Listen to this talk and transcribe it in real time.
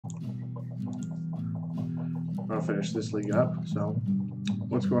I'll finish this league up. So,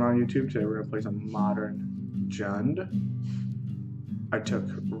 what's going on YouTube today? We're gonna play some Modern Jund. I took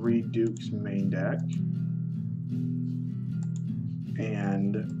Reed Duke's main deck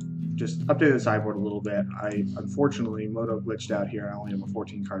and just updated the sideboard a little bit. I unfortunately Moto glitched out here. I only have a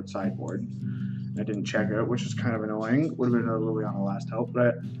 14 card sideboard. I didn't check it, which is kind of annoying. Would have been another Liliana on the last help,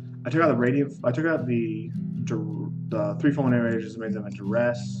 but I took out the Radiant. I took out the 3 Fulminary Rages, made them a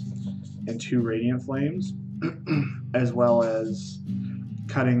Duress and 2 Radiant Flames, as well as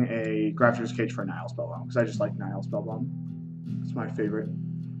cutting a Grafter's Cage for a Nihil Spellbomb, because I just like Nihil Spellbomb. It's my favorite.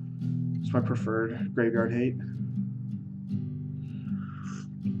 It's my preferred graveyard hate.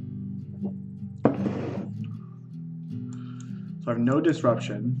 So I have no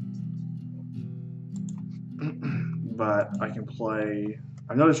disruption, but I can play.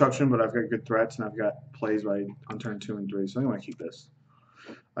 I have no disruption, but I've got good threats, and I've got plays on turn 2 and 3, so I'm going to keep this.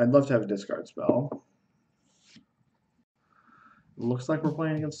 I'd love to have a discard spell. Looks like we're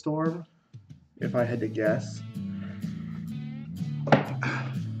playing against Storm, if I had to guess.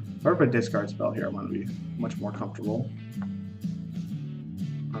 If I have a discard spell here, I'm going to be much more comfortable.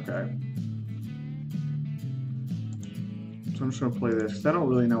 Okay. So I'm just going to play this, because I don't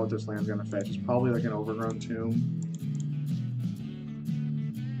really know what this land's going to fetch. It's probably like an Overgrown Tomb.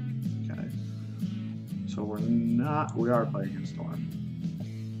 Okay. So we are playing against Storm.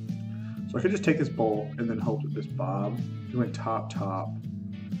 So I could just take this bolt and then hope that this Bob. He went top.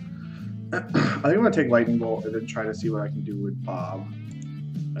 I think I'm going to take Lightning Bolt and then try to see what I can do with Bob.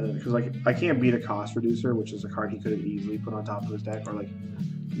 Because like I can't beat a Cost Reducer, which is a card he could have easily put on top of his deck, or like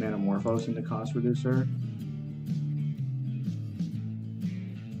Manamorphose into Cost Reducer.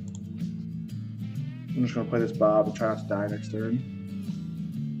 I'm just going to play this Bob and try not to die next turn.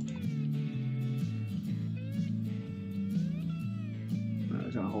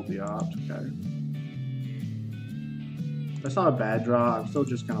 He's going to hold the opt, okay. That's not a bad draw. I'm still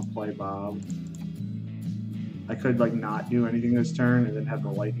just going to play Bob. I could like not do anything this turn and then have the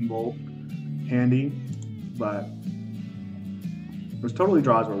Lightning Bolt handy, but there's totally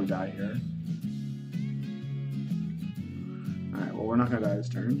draws where we die here. Alright, well we're not going to die this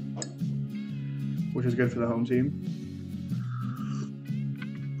turn, which is good for the home team.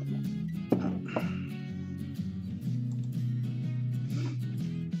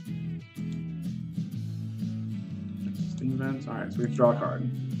 Steam Vents. Alright, so we have to draw a card.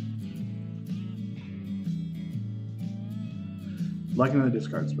 Liking the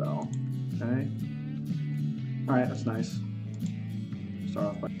discard spell. Okay. Alright, that's nice. Start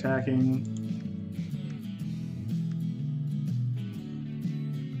off by attacking.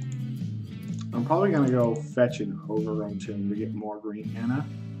 I'm probably going to go fetch an Overgrown Tomb to get more green mana.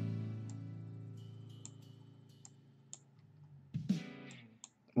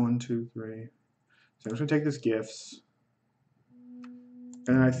 One, two, three. So I'm just going to take this Gifts.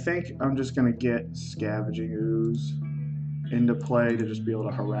 And I think I'm just going to get Scavenging Ooze into play to just be able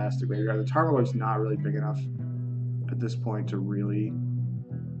to harass the graveyard. The Tarmogoyf's not really big enough at this point to really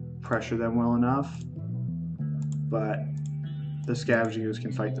pressure them well enough, but the Scavenging Ooze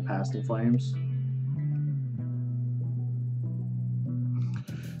can fight the Passing Flames.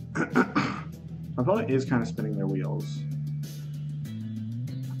 My opponent is kind of spinning their wheels.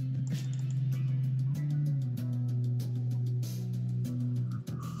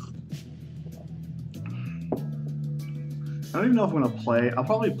 I don't even know if I'm going to play. I'll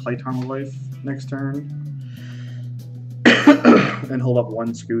probably play Tarmogoyf next turn and hold up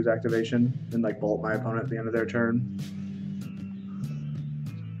 1 Scoo's activation and like bolt my opponent at the end of their turn.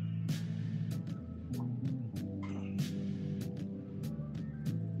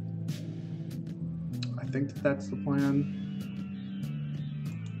 I think that's the plan.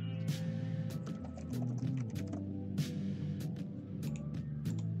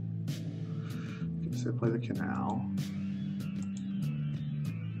 Okay, so play the Canal.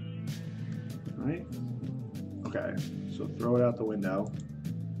 Right? Okay, so throw it out the window.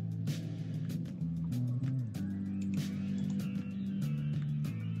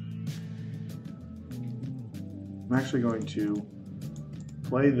 I'm actually going to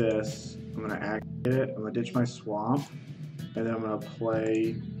play this. I'm going to activate it. I'm going to ditch my Swamp. And then I'm going to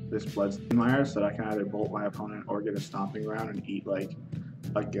play this Bloodstained Mire so that I can either bolt my opponent or get a Stomping Ground and eat like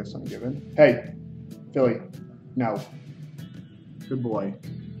gifts I'm given. Hey, Philly. No. Good boy.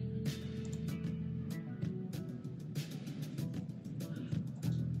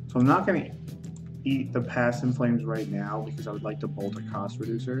 So I'm not going to eat the Passing Flames right now because I would like to bolt a Cost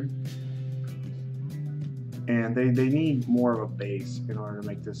Reducer. And they need more of a base in order to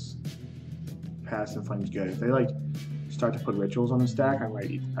make this Passing Flames good. If they like start to put rituals on the stack, I might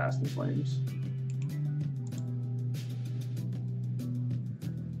eat the Passing Flames.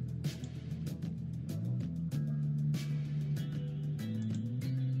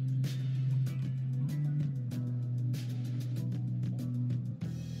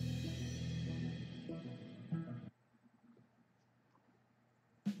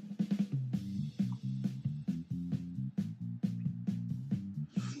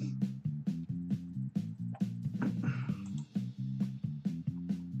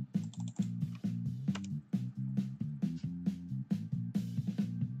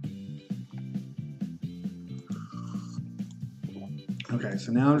 Okay,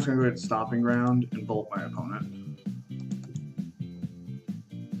 so now I'm just gonna go to Stomping Ground and bolt my opponent.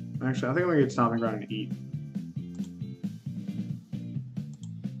 Actually, I think I'm gonna get Stomping Ground and eat.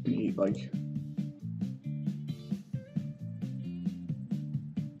 Like.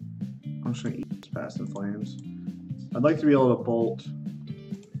 I'm just gonna eat this Past in Flames. I'd like to be able to bolt.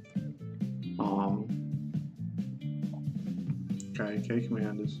 Okay, K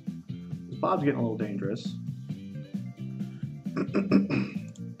command is. Bob's getting a little dangerous.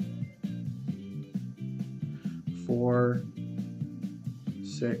 4,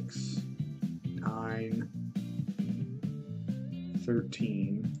 6, 9,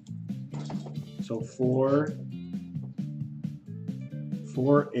 13. So 4,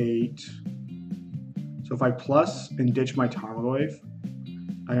 8. So if I plus and ditch my Tarmogoyf,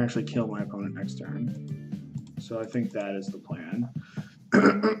 I can actually kill my opponent next turn. So I think that is the plan.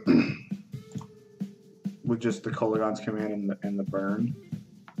 With just the Kolaghan's command and the burn.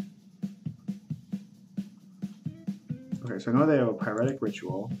 Okay, so I know they have a Pyretic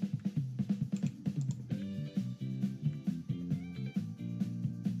Ritual.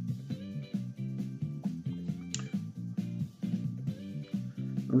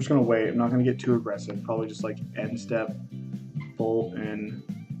 I'm just gonna wait. I'm not gonna get too aggressive. Probably just like end step, bolt, and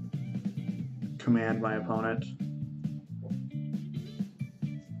command my opponent.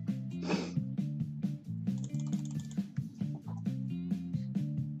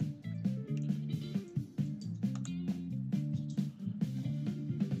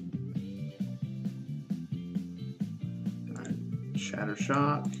 Shatter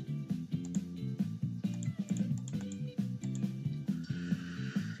Shock.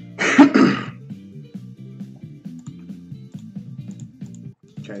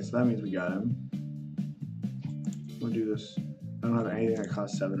 Okay, so that means we got him. I'm gonna do this. I don't have anything that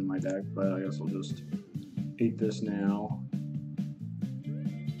costs 7 in my deck, but I guess I'll just eat this now.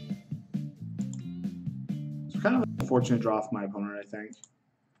 It's kind of an unfortunate draw for my opponent, I think.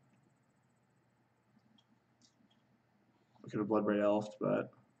 Could have Bloodbraid Elf,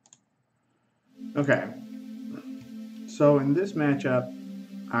 but okay. So in this matchup,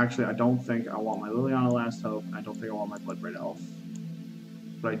 actually, I don't think I want my Liliana Last Hope. I don't think I want my Bloodbraid Elf.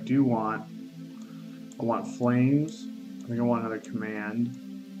 But I do want. I want Flames. I think I want another command.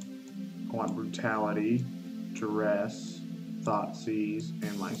 I want Brutality, Duress, Thoughtseize,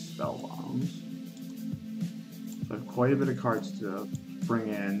 and my Spellbombs. So I have quite a bit of cards to bring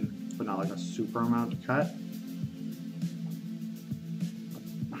in, but not like a super amount to cut.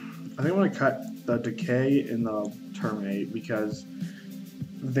 I think I'm going to cut the Decay and the Terminate because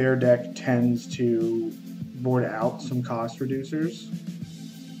their deck tends to board out some cost reducers.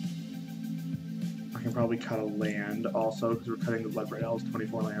 I can probably cut a land also because we're cutting the Bloodbraid Elves.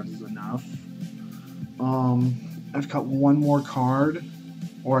 24 lands is enough. I've cut one more card,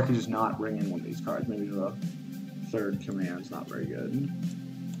 or I could just not bring in one of these cards. Maybe the third command's not very good.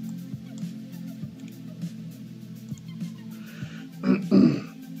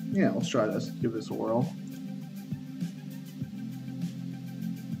 Yeah, let's try this. Give this a whirl.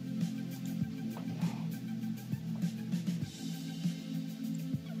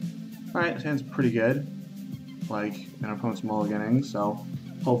 Alright, this hand's pretty good. Like, an opponent's mulliganing, so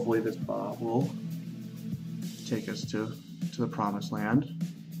hopefully this Bob will take us to the promised land.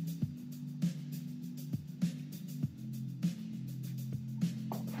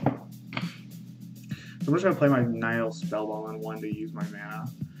 So I'm just going to play my Nihil Spellbomb on 1 to use my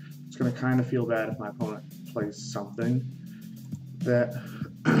mana. It's going to kind of feel bad if my opponent plays something that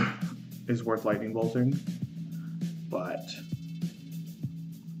is worth lightning bolting, but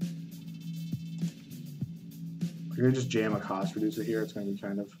if you're going to just jam a cost reducer here, it's going to be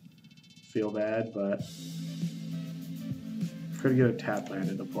kind of feel bad, but could get a tap land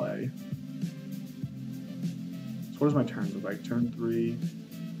into play. So what does my turn look like? Turn 3.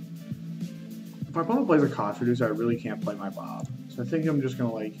 If my opponent plays a cost reducer, I really can't play my Bob. So I think I'm just going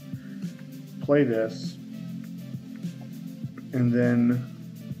to like play this and then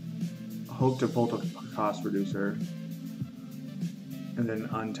hope to bolt a cost reducer and then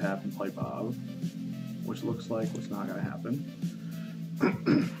untap and play Bob, which looks like what's not going to happen.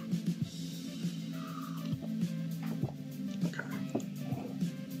 Okay.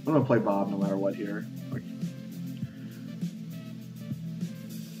 I'm going to play Bob no matter what here. Like,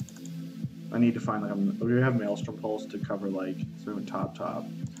 I need to find like we have Maelstrom Pulse to cover like sort of top.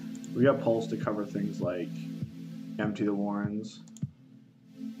 We got Pulse to cover things like Empty the Warrens.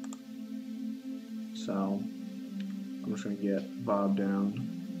 So I'm just gonna get Bob down.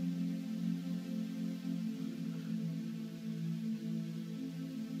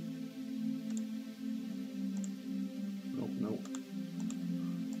 Nope.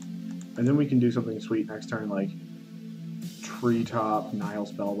 And then we can do something sweet next turn, like Treetop, Nihil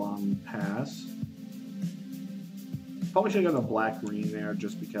Spellbomb, pass. Probably should have gotten a black green there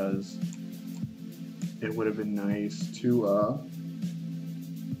just because it would have been nice to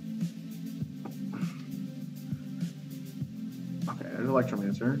okay, there's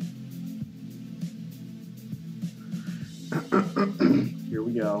Electromancer. Here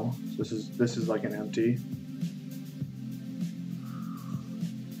we go. So this is like an empty.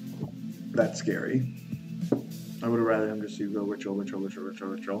 That's scary. I would have rather him just go ritual.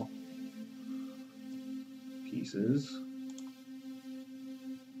 Pieces.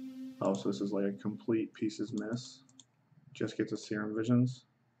 Oh, so this is like a complete pieces miss. Just gets a Serum Visions.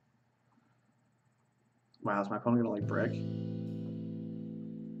 Wow, is my opponent gonna like brick?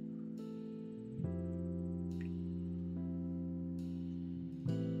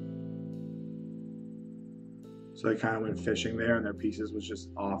 So they kind of went fishing there, and their pieces was just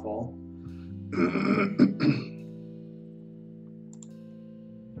awful.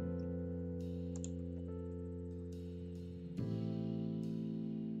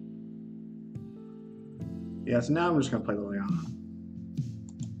 Yeah, so now I'm just going to play Liliana.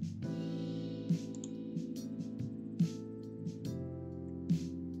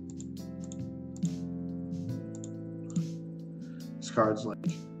 This card's like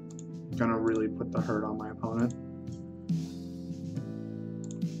going to really put the hurt on my opponent.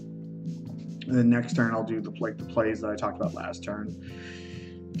 And then next turn I'll do the plays that I talked about last turn.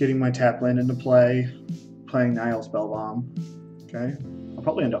 Getting my tap land into play, playing Nihil Spellbomb. Okay, I'll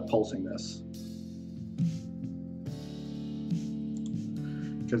probably end up pulsing this.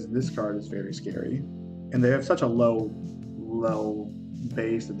 Because this card is very scary. And they have such a low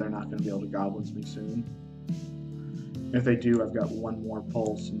base that they're not going to be able to Goblins me soon. And if they do, I've got one more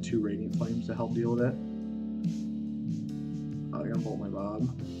Pulse and 2 Radiant Flames to help deal with it. Oh, they're going to bolt my Bob.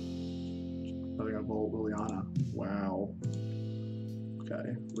 Oh, they're going to bolt Liliana. Wow.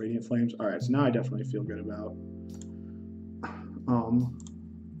 Okay, Radiant Flames. Alright, so now I definitely feel good about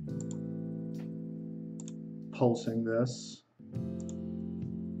pulsing this.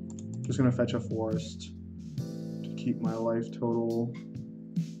 Just gonna fetch a forest to keep my life total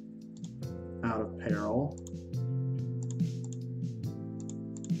out of peril.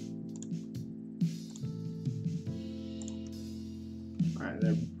 Alright,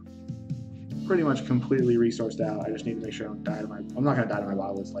 they're pretty much completely resourced out. I just need to make sure I don't die to my... I'm not gonna die to my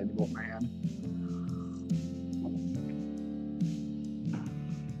bottle with Lightning Bolt in my hand.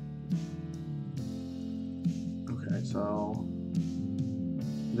 Okay, so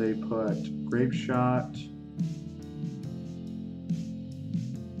they put Grape Shot.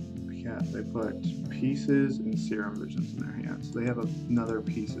 Yeah, they put Pieces and Serum Visions in their hands. So they have another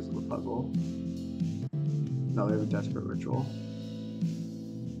Pieces of the puzzle. No, they have a Desperate Ritual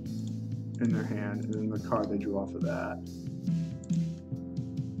in their hand, and then the card they drew off of that.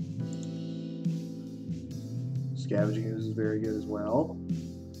 Scavenging Ooze is very good as well.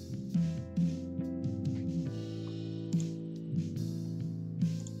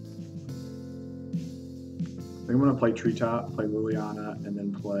 I'm going to play Treetop, play Liliana, and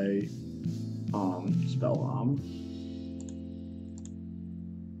then play Spellbomb.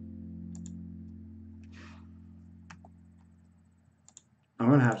 I'm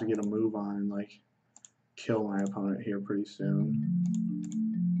going to have to get a move on and like kill my opponent here pretty soon.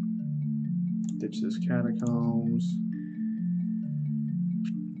 Ditch this Catacombs.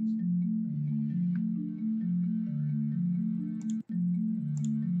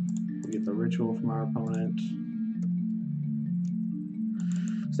 We get the Ritual from our opponent.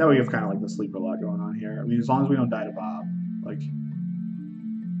 So now we have kind of like the sleeper lot going on here. I mean, as long as we don't die to Bob, like.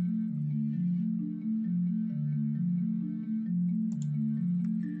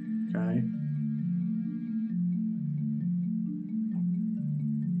 Okay.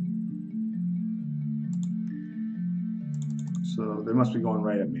 So they must be going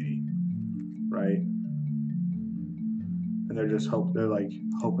right at me, right? And they're just they're like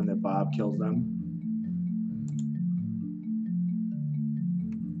hoping that Bob kills them.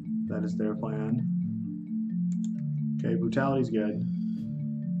 That is their plan. Okay, Brutality's good.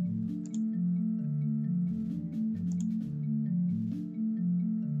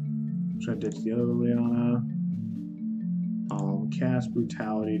 I'm just gonna ditch the other Liliana. Cast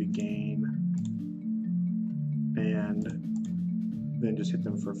Brutality to gain. And then just hit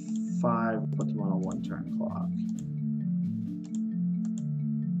them for 5, put them on a 1-turn clock.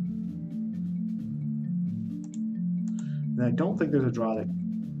 And I don't think there's a draw that...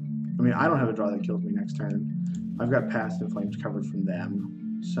 I mean, I don't have a draw that kills me next turn. I've got Past and Flames covered from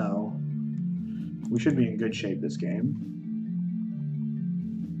them, so we should be in good shape this game.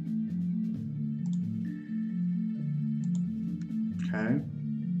 Okay.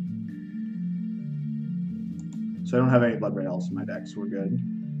 So I don't have any Bloodbraid Elves in my deck, so we're good.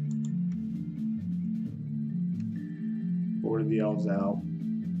 Order the elves out.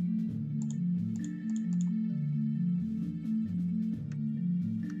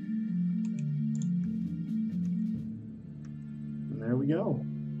 And there we go.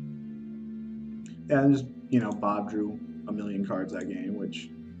 Yeah, and just, you know, Bob drew a million cards that game, which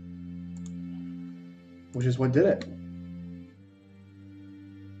is what did it.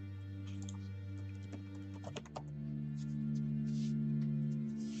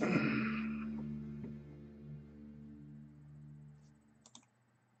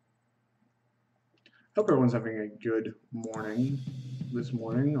 Hope everyone's having a good morning this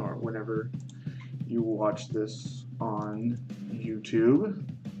morning, or whenever you watch this on YouTube.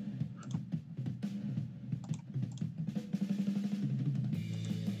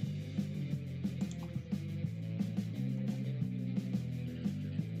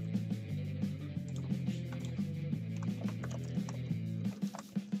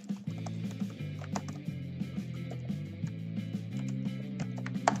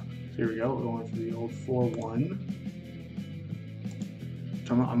 Here we go, we're going for the old 4-1.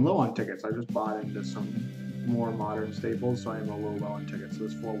 I'm low on tickets. I just bought into some more modern staples, so I am a little low on tickets. So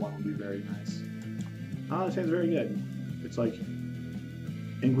this 4-1 will be very nice. This hand's very good. It's like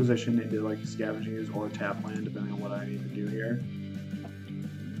Inquisition into like Scavenging Ooze or tap land, depending on what I need to do here.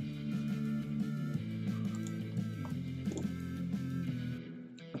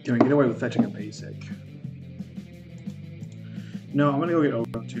 Can we get away with fetching a basic? No, I'm gonna go get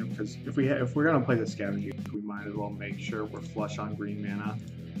Overgrown Tomb because if we're gonna play the Scavenging Ooze, we might as well make sure we're flush on green mana.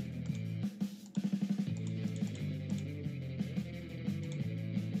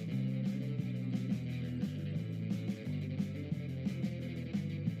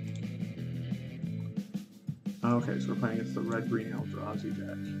 Okay, so we're playing against the red-green Eldrazi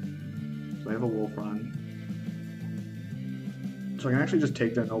deck. So I have a Wolf Run. So I can actually just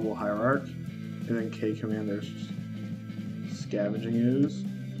take that Noble Hierarch and then K command their Scavenging Ooze.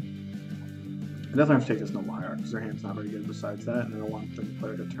 I definitely have to take this Noble Hierarch because their hand's not very good besides that, and I don't want them to play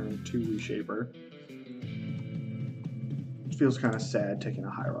like a turn 2 Reshaper. It feels kind of sad taking a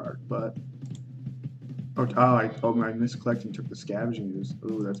Hierarch, but... I miscollected and took the Scavenging Ooze.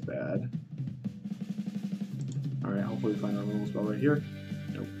 Ooh, that's bad. Alright, hopefully we find our removal spell right here.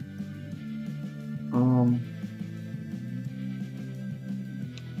 Nope.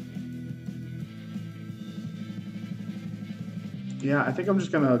 Yeah, I think I'm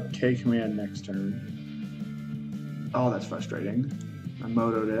just gonna K command next turn. Oh, that's frustrating. I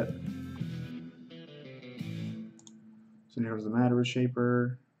motoed it. So here's the Matter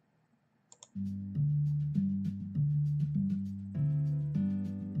Reshaper.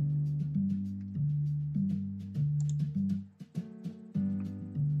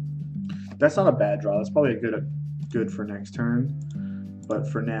 That's not a bad draw. That's probably good for next turn. But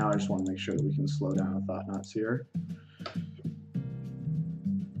for now, I just want to make sure that we can slow down a Thoughtseize.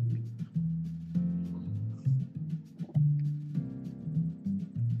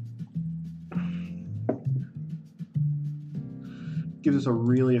 Gives us a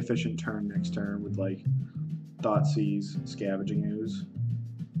really efficient turn next turn with like Thoughtseize, Scavenging Ooze.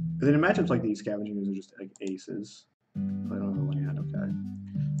 And then in matchups like these, Scavenging Ooze are just like aces. I don't have a land, okay.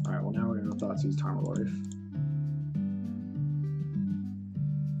 Alright, well now we're going to Thoughtseize Tarmogoyf.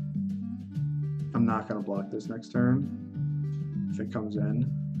 I'm not going to block this next turn. If it comes in,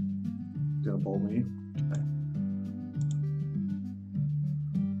 it's going to bolt me. Okay.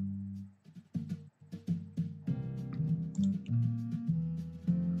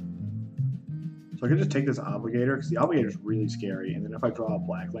 So I can just take this Obligator, because the Obligator is really scary, and then if I draw a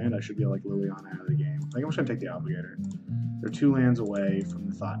black land, I should be like Liliana out of the game. I think I'm just going to take the Obligator. They're 2 lands away from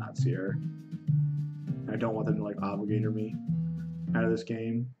the Thoughtseize. I don't want them to like Obligator me out of this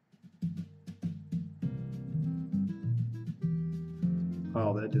game.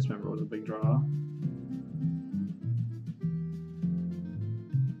 Oh, that Dismember was a big draw.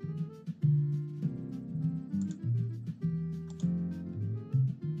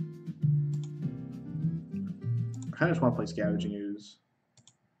 I kind of just want to play Scavenging Ooze.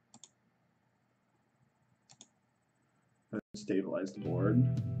 Stabilize the board.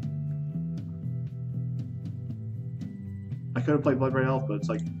 I could have played Bloodbraid Elf, but it's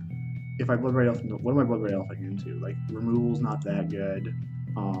like, if I Bloodbraid Elf, what am I Bloodbraid Elfing into? Like, removal's not that good.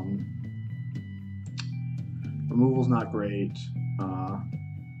 Removal's not great.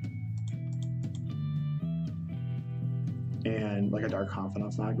 And like a Dark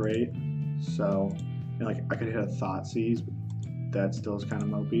Confidant's not great. So, and like I could hit a Thoughtseize, but that still is kind of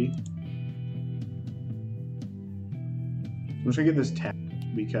mopey. I'm just gonna get this tap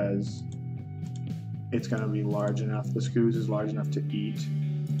because it's gonna be large enough. The Ooze is large enough to eat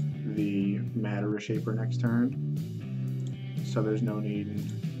the Matter Reshaper next turn. So there's no need in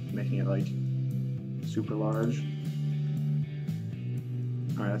making it like super large.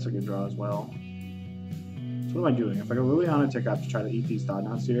 Alright, that's a good draw as well. So what am I doing? If I go Liliana tick up to try to eat these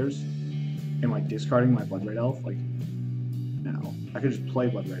Thoughtseers, am I discarding my Bloodbraid Elf? Like, no. I could just play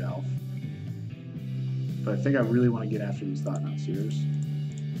Bloodbraid Elf. But I think I really want to get after these Thoughtseers.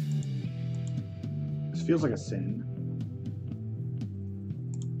 This feels like a sin.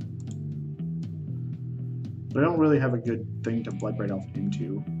 But I don't really have a good thing to Bloodbraid Elf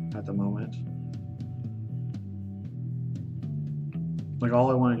into at the moment. Like, all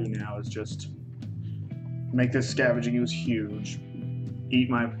I want to do now is just make this Scavenging Ooze huge,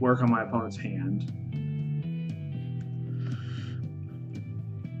 work on my opponent's hand.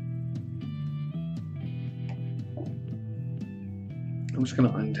 I'm just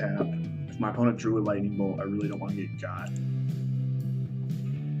going to untap. If my opponent drew a Lightning Bolt, I really don't want to get got.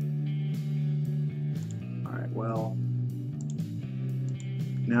 Alright, well,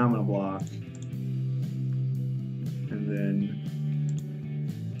 now I'm going to block. And then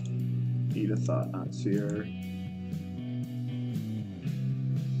eat a Thoughtseer.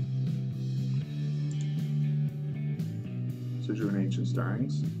 So drew an Ancient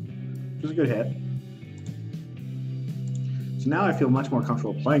Stirrings, which is a good hit. So now I feel much more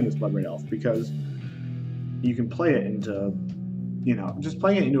comfortable playing this Bloodbraid Elf because you can play it into, you know, just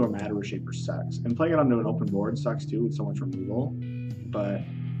playing it into a Matter Reshaper sucks. And playing it onto an open board sucks too with so much removal. But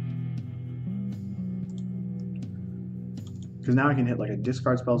because now I can hit like a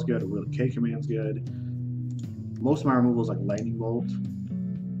discard spell's good, a Will K command's good. Most of my removal is like Lightning Bolt.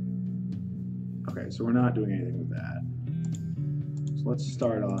 Okay, so we're not doing anything with that. So let's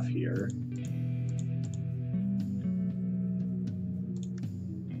start off here.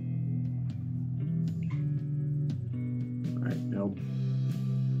 Alright, nope.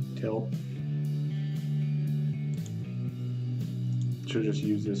 Till. Should just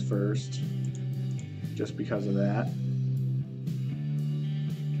use this first, just because of that.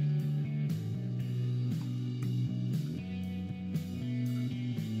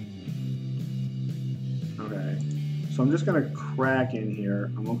 Okay, so I'm just going to crack in here.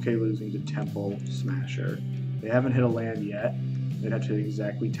 I'm okay losing to Temple Smasher. They haven't hit a land yet. They'd have to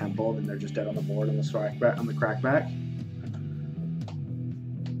exactly Temple, then they're just dead on the board on the crackback.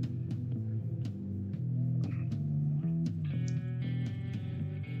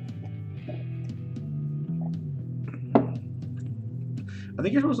 I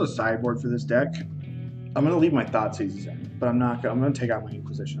think you're supposed to sideboard for this deck. I'm going to leave my Thoughtseizes in, but I'm going to take out my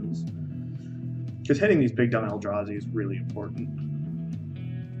Inquisitions. Because hitting these big dumb Eldrazi is really important.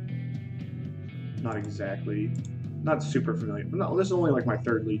 Not super familiar. No, this is only like my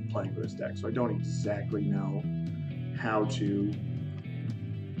third league playing for this deck, so I don't exactly know how to...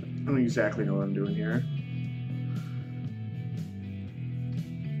 I don't exactly know what I'm doing here.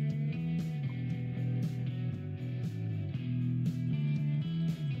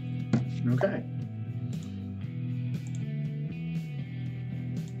 Okay.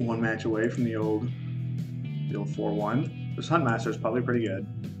 One match away from the old 4-1. This Huntmaster is probably pretty good.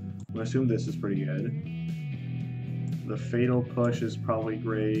 I'm going to assume this is pretty good. The Fatal Push is probably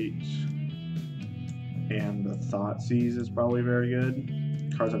great. And the Thoughtseize is probably very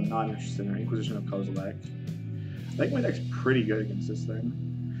good. Cards I'm not interested in are Inquisition of Kozilek. I think my deck's pretty good against this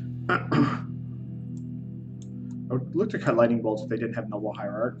thing. I would look to cut Lightning Bolts if they didn't have Noble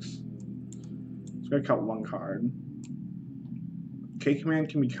Hierarchs. So I'm going to cut one card. K-Command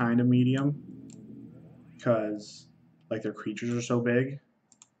can be kind of medium because like their creatures are so big.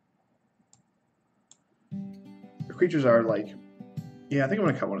 The creatures are like, yeah, I think I'm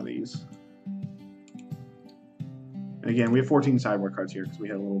going to cut one of these. And again, we have 14 sideboard cards here because we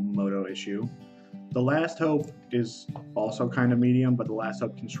had a little Moto issue. The Last Hope is also kind of medium, but the Last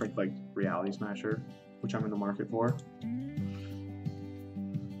Hope can shrink like Reality Smasher, which I'm in the market for.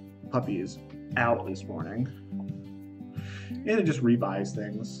 Puppy is out this morning. And it just rebuys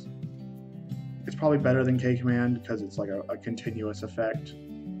things. It's probably better than K-Command because it's like a continuous effect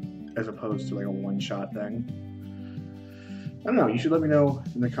as opposed to like a one-shot thing. I don't know, you should let me know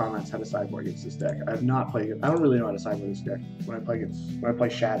in the comments how to sideboard against this deck. I have not played it. I don't really know how to sideboard this deck when I play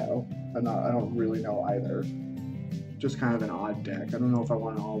Shadow. I don't really know either. Just kind of an odd deck. I don't know if I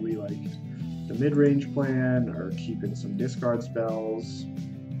want to all be like the mid-range plan or keep in some discard spells.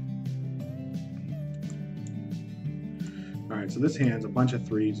 Alright, so this hand's a bunch of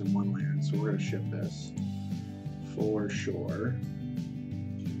 3s and 1 land, so we're going to ship this for sure.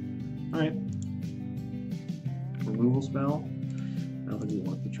 Alright. Removal spell. don't think we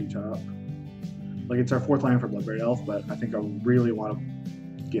want the Treetop. Like, it's our 4th land for Bloodbraid Elf, but I think I really want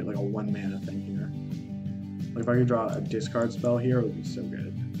to get like a 1 mana thing here. Like, if I could draw a discard spell here, it would be so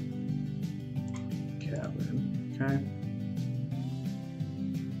good. Cabin. Okay.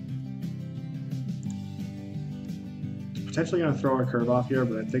 Potentially going to throw our curve off here,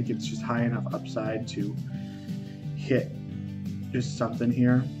 but I think it's just high enough upside to hit just something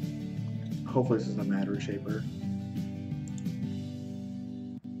here. Hopefully this is a Matter Shaper.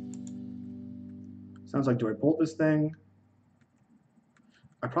 Sounds like, do I bolt this thing?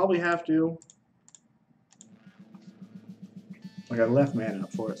 I probably have to. Like, I left mana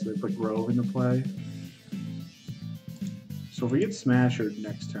up for it, so they put Grove into play. So if we get Smashered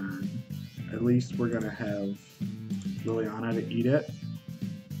next turn, at least we're going to have Liliana to eat it.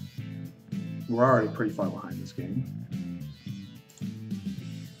 We're already pretty far behind this game.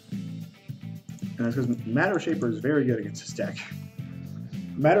 And that's because Matter Shaper is very good against this deck.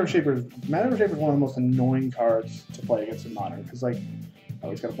 Matter Shaper is one of the most annoying cards to play against in Modern. Because, like, oh,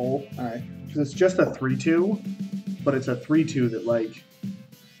 he's got a bolt? Alright. Because it's just a 3-2, but it's a 3-2 that, like,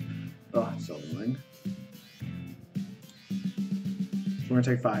 oh, it's so annoying. So we're going to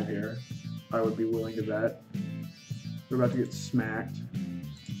take 5 here. I would be willing to bet. We're about to get smacked.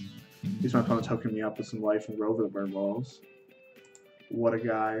 At least my opponent's hooking me up with some life and Grove of the Burn Balls. What a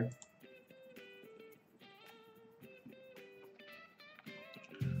guy.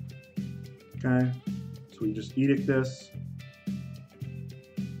 Okay, so we just edict this.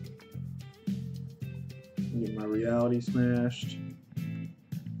 Get my reality smashed.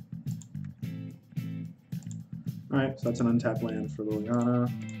 Alright, so that's an untapped land for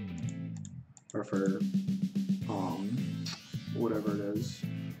Liliana. Or for whatever it is.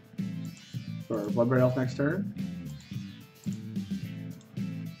 For Bloodbraid Elf next turn.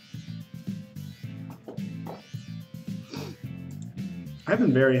 I've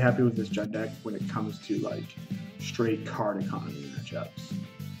been very happy with this Jund deck when it comes to like straight card economy matchups.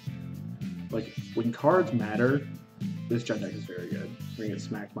 Like when cards matter, this Jund deck is very good. We're gonna get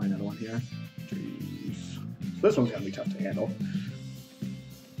smacked by another one here. Jeez. So this one's gonna be tough to handle.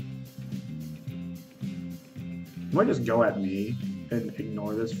 I might just go at me and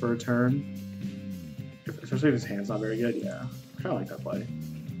ignore this for a turn. Especially if his hand's not very good, yeah. I kinda like that play.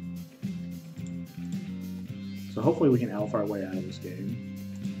 So hopefully we can elf our way out of this game.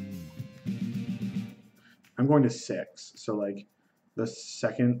 I'm going to 6, so like the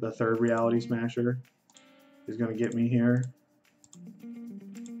 3rd Reality Smasher is going to get me here.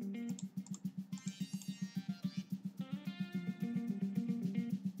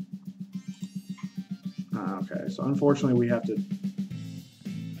 Okay, so unfortunately we have to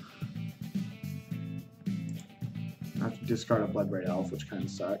discard a Bloodbraid Elf, which kind of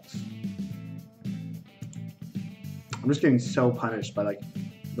sucks. I'm just getting so punished by like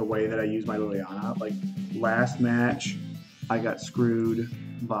the way that I use my Liliana. Like last match, I got screwed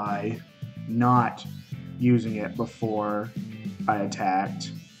by not using it before I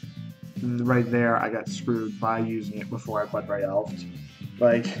attacked. Right there, I got screwed by using it before I Bloodbraid Elfed.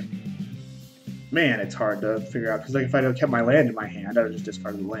 Like, man, it's hard to figure out because like if I'd have kept my land in my hand, I'd have just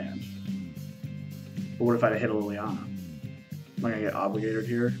discarded the land. But what if I'd have hit a Liliana? Am I gonna get obligated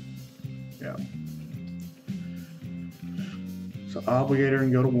here? Yeah. So Obligator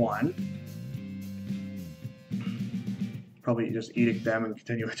and go to 1. Probably just edict them and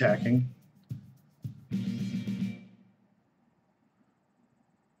continue attacking.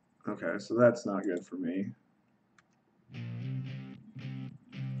 Okay, so that's not good for me.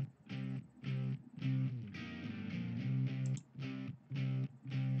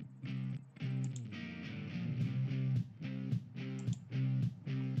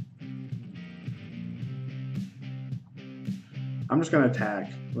 I'm just going to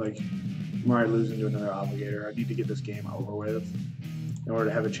attack. Like, I'm already losing to another Obligator. I need to get this game over with in order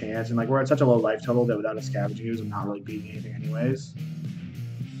to have a chance. And, like, we're at such a low life total that without a Scavenging Ooze, I'm not really beating anything anyways.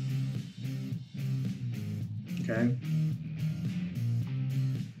 Okay.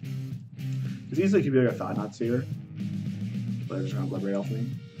 This easily could be like a Thoughtseize. But they're just going to Bloodbraid Elf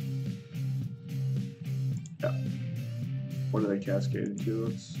me. Yeah. What do they cascade into?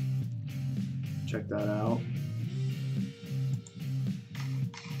 Let's check that out.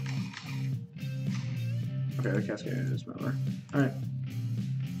 Okay, the cascade is smaller. Alright.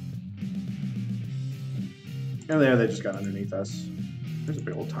 And there they just got underneath us. There's a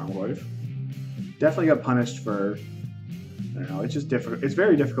big old Tarmogoyf. Definitely got punished for, I don't know, it's just difficult. It's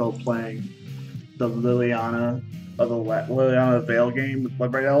very difficult playing the Liliana of the Liliana Veil game with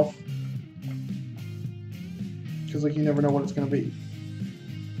Bloodbraid Elf. Because like you never know what it's gonna be.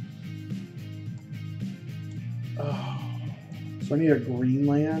 Oh, so So I need a green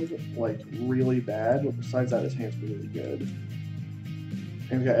land, like, really bad, but besides that, his hand's really good. And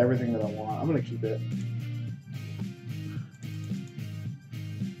he's got everything that I want. I'm going to keep it.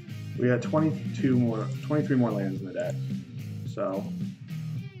 We got 23 more lands in the deck. So,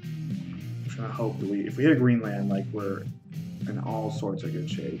 I'm just going to hope that if we hit a green land, like, we're in all sorts of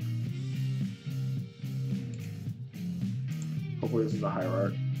good shape. Hopefully this is a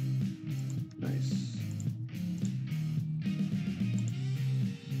hierarch. Nice.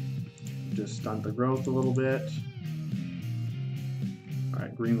 Just stunt the growth a little bit.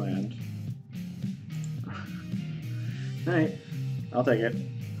 Alright, green land. Alright, I'll take it.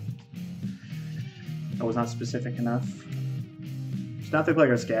 That was not specific enough. It's not like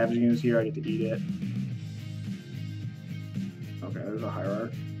a Scavenging Ooze here, I get to eat it. Okay, there's a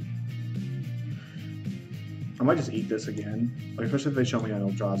hierarch. I might just eat this again. Like, especially if they show me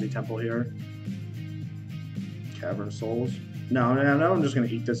an Eldrazi temple here. Cavern of Souls. No, I'm just gonna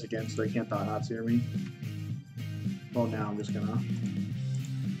eat this again so they can't Thoughtseize me. Well, now I'm just gonna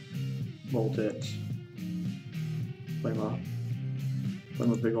bolt it. Play my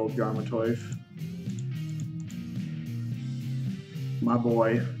big old Garmatoif. My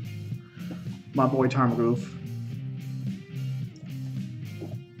boy Tarmogoyf.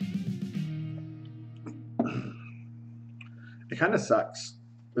 It kind of sucks,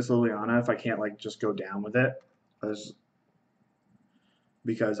 this Liliana, if I can't like just go down with it,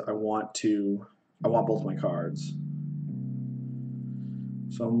 because I want both my cards.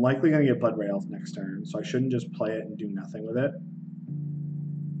 So I'm likely going to get Bloodbraid Elf next turn, so I shouldn't just play it and do nothing with it.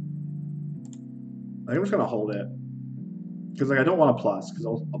 I think I'm just going to hold it, because like I don't want a plus, because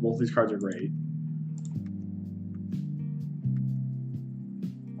both these cards are great.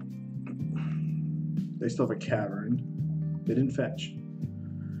 They still have a Cavern. They didn't fetch.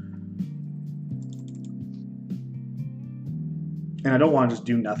 And I don't want to just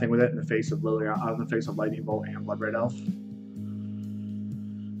do nothing with it in the face of Liliana, in the face of Lightning Bolt and Bloodbraid Elf.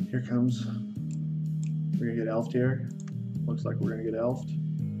 Here comes. We're gonna get elfed here. Looks like we're gonna get elfed.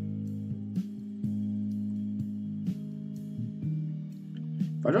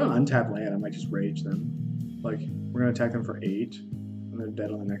 If I draw an untapped land, I might just rage them. Like, we're gonna attack them for 8, and they're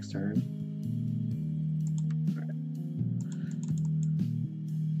dead on the next turn.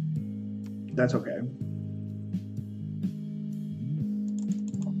 That's okay.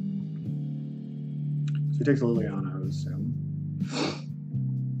 So he takes a Liliana, I would assume.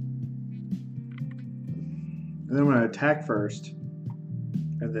 And then I'm going to attack first,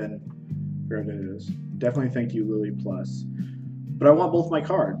 and then figure out what it is. Definitely thank you, Lily Plus. But I want both my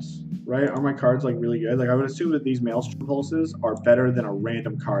cards, right? Are my cards like really good? Like I would assume that these Maelstrom Pulses are better than a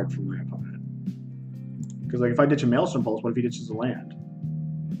random card from my opponent. Because like if I ditch a Maelstrom Pulse, what if he ditches a land?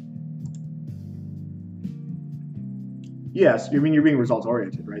 Yes, I mean you're being results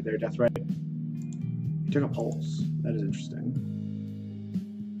oriented, right there, Death Ray. You took a Pulse. That is interesting.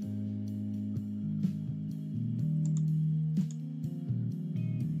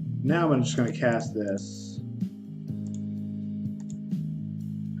 Now I'm just going to cast this,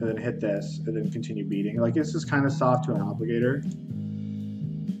 and then hit this, and then continue beating. Like this is kind of soft to an Obligator,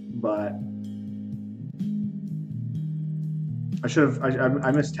 but I should have.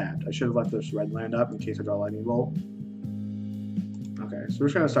 I mistapped. I should have left this red land up in case I draw Lightning Bolt. Okay, so we're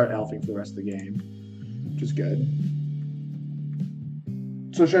just going to start elfing for the rest of the game, which is good.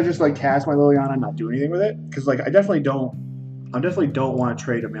 So should I just like cast my Liliana and not do anything with it? Because like I definitely don't want to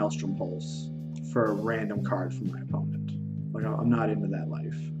trade a Maelstrom Pulse for a random card from my opponent. Like I'm not into that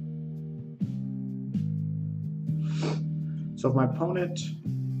life. So if my opponent,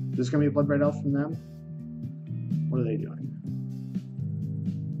 this is going to be a Bloodbraid Elf from them. What are they doing?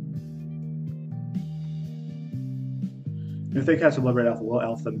 If they cast a Bloodbraid Elf, we'll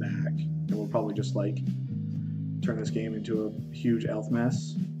elf them back, and we'll probably just like turn this game into a huge elf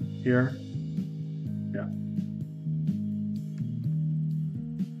mess here. Yeah.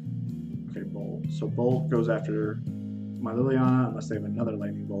 Okay, Bolt. So Bolt goes after my Liliana unless they have another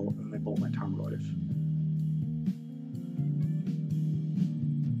Lightning Bolt, and they bolt my Tarmogoyf.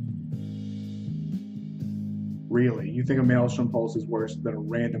 Really? You think a Maelstrom Pulse is worse than a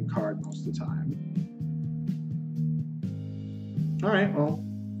random card most of the time? Alright, well.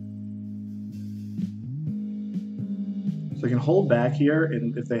 So they can hold back here,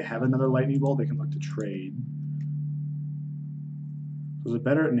 and if they have another Lightning Bolt, they can look to trade. So is it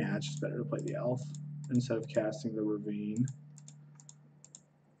better? Nah, it's just better to play the Elf instead of casting the Ravine.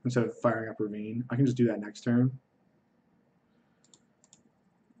 Instead of firing up Ravine. I can just do that next turn.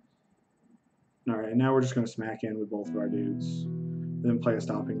 Alright, now we're just going to smack in with both of our dudes. And then play a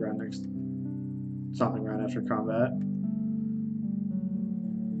Stomping Ground after combat.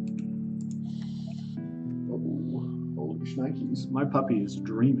 Schnikes. My puppy is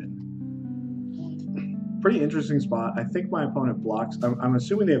dreaming. Pretty interesting spot. I think my opponent blocks. I'm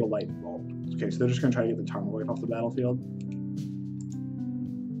assuming they have a lightning bolt. Okay, so they're just going to try to get the Tarmogoyf off the battlefield.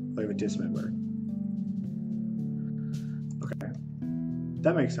 They have a dismember. Okay.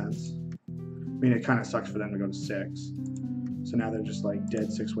 That makes sense. I mean, it kind of sucks for them to go to 6. So now they're just like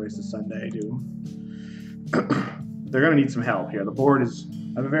dead 6 ways to Sunday, too. They're going to need some help here. The board is...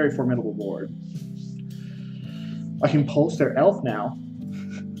 I have a very formidable board. I can pulse their elf now.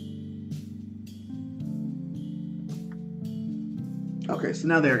 Okay, so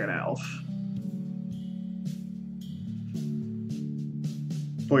now they're going to elf.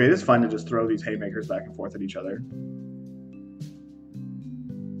 Boy, it is fun to just throw these haymakers back and forth at each other.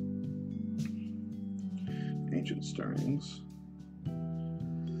 Ancient Stirrings.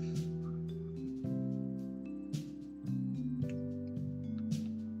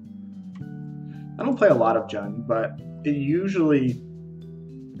 I don't play a lot of Jund, but it usually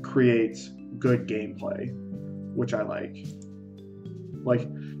creates good gameplay, which I like. Like,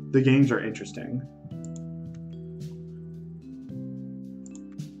 the games are interesting.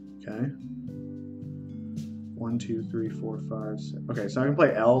 Okay. 1, 2, 3, 4, 5, 6. Okay, so I can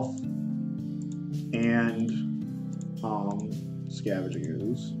play Elf and Scavenging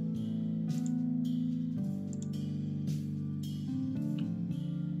Ooze.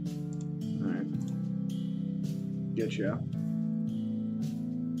 Get you.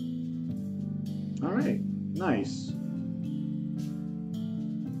 All right, nice.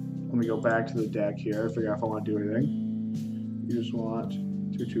 Let me go back to the deck here, figure out if I want to do anything. You just want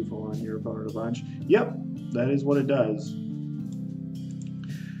 2/2 for 1, your opponent a bunch. Yep, that is what it does.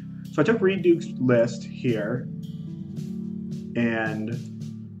 So I took Reed Duke's list here and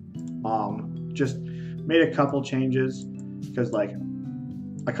just made a couple changes because, like,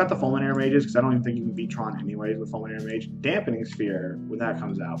 I cut the Fulminator Mages because I don't even think you can beat Tron anyways with Fulminator Mage. Dampening Sphere, when that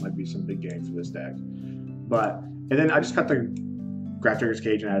comes out, might be some big game for this deck. But, and then I just cut the Grafdigger's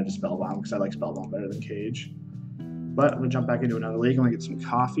Cage and added a Spellbomb because I like Spellbomb better than Cage. But I'm going to jump back into another league. I'm going to get some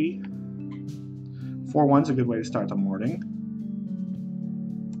coffee. 4-1's a good way to start the morning.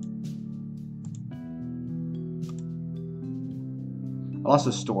 I lost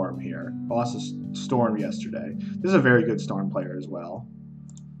a Storm here. I lost a Storm yesterday. This is a very good Storm player as well.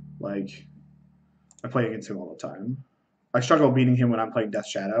 Like, I play against him all the time. I struggle beating him when I'm playing Death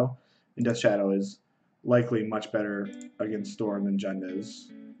Shadow, and Death Shadow is likely much better against Storm than Jund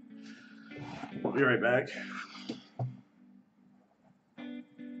is. We'll be right back.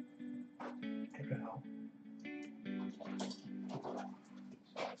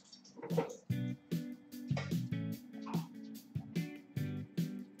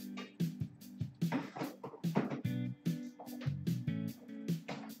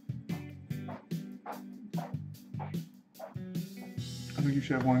 I think you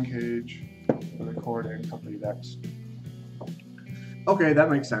should have 1 cage for the cord and company decks. Okay, that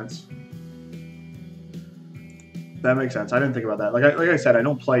makes sense. That makes sense. I didn't think about that. Like I said, I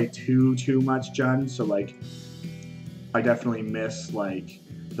don't play too much Jund, so like I definitely miss like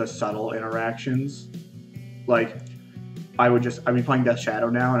the subtle interactions. Like I'd be playing Death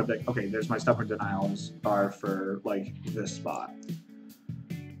Shadow now, and I'd be like, okay, there's my Stubborn Denials are for like this spot.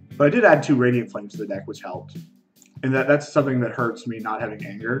 But I did add 2 Radiant Flames to the deck, which helped. And that's something that hurts me not having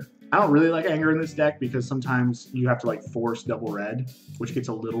Anger. I don't really like Anger in this deck because sometimes you have to like force double red, which gets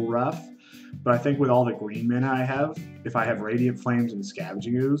a little rough. But I think with all the green mana I have, if I have Radiant Flames and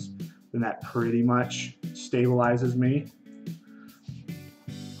Scavenging Ooze, then that pretty much stabilizes me.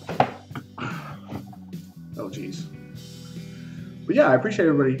 Oh geez. But yeah, I appreciate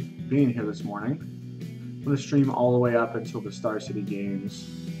everybody being here this morning. I'm going to stream all the way up until the Star City games.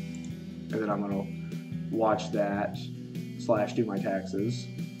 And then I'm going to watch that, / do my taxes,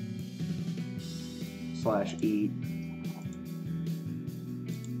 / eat.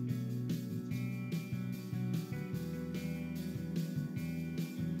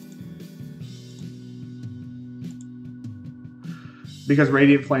 Because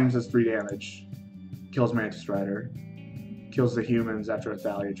Radiant Flames does 3 damage, kills Mantis Rider, kills the humans after a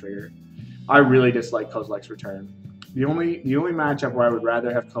Thalia trigger. I really dislike Kozilek's Return. The only matchup where I would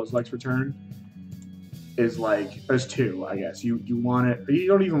rather have Kozilek's Return is like, there's 2, I guess. You want it, you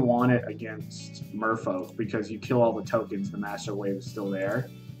don't even want it against Merfolk because you kill all the tokens, the Master Wave is still there.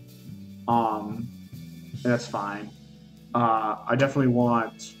 And that's fine. I definitely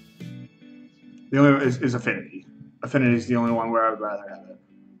want, the only one is Affinity. Affinity is the only one where I would rather have it.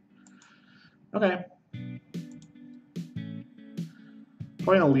 Okay.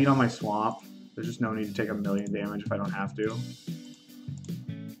 Probably gonna lead on my Swamp. There's just no need to take 1,000,000 damage if I don't have to.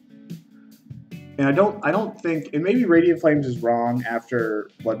 And I don't think, and maybe Radiant Flames is wrong after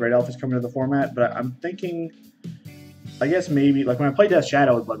Bloodbraid Elf is coming to the format, but I'm thinking, I guess maybe, like when I play Death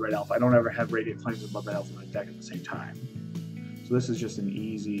Shadow with Bloodbraid Elf, I don't ever have Radiant Flames and Bloodbraid Elf in my deck at the same time. So this is just an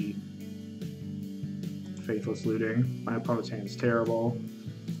easy Faithless Looting. My opponent's hand is terrible.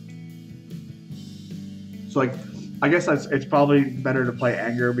 So like, I guess it's probably better to play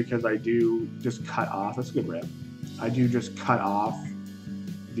Anger because I do just cut off, that's a good rip. I do just cut off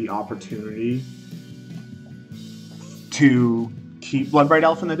the opportunity to keep Bloodbraid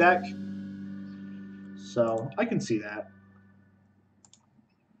Elf in the deck. So I can see that.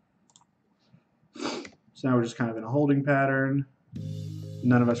 So now we're just kind of in a holding pattern.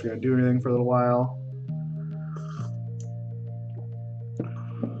 None of us are going to do anything for a little while.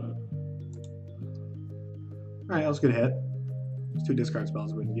 Alright, that was a good hit. There's 2 discard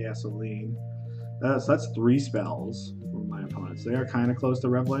spells with Gasoline. So that's 3 spells from my opponents. They are kind of close to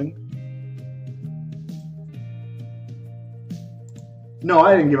Reveling. No,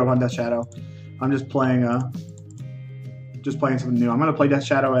 I didn't give up on Death Shadow. I'm just playing something new. I'm gonna play Death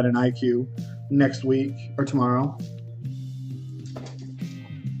Shadow at an IQ next week or tomorrow.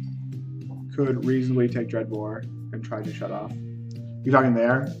 Could reasonably take Dreadbore and try to shut off. You talking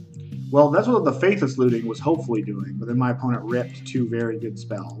there? Well, that's what the Faithless Looting was hopefully doing, but then my opponent ripped 2 very good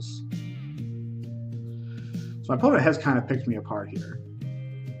spells. So my opponent has kind of picked me apart here.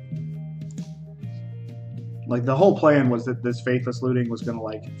 Like, the whole plan was that this Faithless Looting was going to,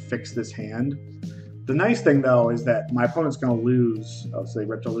 like, fix this hand. The nice thing, though, is that my opponent's going to lose... Oh, so they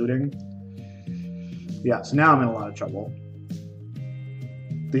ripped a Looting? Yeah, so now I'm in a lot of trouble.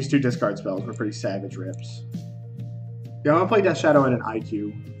 These 2 discard spells were pretty savage rips. Yeah, I'm going to play Death Shadow at an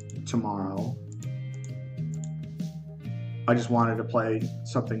IQ tomorrow. I just wanted to play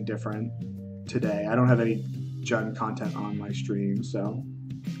something different today. I don't have any Jund content on my stream, so...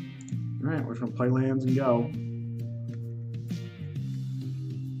 Alright, we're just going to play lands and go.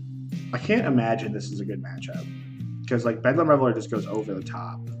 I can't imagine this is a good matchup. Because, like, Bedlam Reveler just goes over the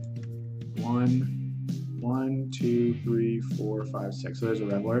top. 1, 2, 3, 4, 5, 6. So there's a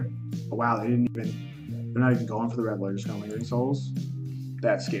Reveler. Oh, wow, they're not even going for the Reveler, just going Lingering Souls.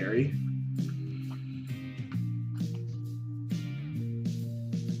 That's scary.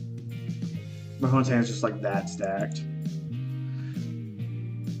 My opponent's hand's just like that stacked.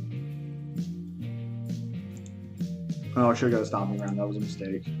 Oh, I should have got a Stomping Ground. That was a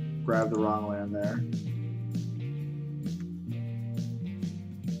mistake. Grabbed the wrong land there.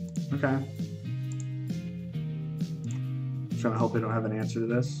 Okay. Just trying to hope they don't have an answer to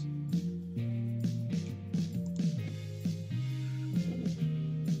this.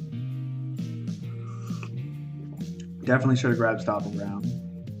 Definitely should have grabbed Stomping Ground.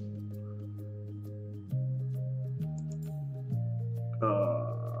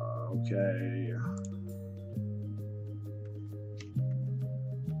 Okay.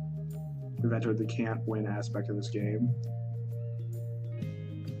 We've entered the can't win aspect of this game.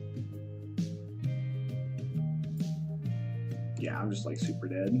 Yeah, I'm just like super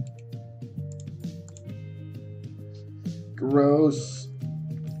dead. Gross.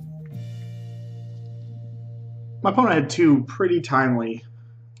 My opponent had 2 pretty timely.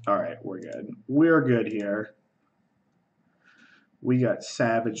 Alright, we're good. We're good here. We got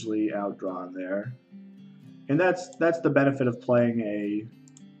savagely outdrawn there. And that's the benefit of playing a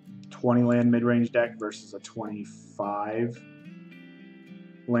 20 land mid-range deck versus a 25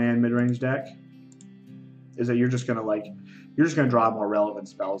 land mid-range deck. Is that you're just gonna draw more relevant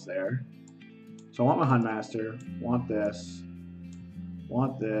spells there. So I want my Huntmaster, want this,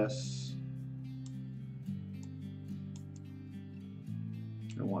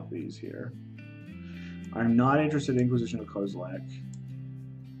 I want these here. I'm not interested in Inquisition of Kozilek.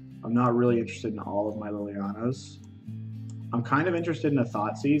 I'm not really interested in all of my Lilianas. I'm kind of interested in a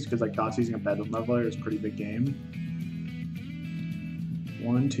Thoughtseize, because like Thoughtseizing a Bedlam Leveler is a pretty big game.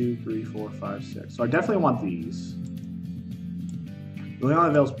 1, 2, 3, 4, 5, 6. So I definitely want these.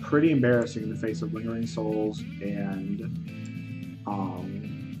 Liliana Veil's pretty embarrassing in the face of Lingering Souls and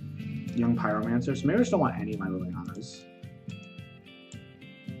Young Pyromancer. So maybe I just don't want any of my Lilianas.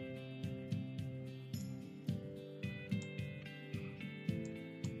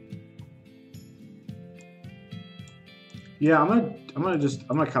 Yeah, I'm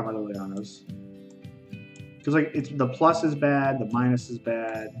gonna cut my Lilianas. Because like the plus is bad, the minus is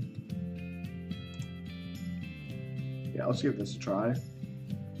bad. Yeah, let's give this a try.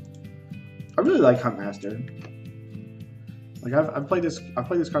 I really like Huntmaster. Like I've played this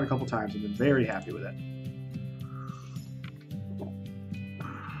card a couple times and been very happy with it.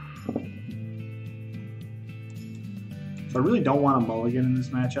 So I really don't want a mulligan in this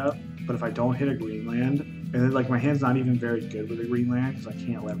matchup, but if I don't hit a green land, and then like my hand's not even very good with a green land because I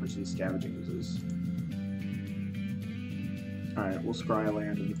can't leverage these Scavenging Oozes. Alright, we'll scry a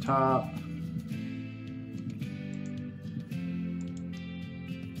land at the top.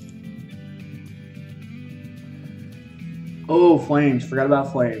 Oh, flames. Forgot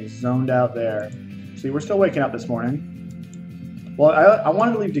about flames. Zoned out there. See, we're still waking up this morning. Well, I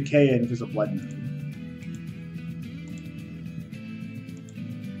wanted to leave Decay in because of Blood Moon.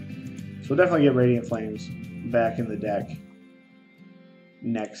 So we'll definitely get Radiant Flames back in the deck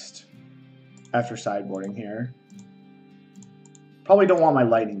next, after sideboarding here. Probably don't want my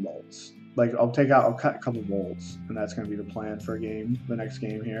Lightning Bolts. Like, I'll cut a couple bolts, and that's going to be the plan for the next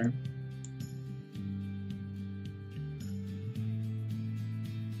game here.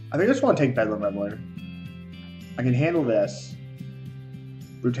 I think I just want to take Bedlam Reveler. I can handle this.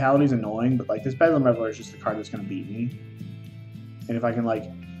 Brutality's annoying, but like this Bedlam Reveler is just the card that's going to beat me. And if I can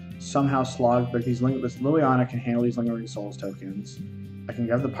like somehow slog, like this Liliana can handle these Lingering Souls tokens. I can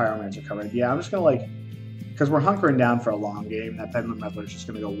have the Pyromancer covered. Yeah, I'm just going to like, because we're hunkering down for a long game, that Bedlam Reveler is just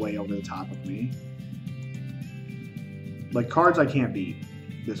going to go way over the top of me. Like cards I can't beat.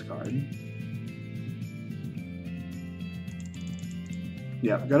 This card.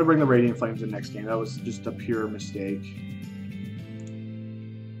 Yeah, got to bring the Radiant Flames in next game. That was just a pure mistake.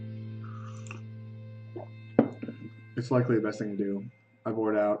 It's likely the best thing to do. I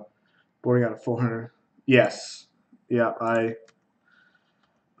boarding out a 400. Yes. Yeah, I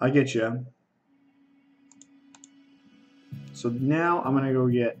get you. So now I'm going to go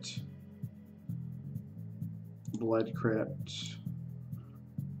get Blood Crypt.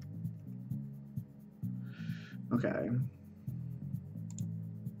 Okay.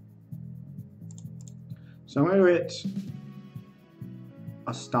 So I'm going to get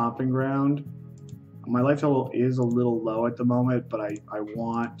a Stomping Ground. My life total is a little low at the moment, but I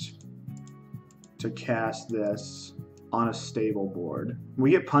want to cast this on a stable board.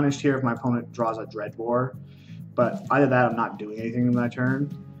 We get punished here if my opponent draws a Dreadbore, but either that I'm not doing anything in that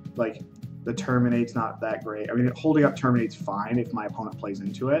turn. Like, the Terminate's not that great. I mean, holding up Terminate's fine if my opponent plays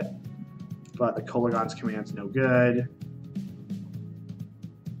into it, but the Kolaghan's command's no good.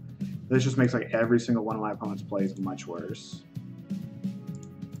 This just makes like every single one of my opponent's plays much worse.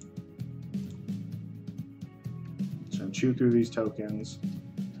 So I'm going to chew through these tokens.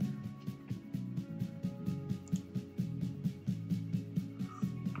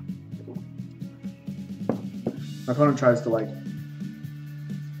 My opponent tries to like...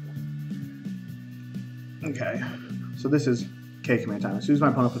 Okay, so this is K command time. As soon as my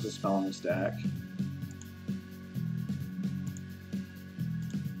opponent puts a spell on his deck,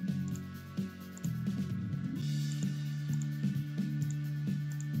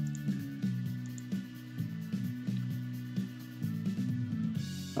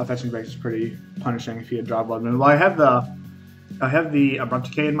 Fetching Break is pretty punishing if you had draw Blood Moon. Well, I have the Abrupt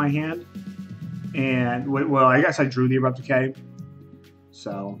Decay in my hand, and well, I guess I drew the Abrupt Decay.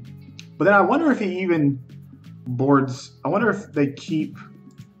 So, but then I wonder if he even boards. I wonder if they keep.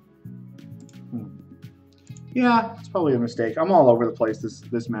 Yeah, it's probably a mistake. I'm all over the place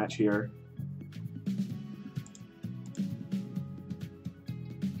this match here.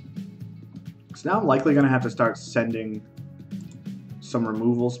 So now I'm likely going to have to start sending some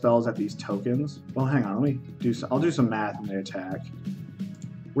removal spells at these tokens. Well, hang on, I'll do some math when they attack.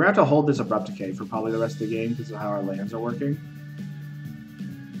 We're gonna have to hold this Abrupt Decay for probably the rest of the game because of how our lands are working.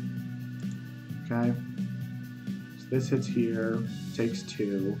 Okay. So this hits here, takes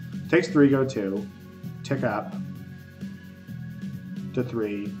 2. Takes 3, go 2. Tick up to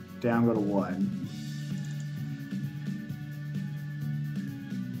 3, down go to 1.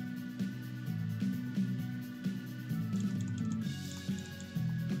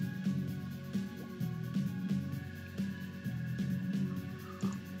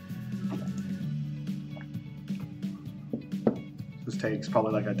 Takes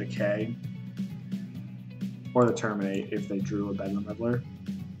probably like a Decay or the Terminate if they drew a Bedlam Reveler.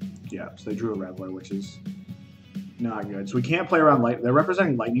 Yeah, so they drew a Reveler, which is not good. So we can't play around they're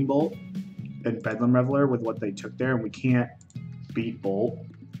representing Lightning Bolt and Bedlam Reveler with what they took there, and we can't beat Bolt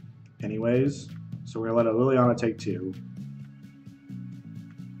anyways. So we're gonna let a Liliana take 2.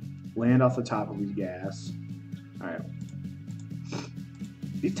 Land off the top of these gas. Alright.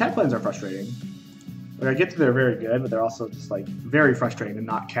 These tap lands are frustrating. Like, I get that they're very good, but they're also just like very frustrating to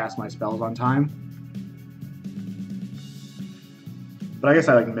not cast my spells on time. But I guess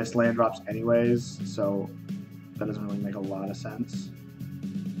I like miss land drops anyways, so that doesn't really make a lot of sense.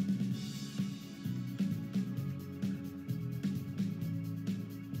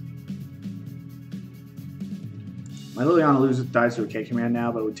 My Liliana dies to a K command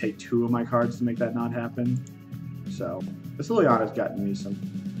now, but it would take 2 of my cards to make that not happen. So this Liliana's gotten me some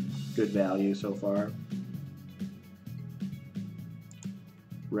good value so far.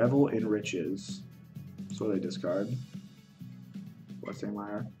 Revel in Riches. So what do they discard? Bloodstained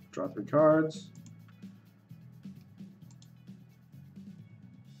Mire. Draw 3 cards.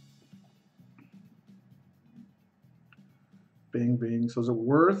 Bing, bing. So is it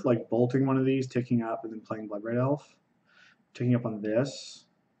worth like bolting one of these, ticking up, and then playing Bloodbraid Elf? Ticking up on this.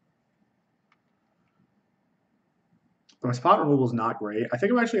 But my spot removal is not great. I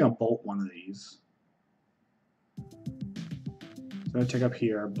think I'm actually going to bolt one of these. So I'm going to tick up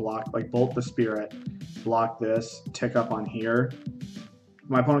here, block, like bolt the spirit, block this, tick up on here.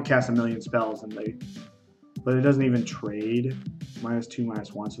 My opponent casts a million spells, and but it doesn't even trade. -2,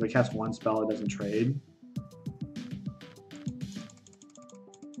 -1. So they cast 1 spell, it doesn't trade.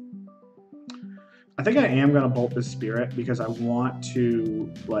 I think I am going to bolt this spirit because I want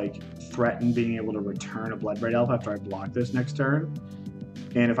to like threaten being able to return a Bloodbraid Elf after I block this next turn.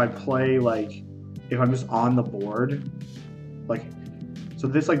 And if I play like, if I'm just on the board, like, so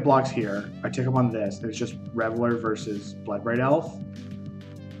this like blocks here, I tick up on this, and it's just Reveler versus Bloodbraid Elf.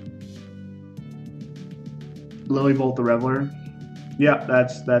 Lily Bolt the Reveler. Yep,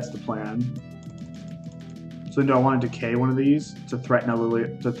 that's the plan. So do I want to decay one of these to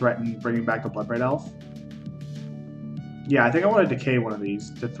threaten bringing back the Bloodbraid Elf? Yeah, I think I want to decay one of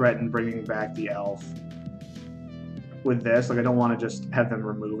these to threaten bringing back the elf. With this, like I don't want to just have them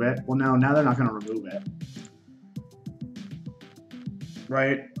remove it. Well, no, now they're not going to remove it,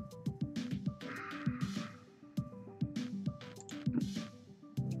 right?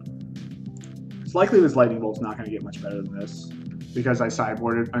 It's likely this Lightning Bolt's not going to get much better than this because I missed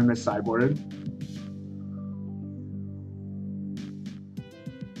sideboarded.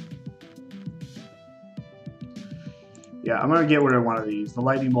 Yeah, I'm going to get rid of one of these. The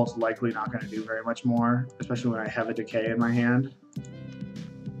Lightning Bolt's likely not going to do very much more, especially when I have a Decay in my hand.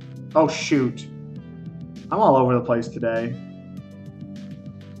 Oh, shoot. I'm all over the place today.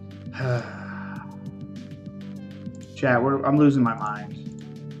 Chat, I'm losing my mind.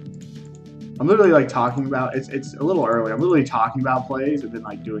 I'm literally like talking about, it's a little early. I'm literally talking about plays and then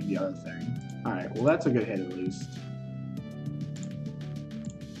like doing the other thing. All right, well that's a good hit at least.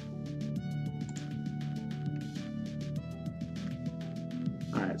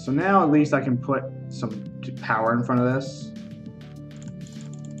 All right, so now at least I can put some power in front of this.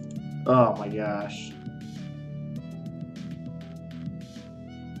 Oh my gosh.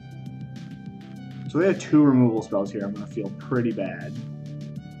 So they have 2 removal spells here. I'm gonna feel pretty bad.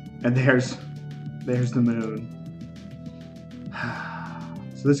 And there's the moon.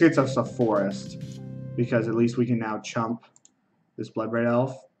 So this gets us a forest because at least we can now chump this Bloodbraid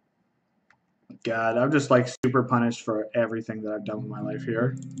Elf. God, I'm just like super punished for everything that I've done with my life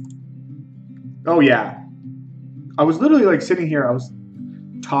here. Oh yeah. I was literally like sitting here, I was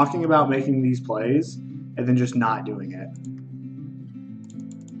talking about making these plays and then just not doing it.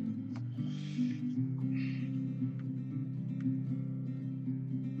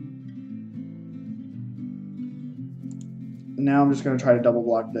 Now I'm just going to try to double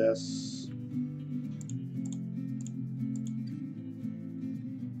block this.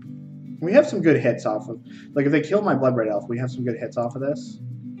 We have some good hits off of, like if they kill my Bloodbraid Elf, we have some good hits off of this.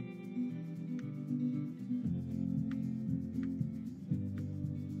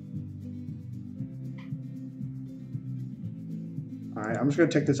 Alright, I'm just going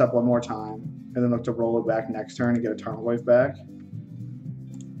to tick this up one more time and then look to roll it back next turn and get a Tarmogoyf back.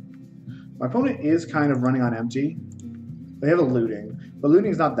 My opponent is kind of running on empty. They have a looting, but looting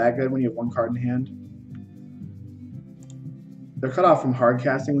is not that good when you have 1 card in hand. They're cut off from hard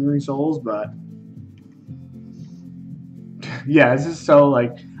casting Lingering Souls, but yeah, this is so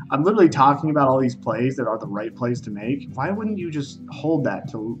like, I'm literally talking about all these plays that are the right plays to make. Why wouldn't you just hold that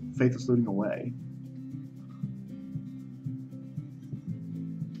to Faithless Looting away?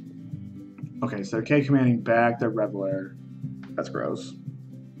 Okay, so K commanding back their Reveler. That's gross.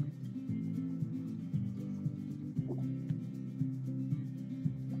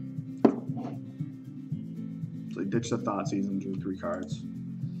 Ditch the Thoughtseize and drew 3 cards.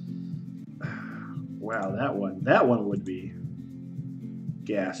 Wow, that one would be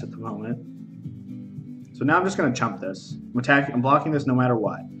gas at the moment. So now I'm just gonna chump this. I'm blocking this no matter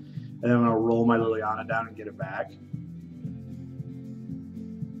what. And then I'm gonna roll my Liliana down and get it back.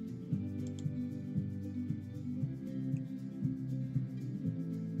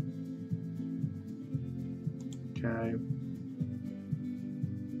 Okay.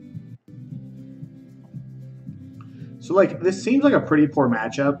 So like this seems like a pretty poor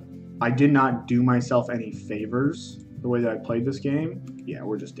matchup. I did not do myself any favors the way that I played this game, yeah,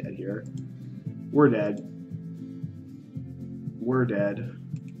 we're just dead here. We're dead. We're dead.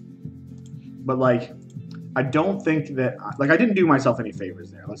 But, like, I don't think that... Like, I didn't do myself any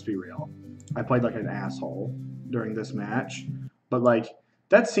favors there, let's be real. I played like an asshole during this match. But, like,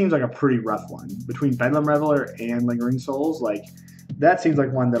 that seems like a pretty rough one. Between Bedlam Reveler and Lingering Souls, like, that seems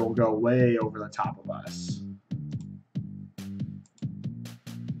like one that'll go way over the top of us.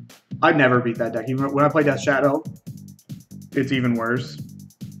 I'd never beat that deck. Even when I play Death Shadow, it's even worse.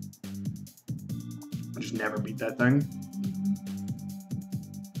 I just never beat that thing.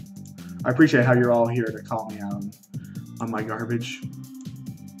 I appreciate how you're all here to call me out on my garbage.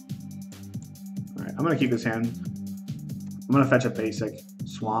 Alright, I'm going to keep this hand. I'm going to fetch a basic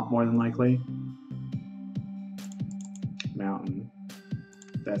swamp more than likely. Mountain.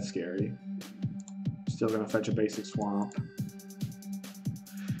 That's scary. Still going to fetch a basic swamp.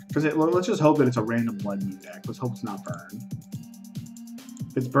 Because let's just hope that it's a random Blood Moon deck. Let's hope it's not Burn.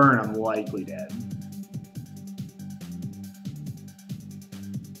 If it's Burn, I'm likely dead.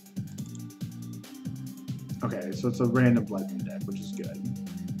 Okay, so it's a random Blood Moon deck, which is good.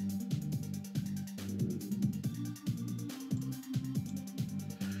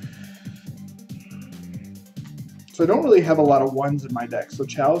 So I don't really have a lot of ones in my deck, so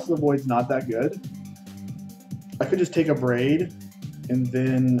Chalice of the Void's not that good. I could just take a Braid, and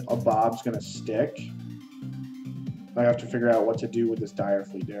then a Bob's gonna stick. I have to figure out what to do with this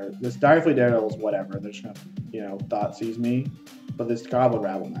Direfleet Daredevil. This Direfleet Daredevil is whatever. They're just gonna, you know, Thoughtseize me. But this Goblin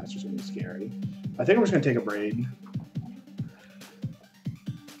Rabblemaster is gonna be scary. I think I'm just gonna take a Braid.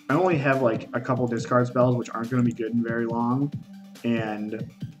 I only have like a couple discard spells, which aren't gonna be good in very long. And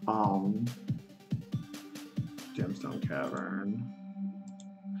Gemstone Cavern.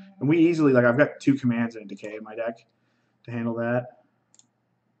 And we easily, like, I've got 2 commands and a Decay in my deck to handle that.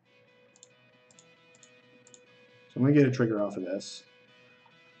 So I'm going to get a trigger off of this.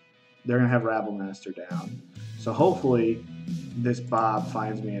 They're going to have Rabblemaster down. So hopefully this Bob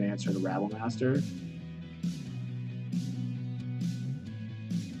finds me an answer to Rabblemaster.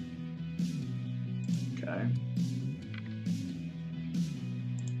 Okay.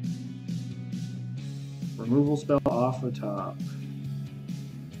 Removal spell off the top.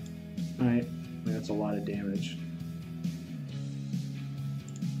 Alright, that's a lot of damage.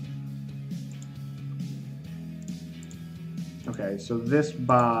 Okay, so this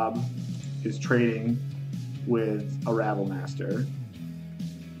Bob is trading with a Rabblemaster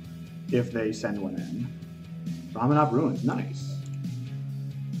if they send one in. Ramanop Ruins, nice.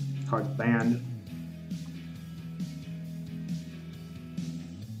 Card's banned.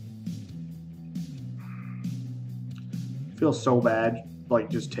 Feels so bad, like,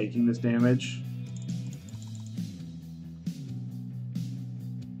 just taking this damage.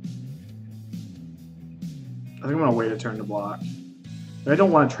 I think I'm going to wait a turn to block. I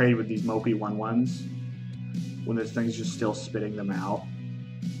don't want to trade with these mopey 1/1s when this thing's just still spitting them out.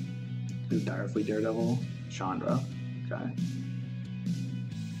 This Direfleet Daredevil. Chandra. Okay.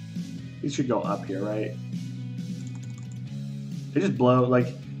 These should go up here, right? They just blow, like,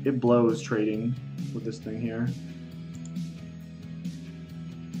 it blows trading with this thing here.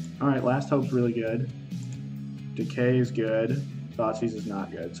 Alright, Last Hope's really good. Decay is good. Thoughtseize is not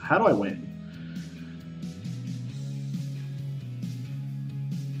good. So how do I win?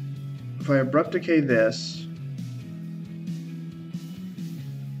 If I Abrupt Decay this,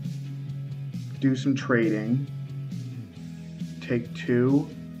 do some trading, take 2,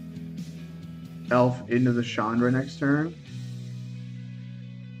 Elf into the Chandra next turn,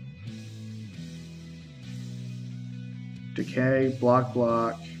 Decay, block,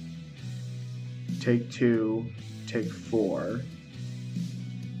 take 2, take 4.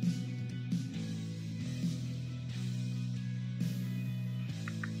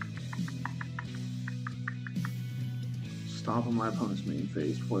 Stomp on my opponent's main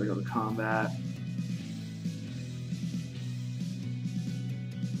phase before they go to combat.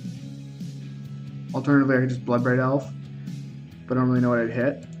 Alternatively, I could just Bloodbraid Elf, but I don't really know what I'd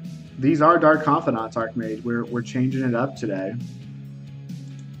hit. These are Dark Confidants, Archmage. We're changing it up today.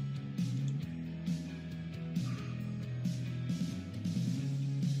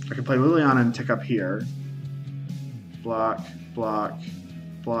 I could play Liliana and tick up here. Block, block,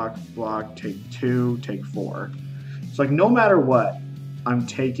 block, block, take 2, take 4. So, like, no matter what, I'm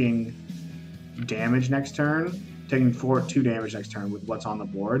taking damage next turn, taking 2 damage next turn with what's on the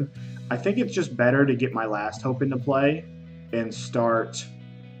board. I think it's just better to get my Last Hope into play and start,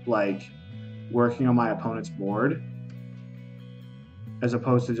 like, working on my opponent's board, as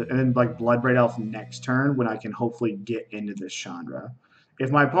opposed to, and then, like, Bloodbraid Elf next turn when I can hopefully get into this Chandra. If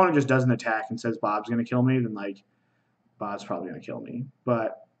my opponent just doesn't attack and says Bob's going to kill me, then, like, Bot's probably going to kill me.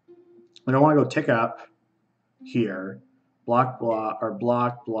 But I don't want to go tick up here. Block,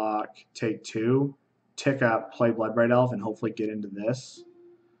 take 2. Tick up, play Bloodbraid Elf, and hopefully get into this.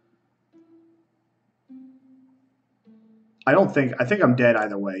 I think I'm dead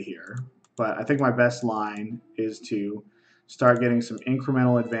either way here. But I think my best line is to start getting some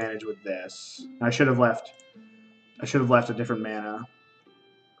incremental advantage with this. I should have left a different mana.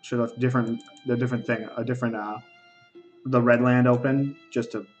 Should have left the red land open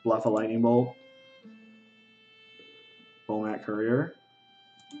just to bluff a lightning bolt. Bolmat Courier.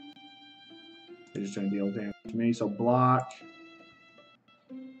 They're just going to deal damage to me. So block.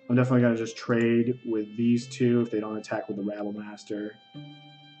 I'm definitely going to just trade with these two if they don't attack with the Rabblemaster.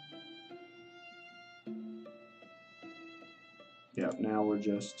 Yep, now we're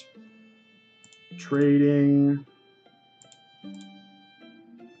just trading.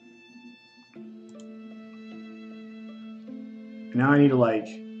 Now I need to, like,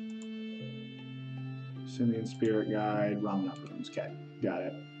 Simian Spirit Guide, Ramen Runes. Okay, got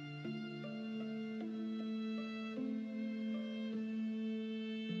it.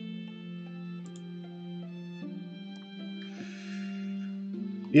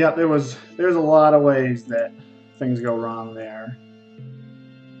 Yeah, there's a lot of ways that things go wrong there.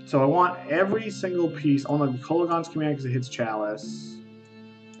 So I want every single piece. I want the Kolaghan's Command because it hits Chalice.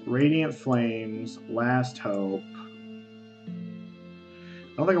 Radiant Flames, Last Hope.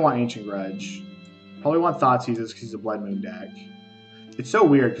 I don't think I want Ancient Grudge. Probably want Thoughtseize because he's a Blood Moon deck. It's so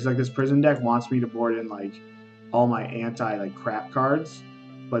weird because like this Prison deck wants me to board in like all my crap cards,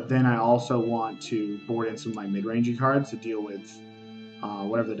 but then I also want to board in some of my mid-rangey cards to deal with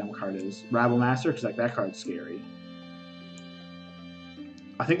whatever the dumb card is. Rabblemaster, because like that card's scary.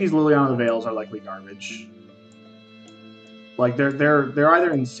 I think these Liliana the Veils are likely garbage. Like they're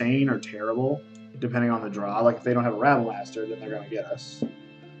either insane or terrible, depending on the draw. Like if they don't have a Rabblemaster, then they're gonna get us.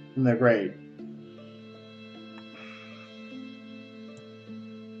 And they're great.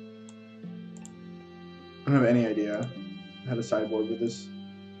 I don't have any idea how to sideboard with this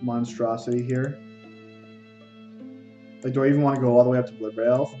monstrosity here. Like, do I even want to go all the way up to Bloodbraid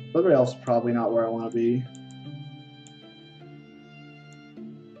Elf? Bloodbraid Elf's probably not where I want to be.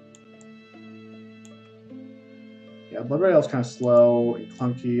 Yeah, Bloodbraid Elf's kind of slow and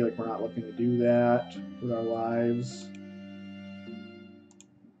clunky. Like, we're not looking to do that with our lives.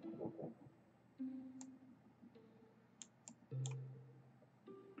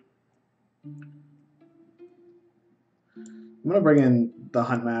 I'm going to bring in the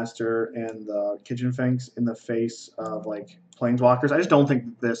Huntmaster and the Kitchen Finks in the face of, like, Planeswalkers. I just don't think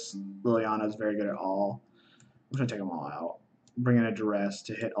that this Liliana is very good at all. I'm just going to take them all out. Bring in a Duress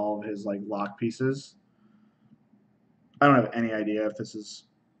to hit all of his, like, lock pieces. I don't have any idea if this is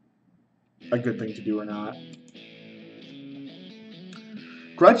a good thing to do or not.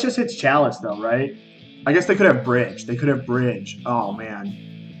 Grudge just hits Chalice, though, right? I guess they could have Bridge. They could have Bridge. Oh,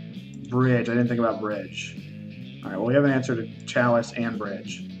 man. Bridge. I didn't think about Bridge. Alright, well we have an answer to Chalice and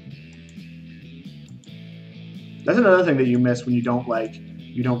Bridge. That's another thing that you miss when you don't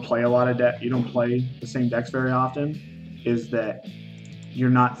play a lot of you don't play the same decks very often, is that you're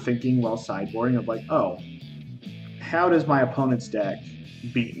not thinking while sideboarding of like, oh, how does my opponent's deck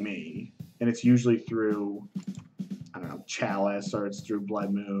beat me? And it's usually through, I don't know, Chalice or it's through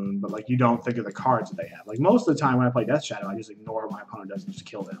Blood Moon, but like you don't think of the cards that they have. Like most of the time when I play Death Shadow, I just ignore what my opponent does and just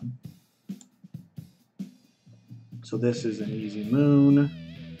kill them. So this is an easy moon.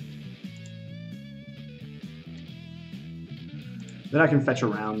 Then I can fetch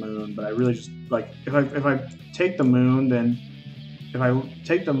around moon, but I really just like if I take the moon, then if I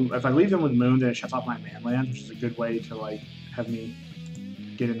leave them with moon, then it shuts off my man land, which is a good way to like have me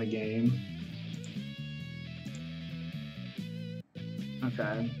get in the game.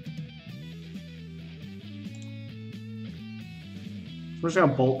 Okay. So we're just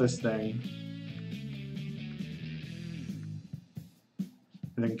gonna bolt this thing.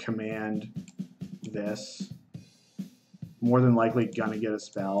 And then command this. More than likely gonna get a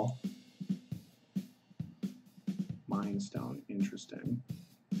spell. Mind Stone, interesting.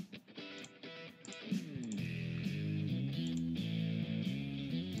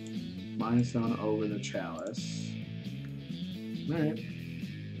 Mind Stone over the Chalice. Alright.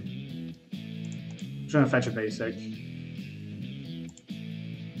 Just gonna fetch a basic.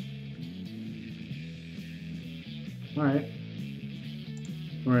 Alright.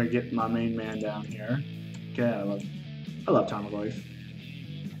 We're gonna get my main man down here. Okay, I love Tarmogoyf.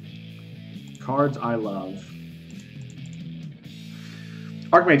 Cards I love.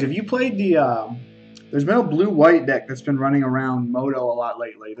 Archmage, have you played the there's been a blue-white deck that's been running around Moto a lot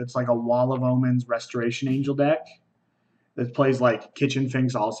lately. That's like a Wall of Omens Restoration Angel deck. that plays like Kitchen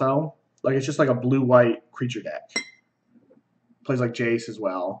Finks also. Like it's just like a blue-white creature deck. Plays like Jace as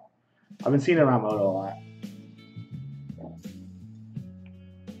well. I've been seeing it around Moto a lot.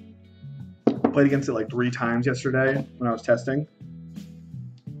 Played against it like 3 times yesterday when I was testing.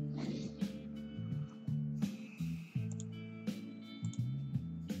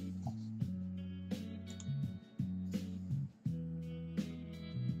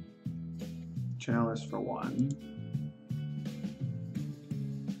 Chalice for 1.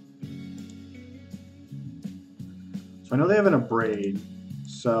 So I know they have an Abrade,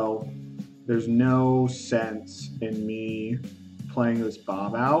 so there's no sense in me playing this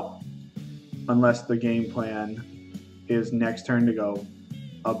Bob out unless the game plan is next turn to go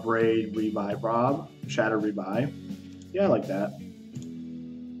Abrade, Revive Rob, Shatter Revive. Yeah, I like that.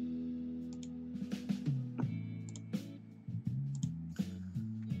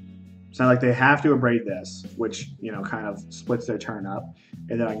 It's not like they have to Abrade this, which, you know, kind of splits their turn up,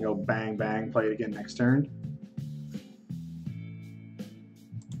 and then I can go bang, bang, play it again next turn.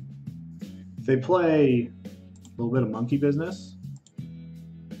 If they play a little bit of monkey business,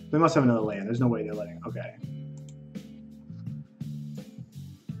 they must have another land. There's no way they're letting. Okay.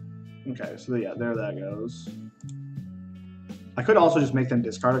 Okay, so yeah, there that goes. I could also just make them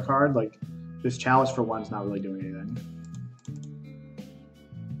discard a card. Like, this Chalice for 1's not really doing anything.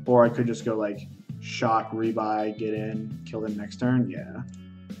 Or I could just go like shock, rebuy, get in, kill them next turn. Yeah.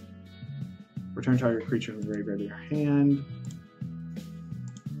 Return target creature from the graveyard to your hand.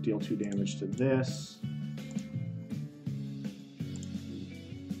 Deal 2 damage to this.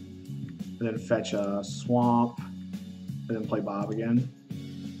 And then fetch a swamp. And then play Bob again.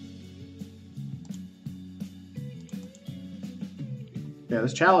 Yeah,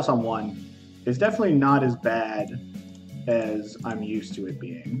 this Chalice on 1 is definitely not as bad as I'm used to it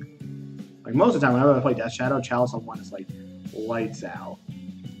being. Like most of the time whenever I play Death Shadow, Chalice on 1 is like lights out.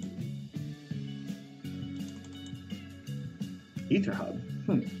 Ether Hub.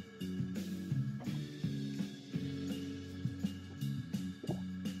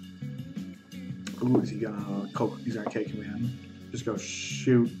 Ooh, is he gonna Coke? He's gonna K command. Just go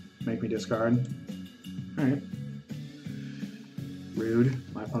shoot, make me discard. Alright. Rude.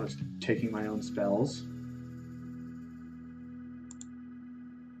 My opponent's taking my own spells.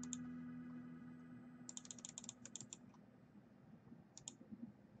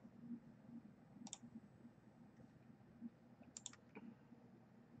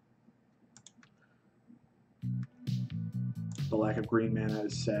 The lack of green mana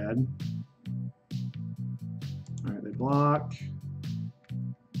is sad. Alright, they block.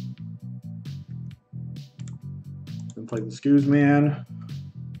 Then play the Scooze Man.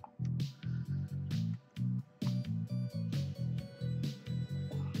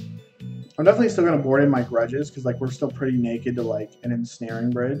 I'm definitely still going to board in my grudges because like we're still pretty naked to like an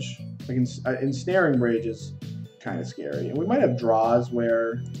Ensnaring Bridge. Like Ensnaring Bridge is kind of scary. And we might have draws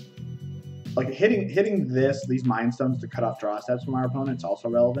where like hitting these Mind Stones to cut off draw steps from our opponent is also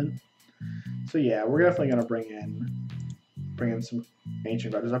relevant. So yeah, we're definitely going to bring in some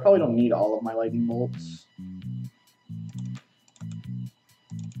Ancient Grudges. I probably don't need all of my Lightning Bolts.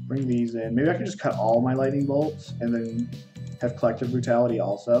 Bring these in. Maybe I can just cut all my Lightning Bolts and then have Collective Brutality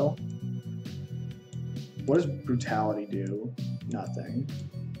also. What does Brutality do? Nothing.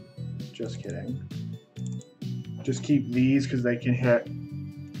 Just kidding. Just keep these because they can hit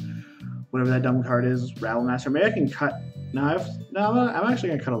whatever that dumb card is, Rattlemaster. Maybe I can cut. No, I'm actually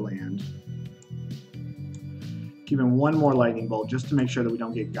gonna cut a land. Keeping 1 more Lightning Bolt just to make sure that we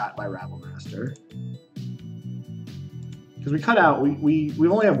don't get got by Rattlemaster. Because we cut out, we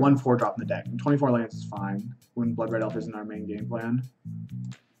only have 1 4-drop in the deck, and 24 lands is fine when Bloodbraid Elf isn't our main game plan.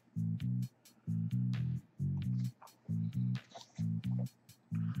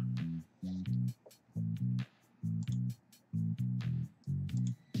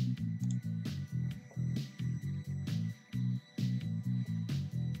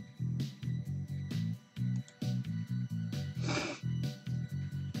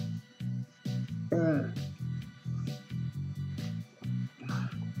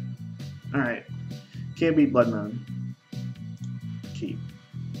 Alright. Can't beat Blood Moon. Keep.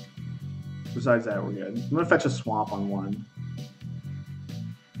 Besides that, we're good. I'm going to fetch a swamp on 1.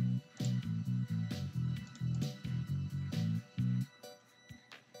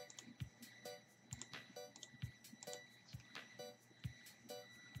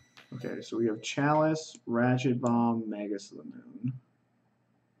 Okay, so we have Chalice, Ratchet Bomb, Magus of the Moon.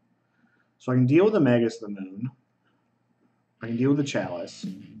 So I can deal with the Magus of the Moon. I can deal with the Chalice.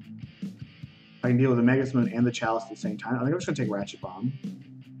 I can deal with the Magus of the Moon and the Chalice at the same time. I think I'm just going to take Ratchet Bomb.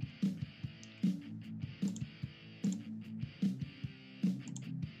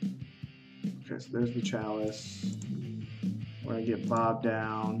 Okay, so there's the Chalice. We're gonna get Bob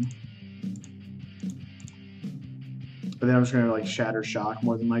down. But then I'm just gonna like Shatter Shock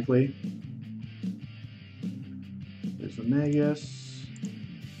more than likely. There's the Magus.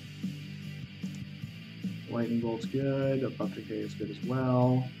 Lightning Bolt's good. Abrupt Decay is good as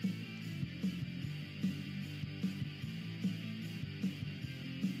well.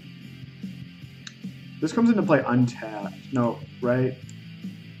 This comes into play untapped. No, right?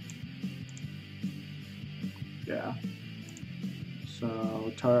 Yeah.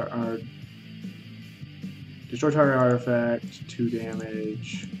 So, destroy target artifact, 2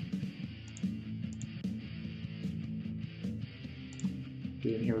 damage.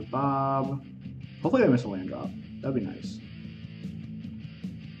 Get in here with Bob. Hopefully I miss a land drop. That'd be nice.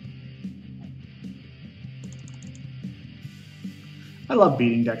 I love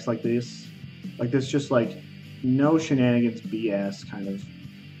beating decks like this. Like this, just like no shenanigans, BS kind of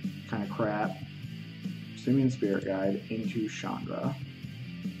crap. Simeon Spirit Guide into Chandra.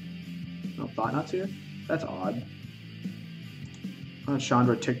 No Thoughtnuts here? That's odd. I thought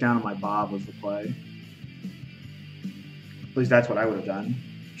Chandra tick down on my Bob was the play. At least that's what I would have done.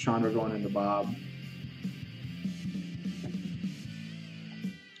 Chandra going into Bob.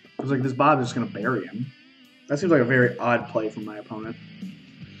 I was like, this Bob is just going to bury him. That seems like a very odd play from my opponent.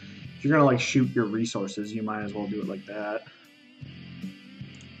 If you're going to like shoot your resources, you might as well do it like that.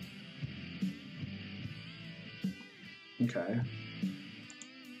 Okay.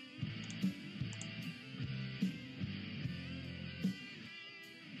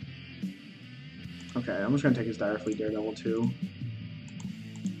 Okay, I'm just going to take his Dire Fleet Daredevil too.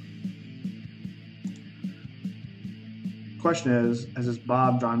 Question is, has this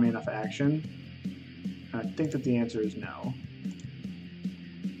Bob drawn me enough action? I think that the answer is no.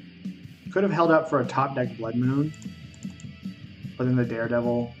 Could have held up for a top deck Blood Moon, but then the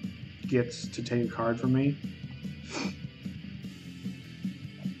Daredevil gets to take a card from me.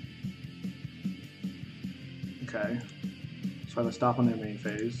 Okay, so I have a stop on their main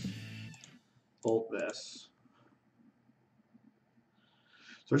phase. Bolt this.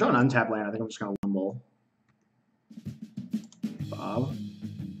 So we're drawing untapped land. I think I'm just going to Lumble. Bob.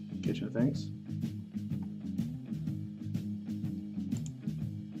 Kitchen Finks.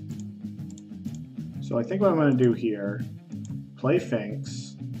 So I think what I'm going to do here, play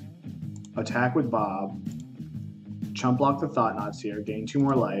Finks, attack with Bob, chump block the Thoughtseizes, gain 2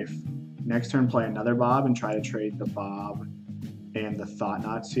 more life. Next turn play another Bob and try to trade the Bob and the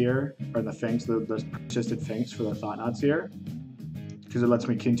Thoughtseizes, or the Finks, the persisted Finks for the Thoughtseizes, because it lets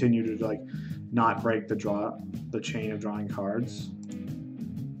me continue to like not break the chain of drawing cards.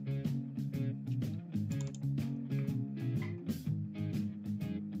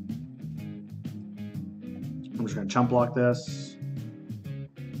 I'm just going to chump block this.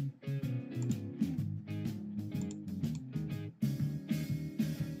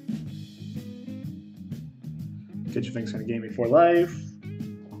 Kitchen Finks going to gain me 4 life,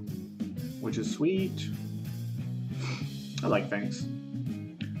 which is sweet. I like Finks.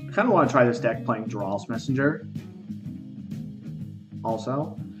 I kind of want to try this deck playing Duress Messenger.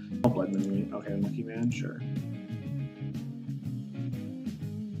 Also, oh, Blood Moon. Okay, Lucky Man, sure.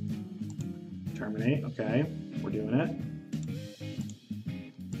 Terminate. Okay, we're doing it.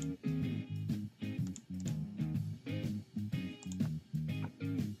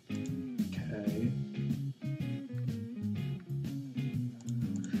 Okay.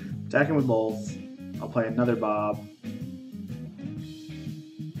 Attacking with both. I'll play another Bob.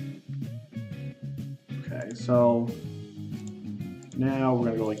 Okay, so now we're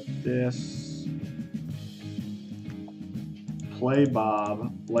gonna go like this. Play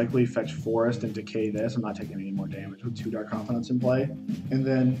Bob, likely fetch Forest and decay this. I'm not taking any more damage with 2 Dark Confidants in play. And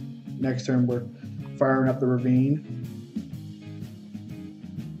then next turn we're firing up the Ravine.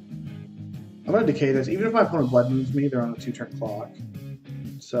 I'm gonna decay this. Even if my opponent Blood Moons me, they're on a 2-turn clock.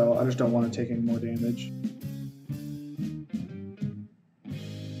 So I just don't want to take any more damage.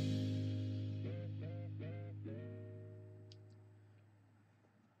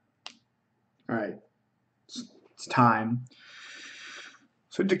 Alright. It's time.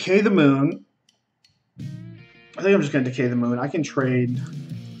 So decay the moon. I think I'm just gonna decay the moon. I can trade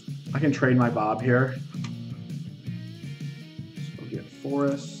my Bob here. So we'll get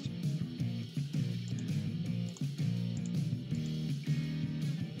Forest.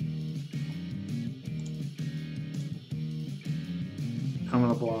 I'm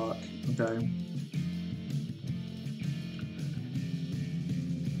gonna block. Okay.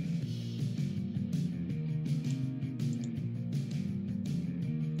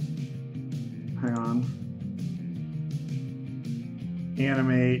 Hang on.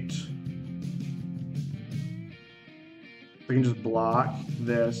 Animate. I can just block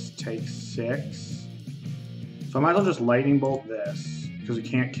this, take 6. So I might as well just lightning bolt this, because we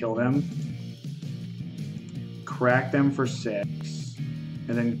can't kill them. Crack them for 6, and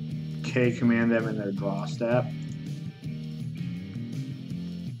then K command them in their draw step.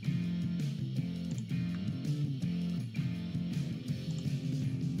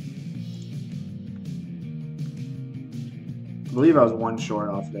 I believe I was 1 short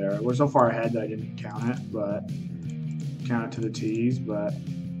off there. We're so far ahead that I didn't count it, but count it to the T's, but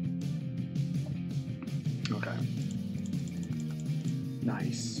okay.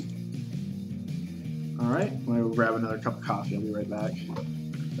 Nice. All right, I'm gonna grab another cup of coffee. I'll be right back.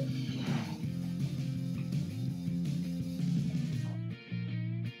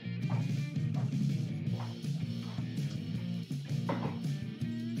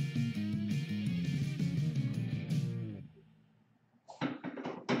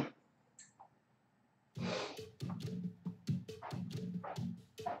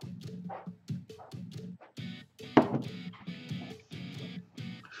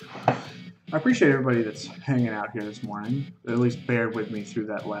 I appreciate everybody that's hanging out here this morning. At least bared with me through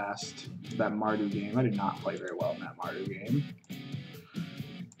that Mardu game. I did not play very well in that Mardu game.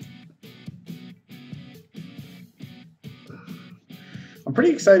 I'm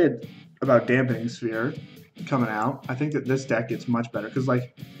pretty excited about Dampening Sphere coming out. I think that this deck gets much better because,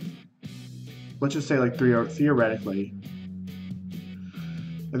 like, let's just say, like, theoretically,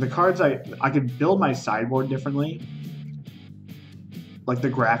 the cards I could build my sideboard differently. Like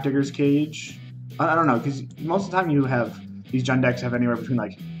the Grafdigger's Cage. I don't know, because most of the time you have, these Jund decks have anywhere between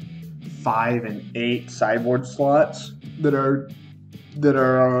like 5 and 8 sideboard slots that are good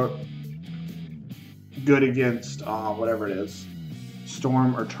against whatever it is,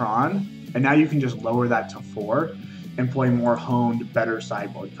 Storm or Tron. And now you can just lower that to 4 and play more honed, better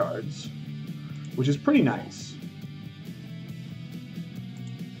sideboard cards, which is pretty nice.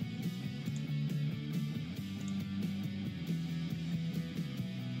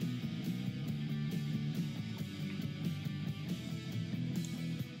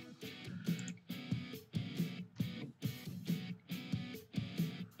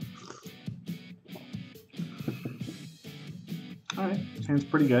 Alright, this hand's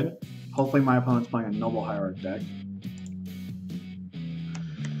pretty good. Hopefully my opponent's playing a Noble Hierarch deck.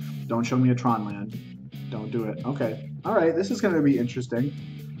 Don't show me a Tron land. Don't do it. Okay. Alright, this is going to be interesting.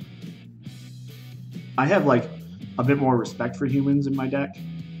 I have, like, a bit more respect for humans in my deck.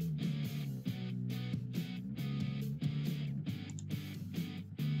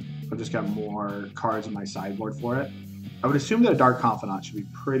 I've just got more cards in my sideboard for it. I would assume that a Dark Confidant should be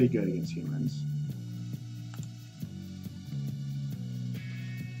pretty good against humans.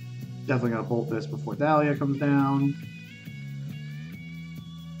 Definitely going to bolt this before Dahlia comes down.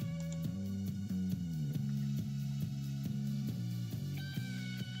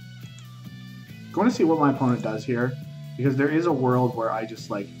 Going to see what my opponent does here, because there is a world where I just,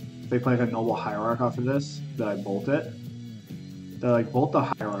 like, if they play like a Noble Hierarch off of this, that I bolt it. They, like, bolt the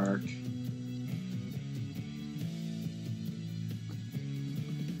Hierarch.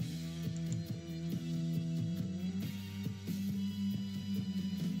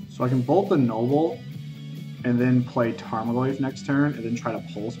 So I can bolt the Noble and then play Tarmogoyf next turn and then try to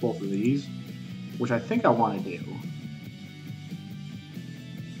pulse both of these, which I think I want to do.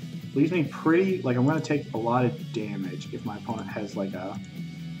 Leaves me pretty, like, I'm going to take a lot of damage if my opponent has, like, I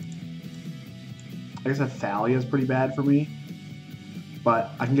guess a Thalia is pretty bad for me,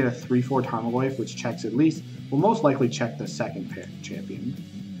 but I can get a 3/4 Tarmogoyf, which checks at least, will most likely check the second pair champion.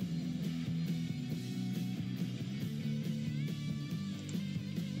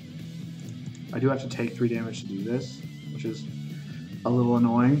 I do have to take 3 damage to do this, which is a little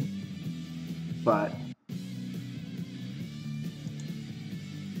annoying, but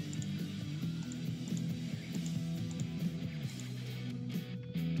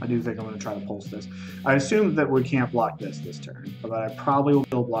I do think I'm going to try to pulse this. I assume that we can't block this turn, but I probably will be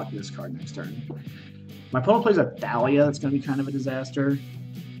able to block this card next turn. My opponent plays a Thalia, that's going to be kind of a disaster.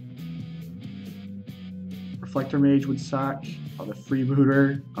 Reflector Mage would suck. Oh, the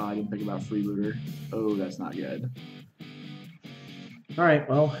Freebooter. Oh, I didn't think about Freebooter. Oh, that's not good. Alright,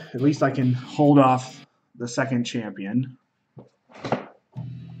 well, at least I can hold off the second champion.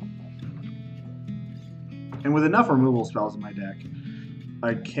 And with enough removal spells in my deck,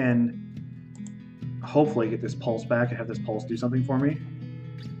 I can hopefully get this Pulse back and have this Pulse do something for me.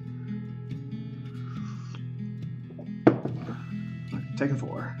 Right, taking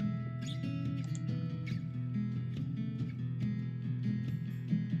 4.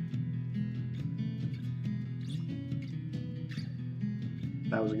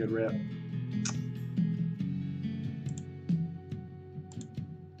 That was a good rip.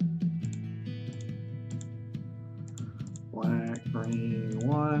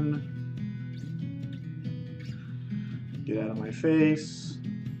 out of my face.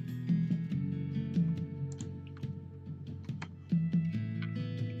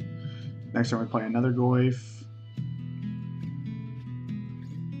 Next turn we play another Goyf.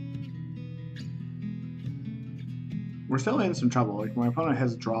 We're still in some trouble. Like, my opponent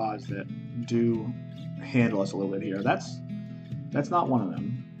has draws that do handle us a little bit here. That's not one of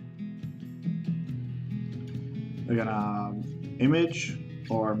them. They're gonna image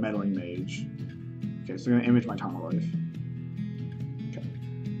or meddling mage. Okay, so they're gonna image my Tarmogoyf. Okay.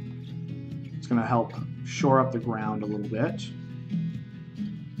 It's gonna help shore up the ground a little bit.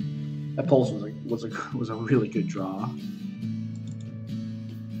 That pulse was a really good draw.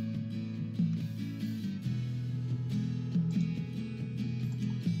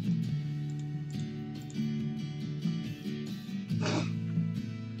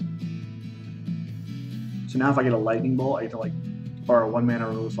 So now if I get a lightning bolt, I get to like, or a 1-mana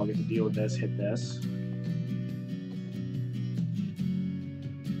remove, so I'll get to deal with this, hit this.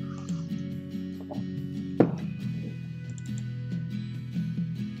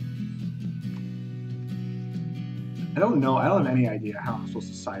 I don't know, I don't have any idea how I'm supposed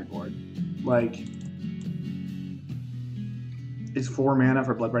to sideboard. Like, is 4 mana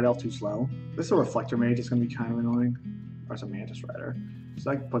for Bloodbraid Elf too slow? This is a Reflector Mage, it's going to be kind of annoying. Or it's a Mantis Rider. So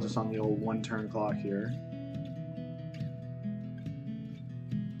that puts us on the old 1-turn clock here.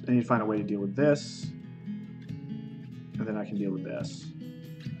 I need to find a way to deal with this, and then I can deal with this.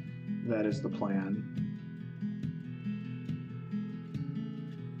 That is the plan.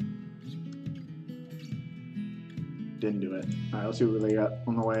 Didn't do it. Alright, let's see what they got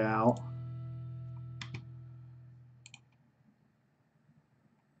on the way out.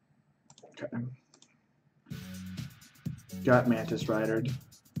 Okay. Got Mantis Ridered.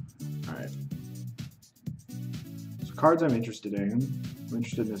 Alright. So cards I'm interested in. I'm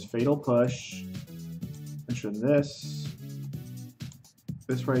interested in this Fatal Push. I'm interested in this.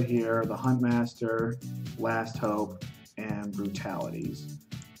 This right here, the Huntmaster, Last Hope, and Brutalities.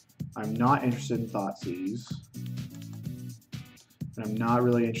 I'm not interested in Thoughtseize. And I'm not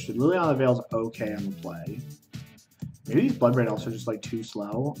really interested. Liliana Veil's okay on the play. Maybe these Bloodbraid Elves are just like too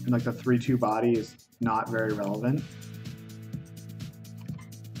slow, and like the 3/2 body is not very relevant.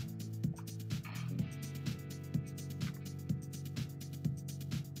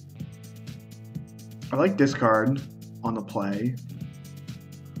 I like discard on the play.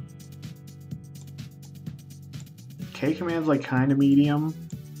 K command's like kind of medium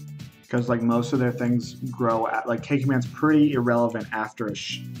because like most of their things grow at like K command's pretty irrelevant after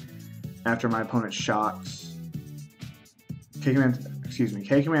after my opponent shocks. K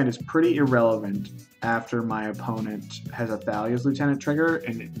command is pretty irrelevant after my opponent has a Thalia's Lieutenant trigger,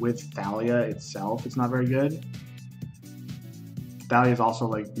 and with Thalia itself, it's not very good. Thalia is also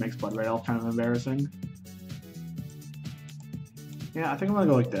like makes Bloodbraid Elf kind of embarrassing. Yeah, I think I'm gonna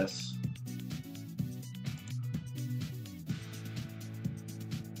go like this.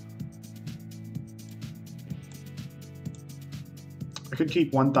 I could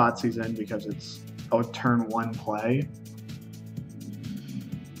keep one Thoughtseize in because it's a turn 1 play.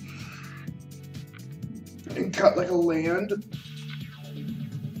 And cut like a land.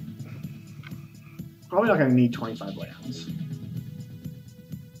 Probably not gonna need 25 lands.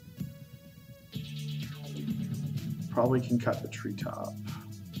 Probably can cut the Treetop.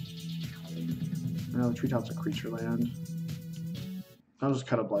 No, the Treetop's a creature land. I'll just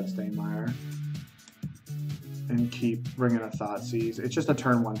cut a Bloodstained Mire. And keep bringing a Thoughtseize. It's just a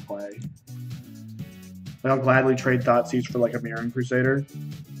turn 1 play. I'll gladly trade Thoughtseize for like a Mirroring Crusader.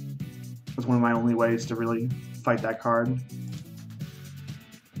 That's one of my only ways to really fight that card.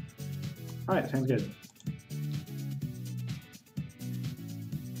 Alright, sounds good.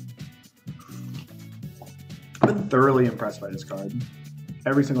 I've been thoroughly impressed by this card.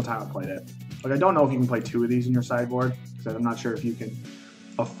 Every single time I've played it. Like, I don't know if you can play 2 of these in your sideboard, because I'm not sure if you can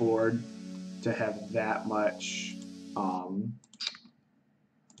afford to have that much, that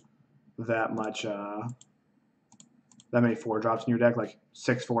many 4-drops in your deck, like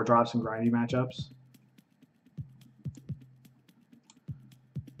 6 4-drops in grindy matchups.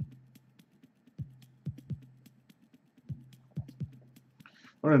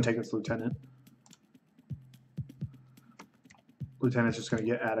 We're going to take this Lieutenant. Lieutenant's just going to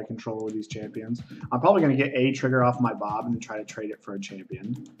get out of control with these champions. I'm probably going to get a trigger off my Bob and then try to trade it for a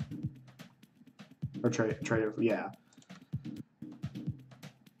champion. Or trade it, yeah.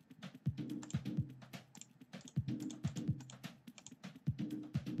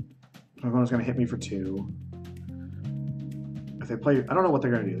 My opponent's going to hit me for 2. If they play, I don't know what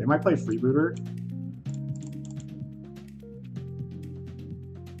they're going to do. They might play Freebooter.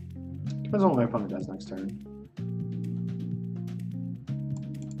 Depends on what my opponent does next turn.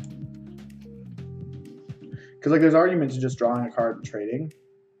 Because like there's arguments to just drawing a card and trading,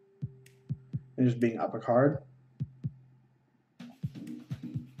 and just being up a card.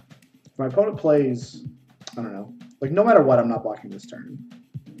 If my opponent plays, I don't know, like no matter what, I'm not blocking this turn.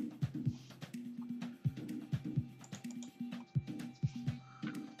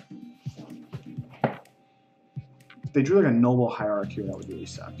 If they drew like a Noble Hierarch here, that would really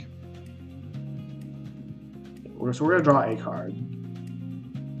suck. So we're gonna draw a card.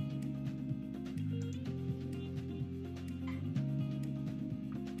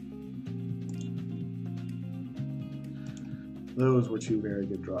 Those were two very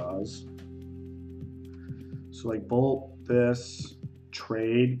good draws. So like bolt this,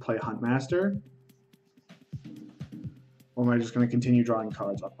 trade, play Huntmaster. Or am I just going to continue drawing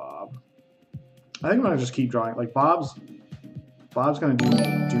cards off Bob? I think I'm going to just keep drawing. Like Bob's going to do me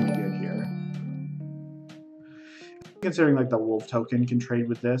good here. Considering like the wolf token can trade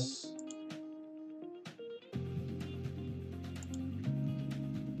with this.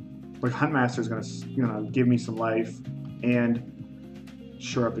 Like Huntmaster is going to give me some life and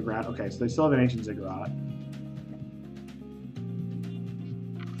shore up the ground. Okay, so they still have an Ancient Ziggurat.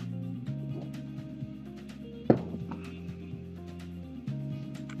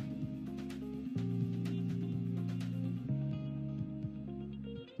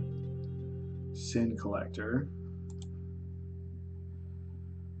 Sin Collector.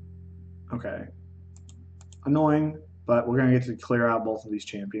 Okay. Annoying, but we're going to get to clear out both of these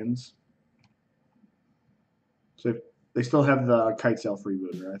champions. So if they still have the Kitesail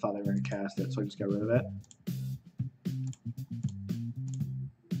Freebooter. I thought they were going to cast it, so I just got rid of it.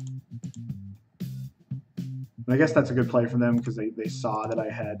 And I guess that's a good play for them because they saw that I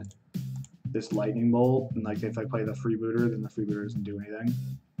had this Lightning Bolt, and like if I play the Freebooter, then the Freebooter doesn't do anything.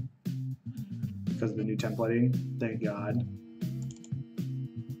 Because of the new templating. Thank God.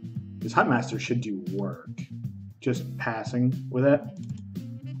 This Huntmaster should do work. Just passing with it.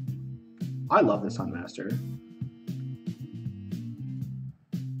 I love this Huntmaster.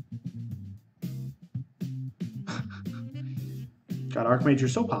 God, Archmage, you're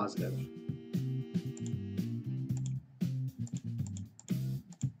so positive.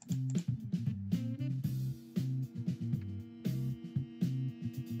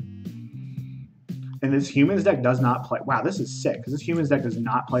 And this Humans deck does not play. Wow, this is sick, because this Humans deck does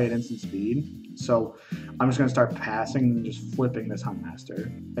not play at instant speed. So I'm just going to start passing and just flipping this Huntmaster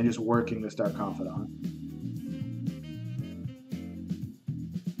and just working this Dark Confidant.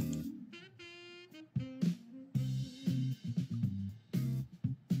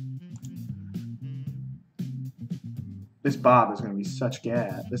 This Bob is going to be such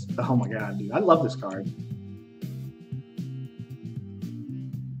gat. Oh my god, dude. I love this card.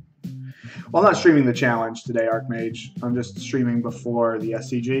 Well, I'm not streaming the challenge today, Archmage. I'm just streaming before the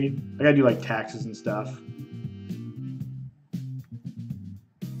SCG. I gotta do like taxes and stuff.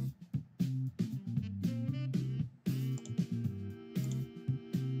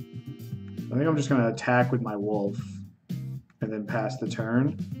 I think I'm just gonna attack with my wolf and then pass the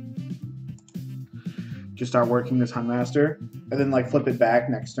turn. Just start working this Huntmaster and then like flip it back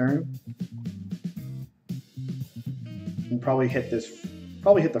next turn. And probably hit the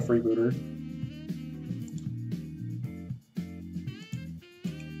Freebooter.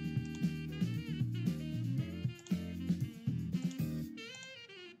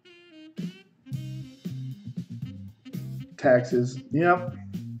 Taxes. Yep.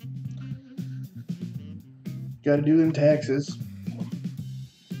 Gotta do them taxes.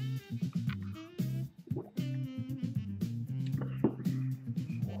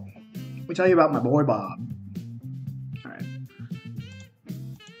 Let me tell you about my boy Bob. Alright.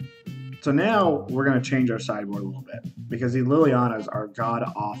 So now we're going to change our sideboard a little bit. Because the Lilianas are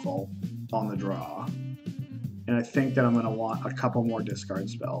god-awful on the draw. And I think that I'm going to want a couple more discard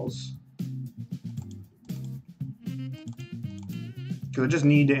spells. Because I just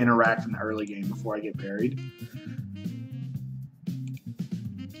need to interact in the early game before I get buried.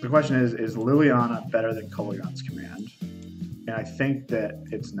 The question is Liliana better than Kolaghan's command? And I think that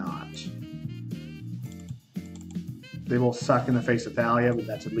it's not. They will suck in the face of Thalia, but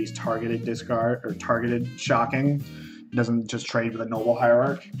that's at least targeted discard, or targeted shocking. It doesn't just trade with a Noble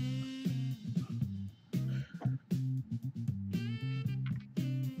Hierarch.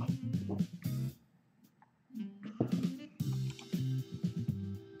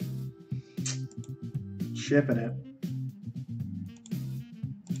 Shipping it.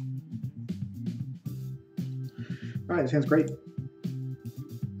 Alright, this hand's great.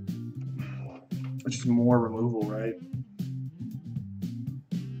 It's just more removal, right?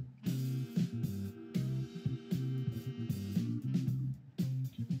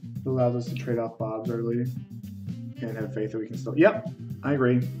 It allows us to trade off Bobs early. And have faith that we can still... Yep, I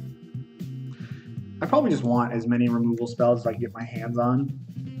agree. I probably just want as many removal spells as I can get my hands on.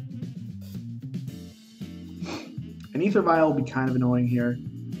 An Ether Vial will be kind of annoying here.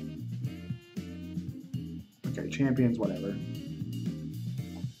 Okay, champions, whatever.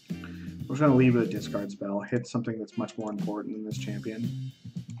 I'm just going to leave with a discard spell. Hit something that's much more important than this champion.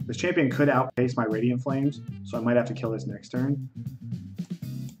 This champion could outpace my Radiant Flames, so I might have to kill this next turn.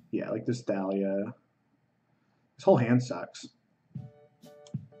 Yeah, like this Dahlia. This whole hand sucks.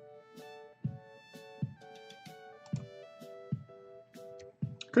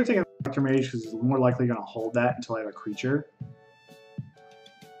 Could have taken Doctor Mage because it's more likely going to hold that until I have a creature.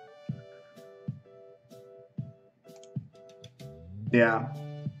 Yeah.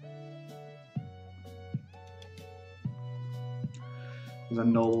 It's a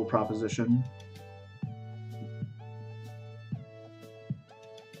noble proposition.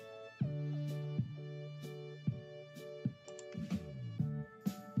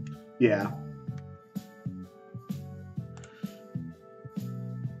 Yeah.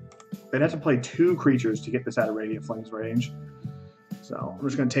 They'd have to play 2 creatures to get this out of Radiant Flames range. So I'm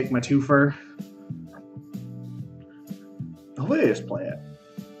just going to take my 2-for. Hopefully they just play it.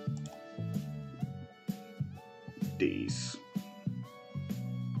 These.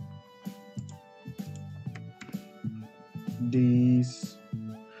 These.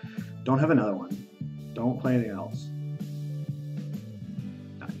 Don't have another one. Don't play anything else.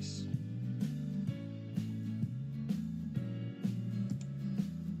 Nice.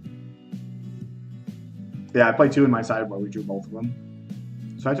 Yeah, I played 2 in my sideboard. We drew both of them.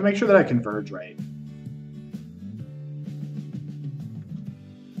 So I have to make sure that I converge right.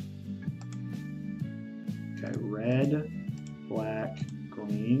 Okay, red, black,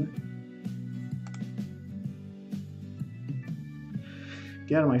 green.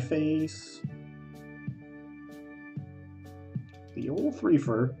 Get out of my face. The old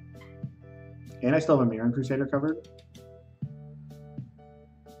 3-for. And I still have a Mirren Crusader covered.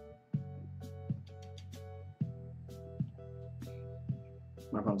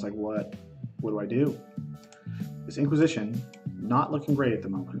 My opponent's like, what? What do I do? This Inquisition, not looking great at the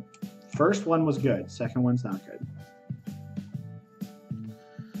moment. First one was good, second one's not good.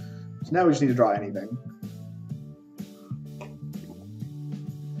 So now we just need to draw anything.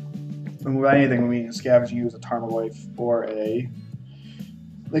 And without anything, we mean Scavenging Ooze, a Tarmogoyf, or a...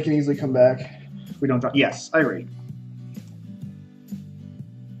 They can easily come back if we don't draw. Yes, I agree.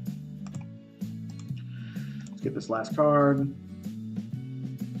 Let's get this last card.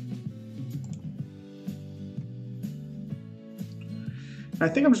 I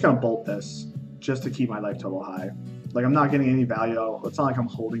think I'm just going to bolt this just to keep my life total high. Like, I'm not getting any value. It's not like I'm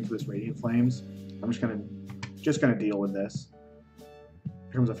holding for this Radiant Flames. I'm just going to deal with this.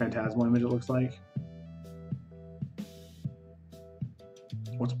 Here comes a Phantasmal image, it looks like.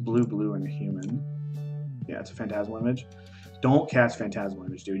 What's blue in a human? Yeah, it's a Phantasmal image. Don't cast Phantasmal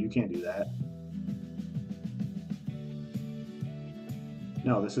image, dude. You can't do that.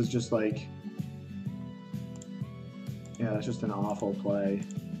 No, this is just like... Yeah, that's just an awful play.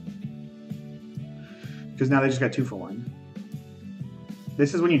 Because now they just got 2-for-1.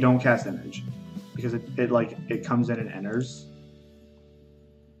 This is when you don't cast image. Because it comes in and enters.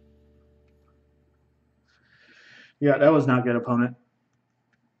 Yeah, that was not good, opponent.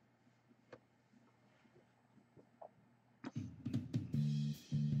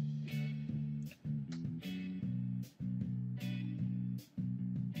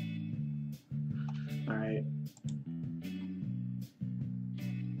 All right.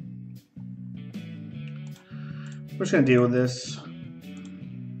 I'm just going to deal with this.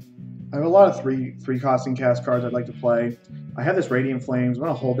 I have a lot of three costing cast cards I'd like to play. I have this Radiant Flames. I'm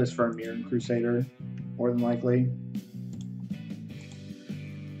going to hold this for a Mirren Crusader, more than likely.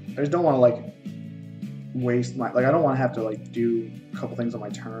 I just don't want to, like, waste my... Like, I don't want to have to, like, do a couple things on my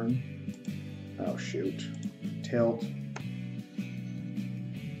turn. Oh, shoot. Tilt.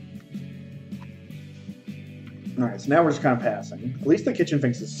 Alright, so now we're just kind of passing. At least the Kitchen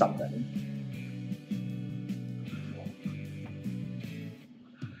Finks is something.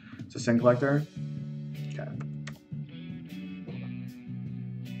 It's a Sin Collector. Okay.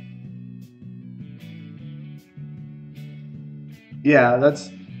 Yeah, that's...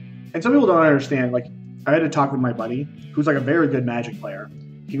 And some people don't understand, like, I had to talk with my buddy, who's like a very good Magic player.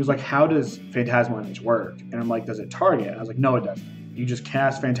 He was like, how does Phantasmal Image work? And I'm like, does it target? And I was like, no, it doesn't. You just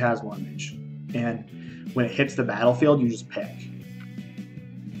cast Phantasmal Image. And when it hits the battlefield, you just pick.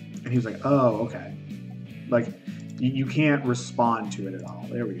 And he was like, oh, okay. Like, you can't respond to it at all.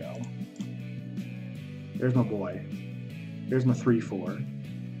 There we go. There's my boy. There's my 3-4.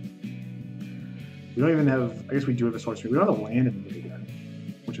 We don't even have, I guess we do have a sorcery. We don't have a land in the graveyard,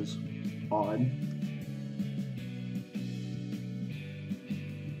 which is odd.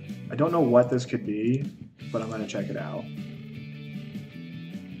 I don't know what this could be, but I'm going to check it out.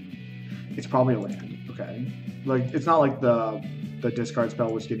 It's probably a land, okay. Like, it's not like the discard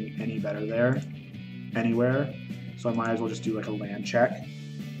spell was getting any better there, anywhere, so I might as well just do like a land check.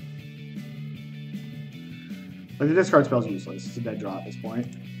 Like, the discard spell is useless. It's a dead draw at this point.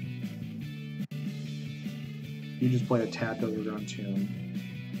 You just play a tapped Overgrown Tomb.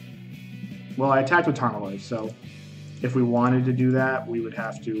 Well, I attacked with Tarmogoyf, so if we wanted to do that, we would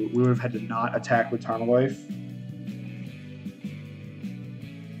have had to not attack with Tarmogoyf.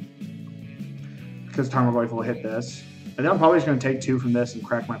 Because Tarmogoyf will hit this. And then I'm probably just going to take 2 from this and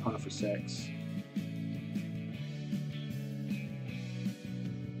crack my opponent for 6.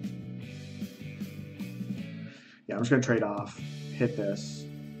 Yeah, I'm just going to trade off, hit this.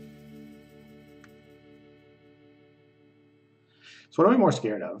 So what am I more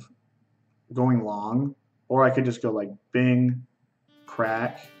scared of? Going long, or I could just go like bing,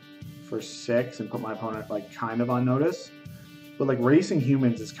 crack for 6 and put my opponent like kind of on notice. But like racing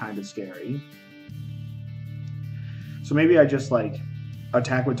humans is kind of scary. So maybe I just like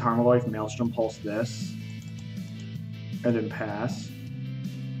attack with Tarmogoyf, Maelstrom Pulse this, and then pass.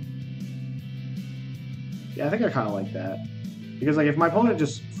 Yeah, I think I kind of like that. Because like if my opponent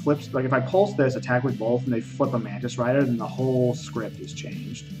just flips, like if I pulse this, attack with both, and they flip a Mantis Rider, then the whole script is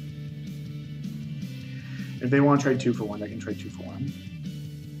changed. If they want to trade 2 for 1, they can trade 2 for 1.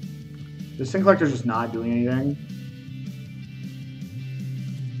 The Sin Collector's just not doing anything.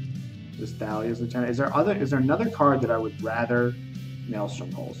 This Thalia's Lieutenant. Is there another card that I would rather Maelstrom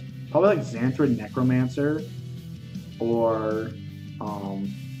Pulse? Probably like Xanthrid Necromancer or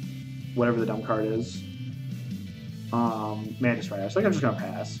whatever the dumb card is. Mantis Rider. So I think I'm just gonna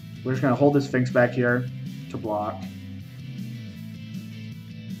pass. We're just gonna hold this Finks back here to block.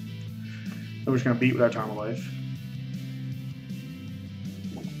 And we're just gonna beat with our Tarmogoyf.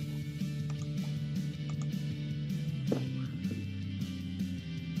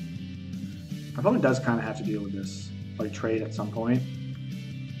 My opponent does kind of have to deal with this, like trade at some point.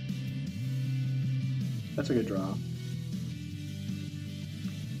 That's a good draw.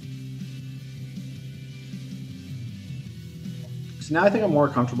 So now I think I'm more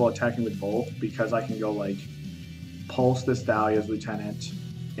comfortable attacking with both because I can go like pulse this Thalia's Lieutenant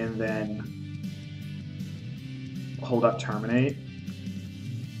and then hold up Terminate.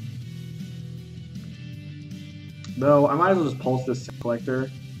 Though I might as well just pulse this Sin Collector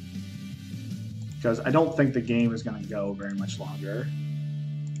because I don't think the game is going to go very much longer.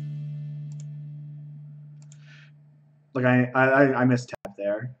 Like I missed tap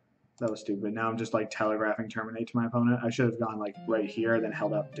there. That was stupid. Now I'm just like telegraphing Terminate to my opponent. I should have gone like right here, then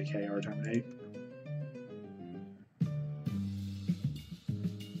held up Decay or Terminate.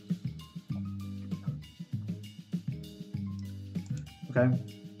 Okay.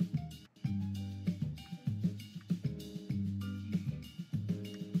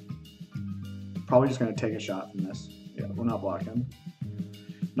 Probably just going to take a shot from this. Yeah, we're not blocking.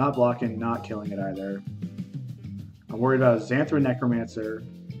 Not blocking, not killing it either. I'm worried about a Xanthrid Necromancer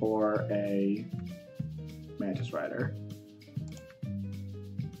or a Mantis Rider.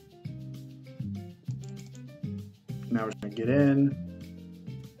 Now we're just going to get in.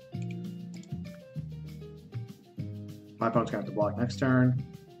 My opponent's going to have to block next turn.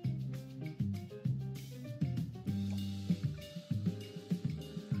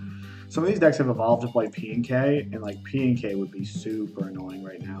 Some of these decks have evolved to play P and K, and like P and K would be super annoying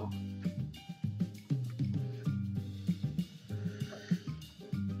right now.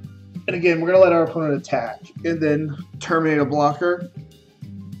 And again, we're going to let our opponent attack and then terminate a blocker.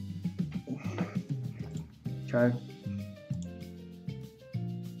 Okay.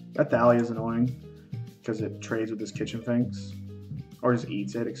 That Thalia is annoying because it trades with this Kitchen Finks. Or just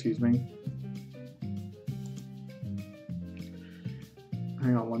eats it, excuse me.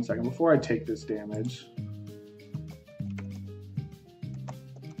 Hang on one second. Before I take this damage,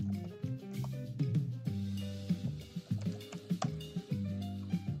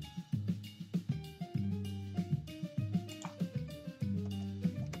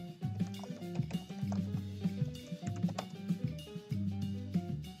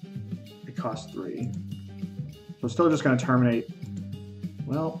 it costs 3. So still just going to terminate.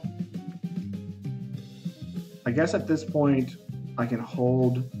 Well, I guess at this point I can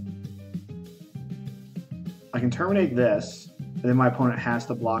hold, I can terminate this, and then my opponent has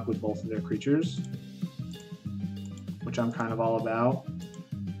to block with both of their creatures, which I'm kind of all about.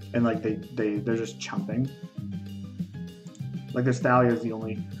 And like they're just chumping. Like this Thalia is the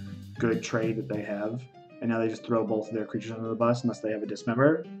only good trade that they have. And now they just throw both of their creatures under the bus unless they have a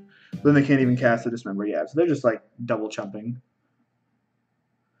Dismember. But then they can't even cast the Dismember yet. So they're just like double chumping.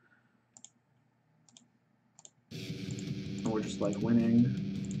 And we're just like winning.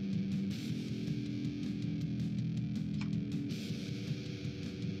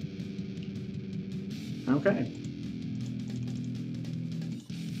 Okay.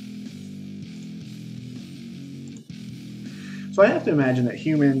 So I have to imagine that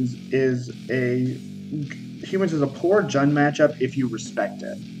humans is a poor Jund matchup if you respect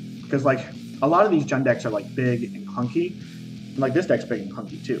it, because like a lot of these Jund decks are like big and clunky, and like this deck's big and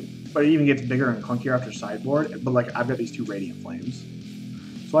clunky too. But it even gets bigger and clunkier after sideboard. But like I've got these two Radiant Flames,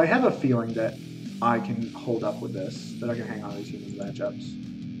 so I have a feeling that I can hold up with this, that I can hang on to these humans matchups.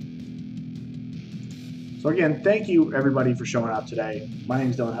 So again, thank you everybody for showing up today. My name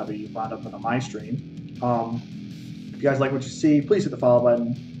is Dylan Hovey. You wound up on my stream. If you guys like what you see, please hit the follow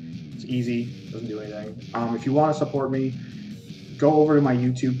button. It's easy, doesn't do anything. If you want to support me, go over to my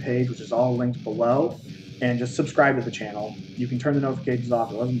YouTube page, which is all linked below, and just subscribe to the channel. You can turn the notifications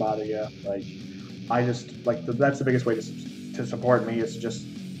off; it doesn't bother you. Like, that's the biggest way to support me is to just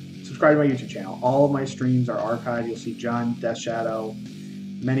subscribe to my YouTube channel. All of my streams are archived. You'll see Jund, Death Shadow,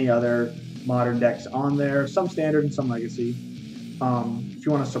 many other modern decks on there, some standard and some legacy. If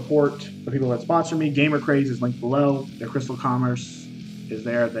you want to support the people that sponsor me, Gamer Craze is linked below. Their Crystal Commerce is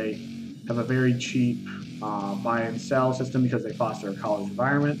there. They have a very cheap buy and sell system because they foster a college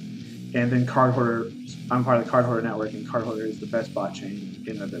environment. And then Card Hoarder, I'm part of the Card Hoarder network, and Card Hoarder is the best bot chain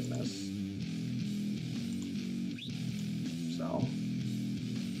in the business. So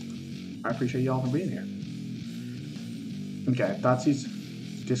I appreciate you all for being here. Okay, Thoughtseize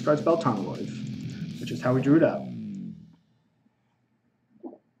discard spell Tarmogoyf, which is how we drew it up.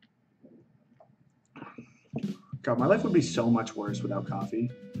 God, my life would be so much worse without coffee.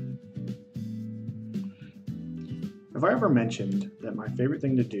 Have I ever mentioned that my favorite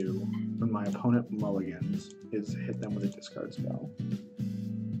thing to do when my opponent mulligans is hit them with a discard spell?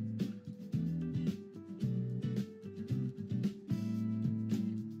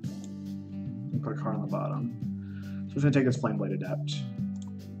 And put a card on the bottom. So it's going to take this Flameblade Adept.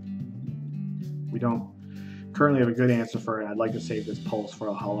 We don't currently have a good answer for it. I'd like to save this Pulse for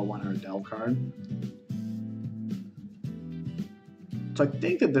a hollow one or a Delve card. So I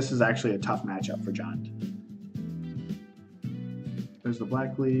think that this is actually a tough matchup for Jund. There's the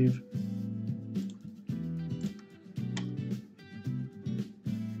Blackcleave.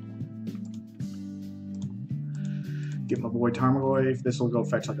 Get my boy Tarmogoyf. This will go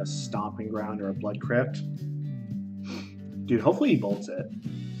fetch like a Stomping Ground or a Blood Crypt. Dude, hopefully he bolts it.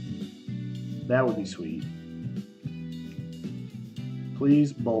 That would be sweet.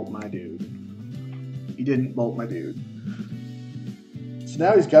 Please bolt my dude. He didn't bolt my dude. So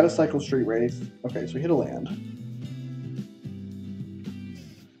now he's got a Cycle Street Wraith. Okay, so he hit a land.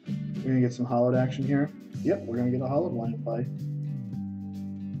 We're gonna get some hollowed action here. Yep, we're gonna get a hollowed one in play.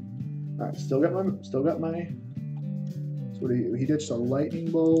 Alright, still got my so what do he ditched a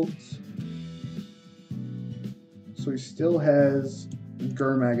lightning bolt. So he still has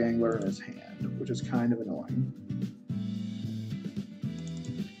Gurmag Angler in his hand, which is kind of annoying.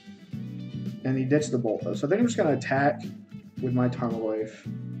 And he ditched the bolt though. So I think I'm just gonna attack with my Tarmogoyf.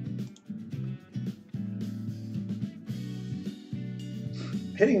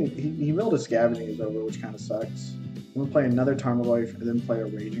 Hitting, he milled a Scavenging Ooze over, which kind of sucks. I'm going to play another Tarmogoyf and then play a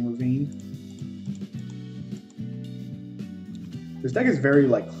Raging Ravine. This deck is very,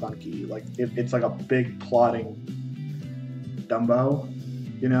 like, clunky. Like, it's like a big plotting Dumbo.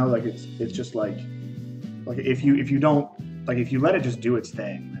 You know, like, it's just like if you don't, like, if you let it just do its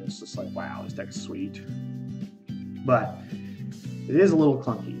thing, then it's just like, wow, this deck is sweet. But it is a little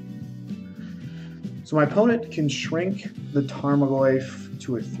clunky. So my opponent can shrink the Tarmogoyf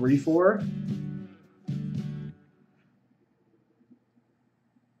to a 3/4.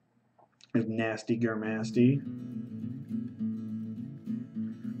 It's nasty Gurmasty.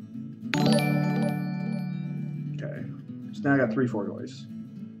 Okay. So now I got 3/4 Goys.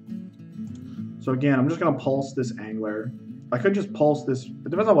 So again, I'm just gonna pulse this Angler. I could just pulse this. It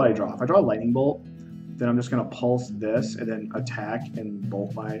depends on what I draw. If I draw a Lightning Bolt, then I'm just gonna pulse this and then attack and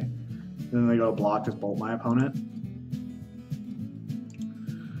bolt my. And then they go block, just bolt my opponent.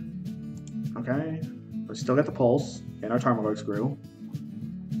 Okay, we still got the pulse and our Tarmogoyf grew.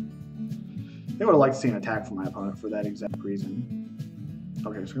 I would have liked to see an attack from my opponent for that exact reason.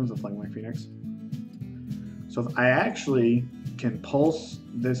 Okay, so here comes the Flamewing Phoenix. So if I actually can pulse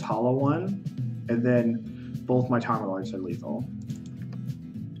this hollow one, and then both my Tarmogoyfs are lethal.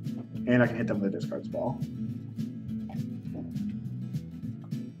 And I can hit them with a discard spell.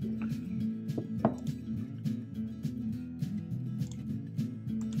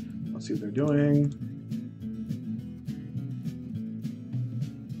 Let's see what they're doing.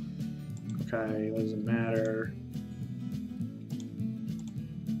 Okay, doesn't matter.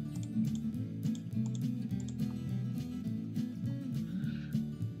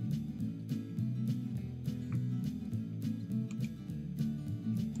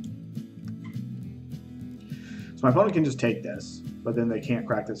 So my opponent can just take this, but then they can't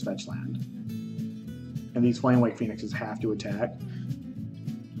crack this fetch land. And these Flamewake Phoenixes have to attack.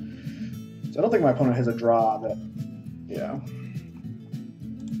 So I don't think my opponent has a draw that, yeah.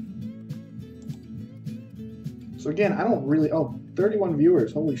 So again, I don't really, oh, 31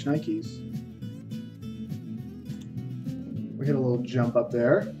 viewers, holy shnikes. We hit a little jump up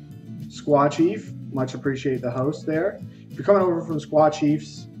there. Squaw Chief, much appreciate the host there. If you're coming over from Squaw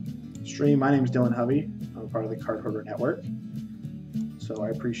Chief's stream, my name is Dylan Hovey. I'm part of the Card Hoarder Network. So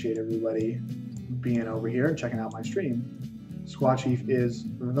I appreciate everybody being over here and checking out my stream. Squaw Chief is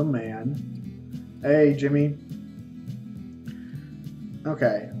the man. Hey, Jimmy.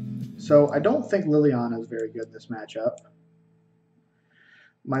 Okay, so I don't think Liliana is very good in this matchup.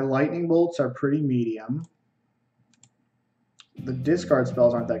 My lightning bolts are pretty medium. The discard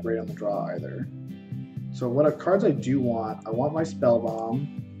spells aren't that great on the draw either. So what cards I do want, I want my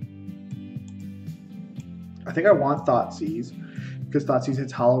Spellbomb. I think I want Thoughtseize, because Thoughtseize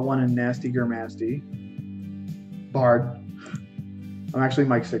hits Hollow One and Nasty Gurmasty. Bard. I'm actually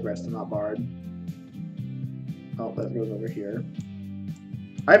Mike Sigrist, I'm not Bard. Oh, that goes over here.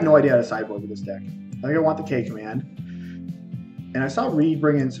 I have no idea how to sideboard with this deck. I think I want the K command. And I saw Reed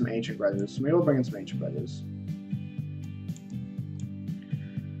bring in some Ancient Grudges, so maybe we'll bring in some Ancient Grudges.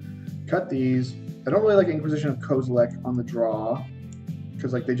 Cut these. I don't really like Inquisition of Kozilek on the draw,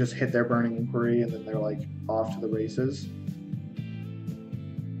 because like they just hit their Burning Inquiry and then they're like off to the races.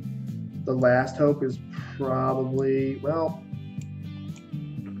 The Last Hope is probably, well,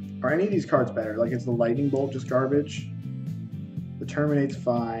 are any of these cards better? Like, is the Lightning Bolt just garbage? The Terminate's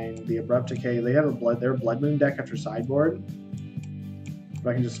fine. The Abrupt Decay, they have their Blood Moon deck after sideboard.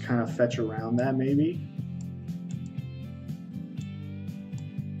 But I can just kind of fetch around that, maybe.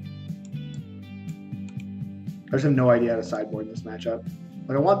 I just have no idea how to sideboard in this matchup.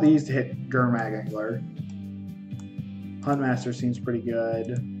 Like, I want these to hit Gurmag Angler. Huntmaster seems pretty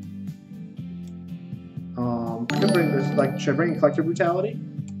good. I could bring this, like, should I bring in Collective Brutality?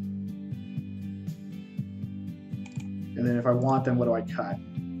 And then if I want them, what do I cut?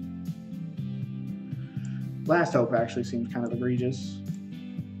 Last Hope actually seems kind of egregious.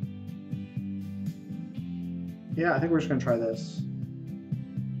 Yeah, I think we're just gonna try this.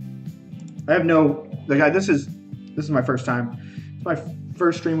 I have no, like, this is my first time. It's my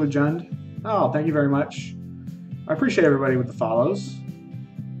first stream with Jund. Oh, thank you very much. I appreciate everybody with the follows.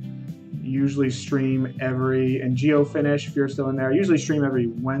 Usually stream and GeoFinish, if you're still in there, I usually stream every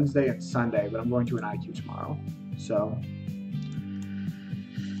Wednesday and Sunday, but I'm going to an IQ tomorrow. So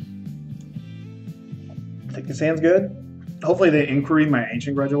I think this hand's good. Hopefully they inquiry my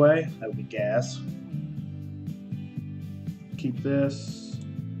Ancient Grudge away. That would be gas. Keep this.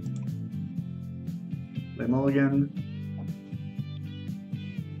 Play mulligan.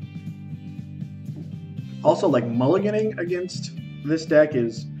 Also, like, mulliganing against this deck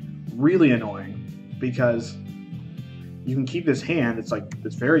is really annoying because you can keep this hand, it's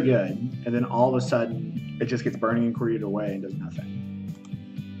very good, and then all of a sudden it just gets Burning Inquiry away and does nothing.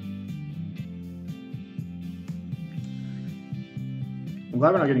 I'm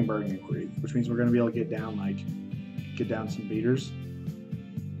glad we're not getting Burning Inquiry, which means we're going to be able to get down some beaters.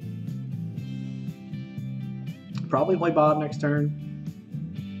 Probably play Bob next turn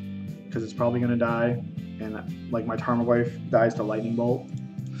because it's probably going to die, and like my Tarmogoyf dies to Lightning Bolt.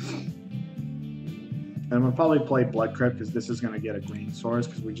 And I'm going to probably play Blood Crypt because this is going to get a green source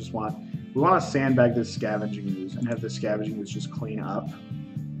because we want to sandbag this Scavenging Ooze and have this Scavenging Ooze just clean up.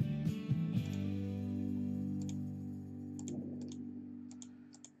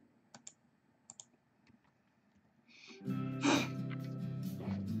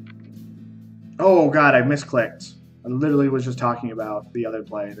 Oh god, I misclicked. I literally was just talking about the other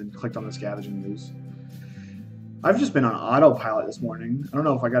play and then clicked on the Scavenging Ooze. I've just been on autopilot this morning. I don't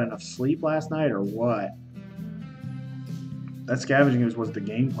know if I got enough sleep last night or what. That Scavenging Ooze was the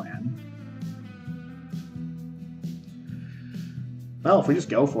game plan. Well, if we just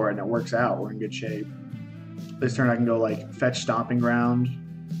go for it and it works out, we're in good shape. This turn I can go like fetch Stomping Ground,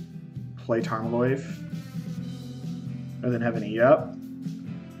 play Tarmogoyf, and then have an eat up.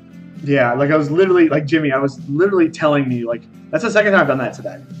 Yeah, like I was literally, like Jimmy, I was literally telling me, like, that's the second time I've done that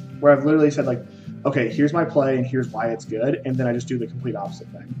today, where I've literally said, like, okay, here's my play and here's why it's good, and then I just do the complete opposite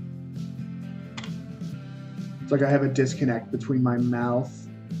thing. It's like I have a disconnect between my mouth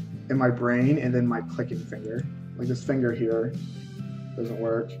in my brain and then my clicking finger. Like this finger here doesn't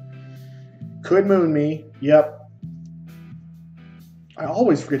work. Could Moon me. Yep. I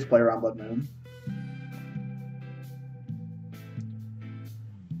always forget to play around Blood Moon.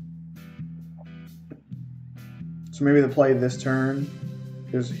 So maybe the play this turn.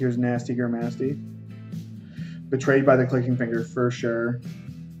 Here's Nasty Gurmasty. Betrayed by the clicking finger for sure.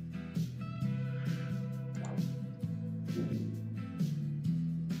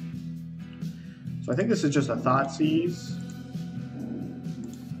 So I think this is just a Thoughtseize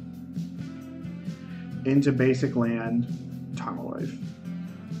into basic land Tarmogoyf.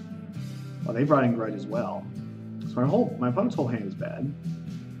 Well, they brought in Grudge as well. So my opponent's whole hand is bad.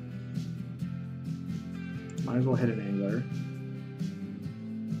 Might as well hit an angler.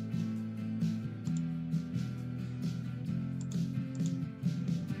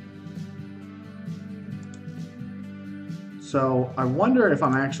 So I wonder if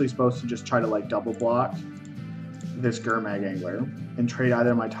I'm actually supposed to just try to like double block this Gurmag Angler and trade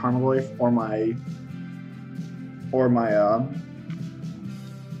either my Tarmogoyf or my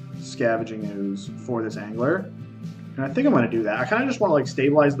Scavenging Ooze for this Angler. And I think I'm going to do that. I kind of just want to like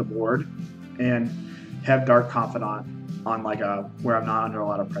stabilize the board and have Dark Confidant on like where I'm not under a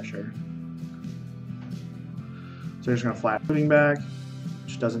lot of pressure. So I'm just going to flat moving back,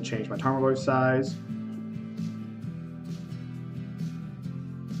 which doesn't change my Tarmogoyf size.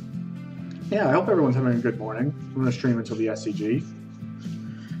 Yeah, I hope everyone's having a good morning. I'm going to stream until the SCG,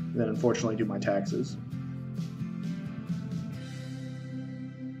 and then unfortunately do my taxes.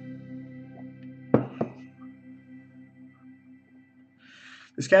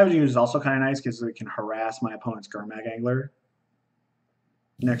 The Scavenging Ooze is also kind of nice because it can harass my opponent's Gurmag Angler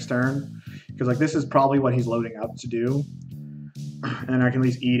next turn. Because like this is probably what he's loading up to do, and I can at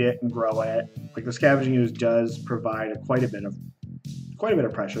least eat it and grow it. Like the Scavenging Ooze does provide quite a bit of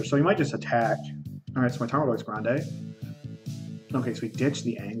pressure, so he might just attack. All right, so my Tarmogoyf's Grande. Okay, so he ditched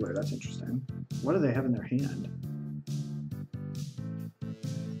the Angler. That's interesting. What do they have in their hand?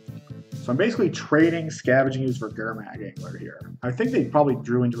 So I'm basically trading Scavenging Ooze for Gurmag Angler here. I think they probably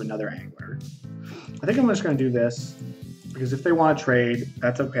drew into another Angler. I think I'm just going to do this, because if they want to trade,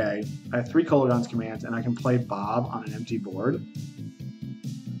 that's okay. I have 3 Kolaghan's commands, and I can play Bob on an empty board.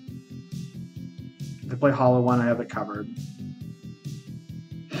 If they play Hollow One, I have it covered.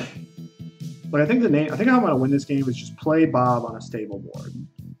 But I think how I'm going to win this game is just play Bob on a stable board.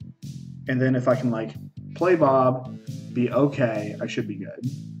 And then if I can like play Bob, be okay, I should be good.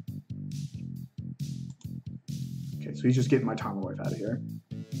 Okay, so he's just getting my Tarmogoyf out of here.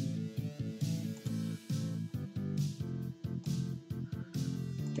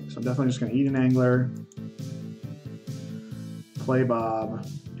 Okay, so I'm definitely just going to eat an Angler, play Bob,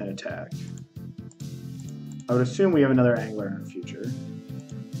 and attack. I would assume we have another Angler in the future.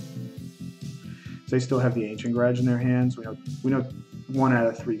 They still have the Ancient Grudge in their hands. We know 1 out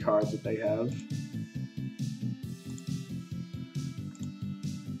of 3 cards that they have.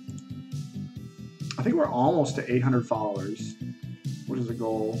 I think we're almost to 800 followers, which is a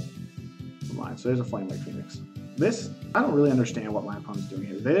goal of mine. So there's a Flame Lake Phoenix. This, I don't really understand what my opponent's doing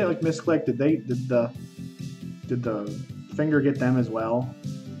here. Did they like misclick? Did the finger get them as well?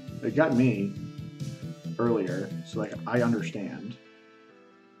 It got me earlier, so like I understand.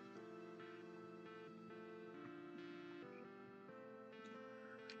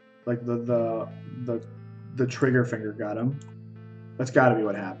 Like the trigger finger got him. That's got to be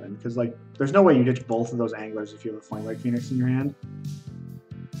what happened, because like there's no way you ditch both of those Anglers if you have a Flame Lake Phoenix in your hand.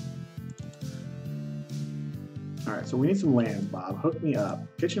 All right, so we need some lands, Bob. Hook me up.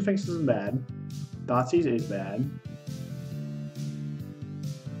 Kitchen Finks isn't bad. Thoughtseize is bad.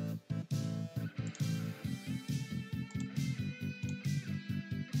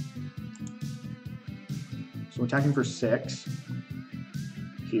 So I'm attacking for 6.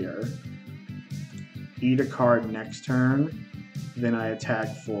 Here, eat a card next turn, then I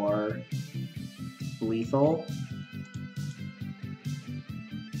attack for lethal.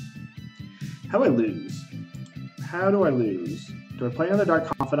 How do I lose? How do I lose? Do I play another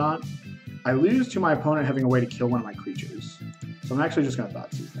Dark Confidant? I lose to my opponent having a way to kill one of my creatures. So I'm actually just going to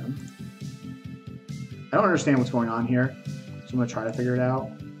Thoughtseize them. I don't understand what's going on here, so I'm going to try to figure it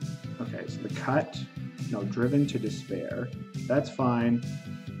out. Okay, so the cut, no, Driven to Despair. That's fine.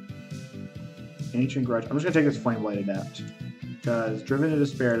 Ancient Grudge. I'm just going to take this Flameblade Adept, because Driven to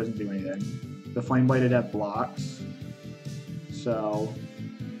Despair doesn't do anything. The Flameblade Adept blocks. So,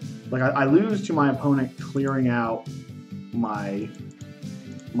 like, I lose to my opponent clearing out my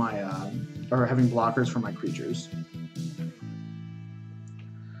or having blockers for my creatures.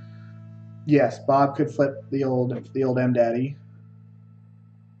 Yes, Bob could flip the old M Daddy.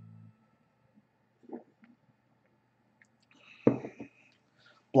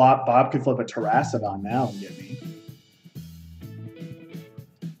 Bob could flip a Terrasodon now and get me.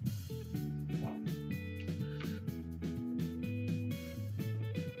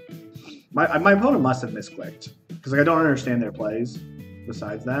 My opponent must have misclicked, because like, I don't understand their plays.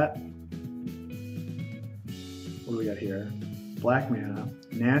 Besides that, what do we got here? Black mana,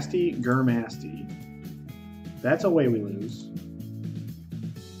 Nasty, Gurmasty. That's a way we lose.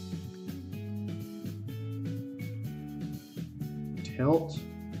 Tilt.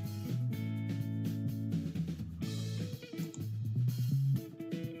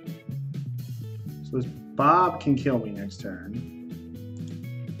 So this Bob can kill me next turn.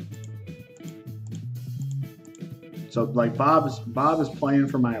 So like Bob is playing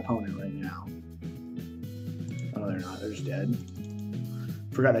for my opponent right now. Oh, they're not. They're just dead.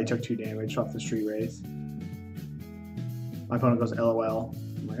 Forgot they took 2 damage off the Street Wraith. My opponent goes LOL.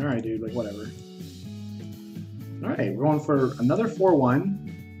 I'm like, all right, dude. Like whatever. All right, we're going for another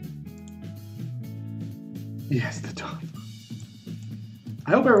 4-1. Yes, the top.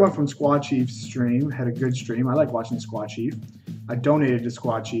 I hope everyone from Squad Chief's stream had a good stream. I like watching Squad Chief. I donated to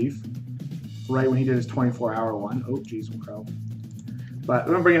Squad Chief right when he did his 24-hour one. Oh, geez, crow. But I'm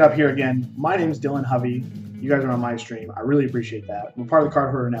going to bring it up here again. My name is Dylan Hovey. You guys are on my stream. I really appreciate that. We're part of the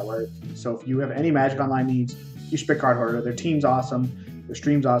Card Hoarder Network. So if you have any Magic Online needs, you should pick Card Hoarder. Their team's awesome. Their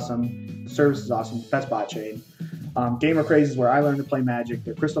stream's awesome. The service is awesome. Best bot chain. Gamer Craze is where I learned to play Magic.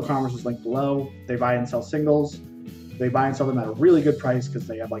 Their Crystal Commerce is linked below. They buy and sell singles. They buy and sell them at a really good price because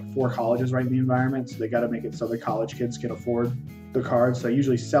they have like 4 colleges right in the environment. So they got to make it so the college kids can afford the cards. So they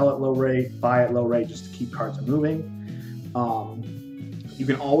usually sell at low rate, buy at low rate just to keep cards moving. You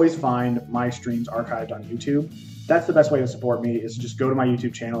can always find my streams archived on YouTube. That's the best way to support me is just go to my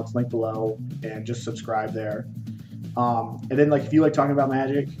YouTube channel. It's linked below and just subscribe there. And then like if you like talking about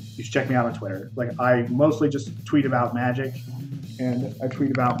Magic, you should check me out on Twitter. Like I mostly just tweet about Magic and I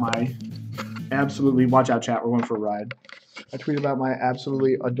tweet about my absolutely, watch out chat, we're going for a ride. I tweet about my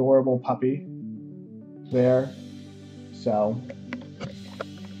absolutely adorable puppy there. So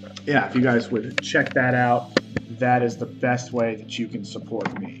yeah, if you guys would check that out, that is the best way that you can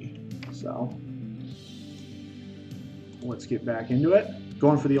support me. So let's get back into it.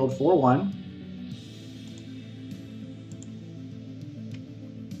 Going for the old 4-1.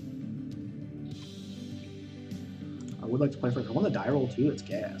 I would like to play first. I want the die roll too, it's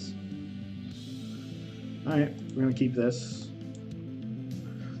gas. Alright, we're going to keep this.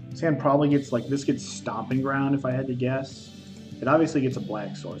 This hand probably gets, like, this gets Stomping Ground if I had to guess. It obviously gets a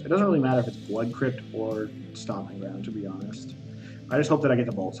black source. It doesn't really matter if it's Blood Crypt or Stomping Ground, to be honest. I just hope that I get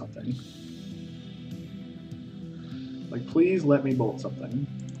to bolt something. Like, please let me bolt something.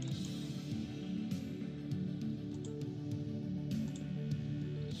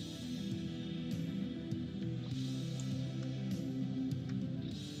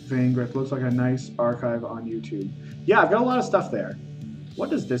 Vaingriff looks like a nice archive on YouTube. Yeah, I've got a lot of stuff there. What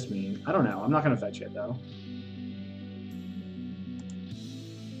does this mean? I don't know. I'm not going to fetch it, though.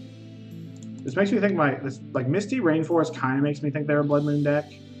 This makes me think like Misty Rainforest kind of makes me think they're a Blood Moon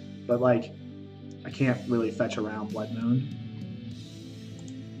deck, but like I can't really fetch around Blood Moon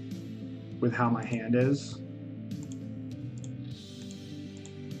with how my hand is.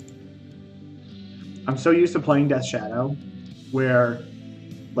 I'm so used to playing Death Shadow where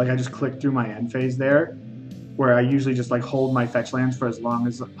like I just click through my end phase there, where I usually just like hold my fetch lands for as long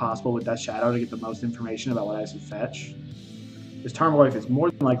as possible with Death Shadow to get the most information about what I should fetch. This Tarmogoyf is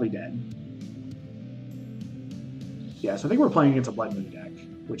more than likely dead. Yeah, so I think we're playing against a Blood Moon deck,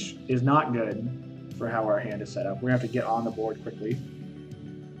 which is not good for how our hand is set up. We're going to have to get on the board quickly.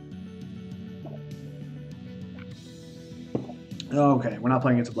 Okay, we're not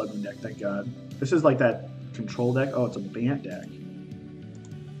playing against a Blood Moon deck, thank God. This is like that control deck. Oh, it's a Bant deck.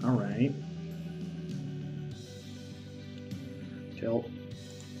 Alright. Tilt.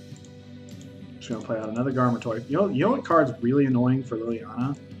 Just going to play out another Garmatoy. You know what card's really annoying for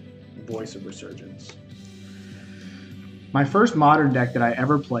Liliana? Voice of Resurgence. My first Modern deck that I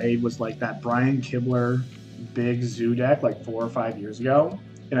ever played was like that Brian Kibler big zoo deck like 4 or 5 years ago,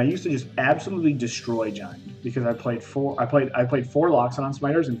 and I used to just absolutely destroy Giant because I played 4 Loxodon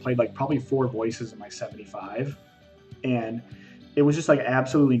Smiters and played like probably 4 Voices in my 75, and it was just like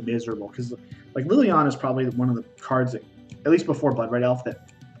absolutely miserable because like Liliana is probably one of the cards that, at least before Bloodbraid Elf,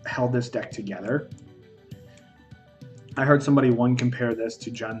 that held this deck together. I heard somebody compare this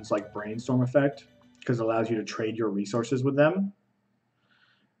to Jun's like Brainstorm effect, because it allows you to trade your resources with them.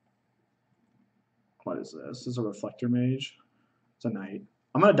 What is this? This is a Reflector Mage. It's a Knight.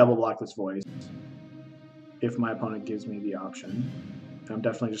 I'm going to double block this Voice if my opponent gives me the option. And I'm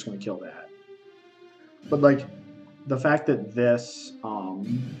definitely just going to kill that. But like, the fact that this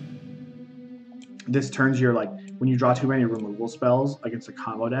this turns your, like, when you draw too many removal spells against a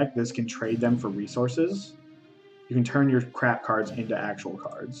combo deck, this can trade them for resources. You can turn your crap cards into actual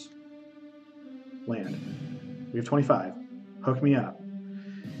cards. Land. We have 25. Hook me up.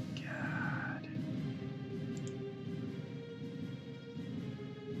 God.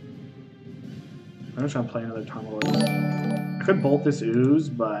 I'm just trying to play another Tarmogoyf. I could bolt this Ooze,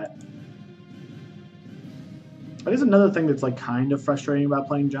 but that is another thing that's like kind of frustrating about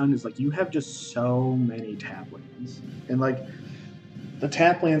playing Jund is like you have just so many tap lands, and like the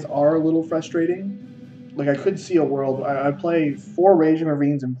tap lands are a little frustrating. Like I could see a world. I play 4 Raging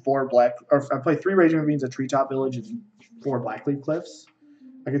Ravines and 4 I play 3 Raging Ravines at Treetop Village and 4 Blackcleave Cliffs.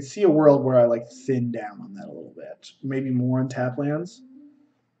 I could see a world where I like thin down on that a little bit, maybe more on tap lands.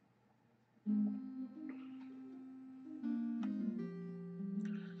 All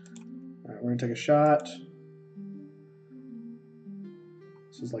right, we're gonna take a shot.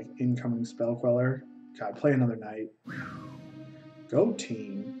 This is like incoming spell queller. God, play another night. Go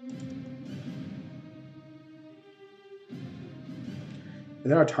team.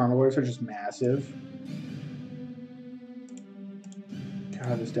 And then our Tarmogoyfs are just massive.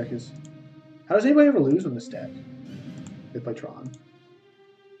 God, this deck is... How does anybody ever lose with this deck? They play Tron.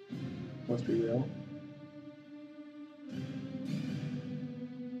 Let's be real.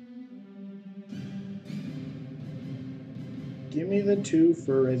 Give me the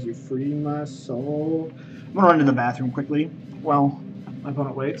 2 as you free my soul. I'm gonna run to the bathroom quickly while my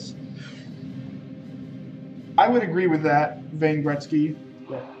opponent waits. I would agree with that, Vane Gretzky.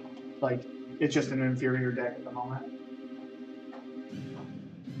 That, like, it's just an inferior deck at the moment.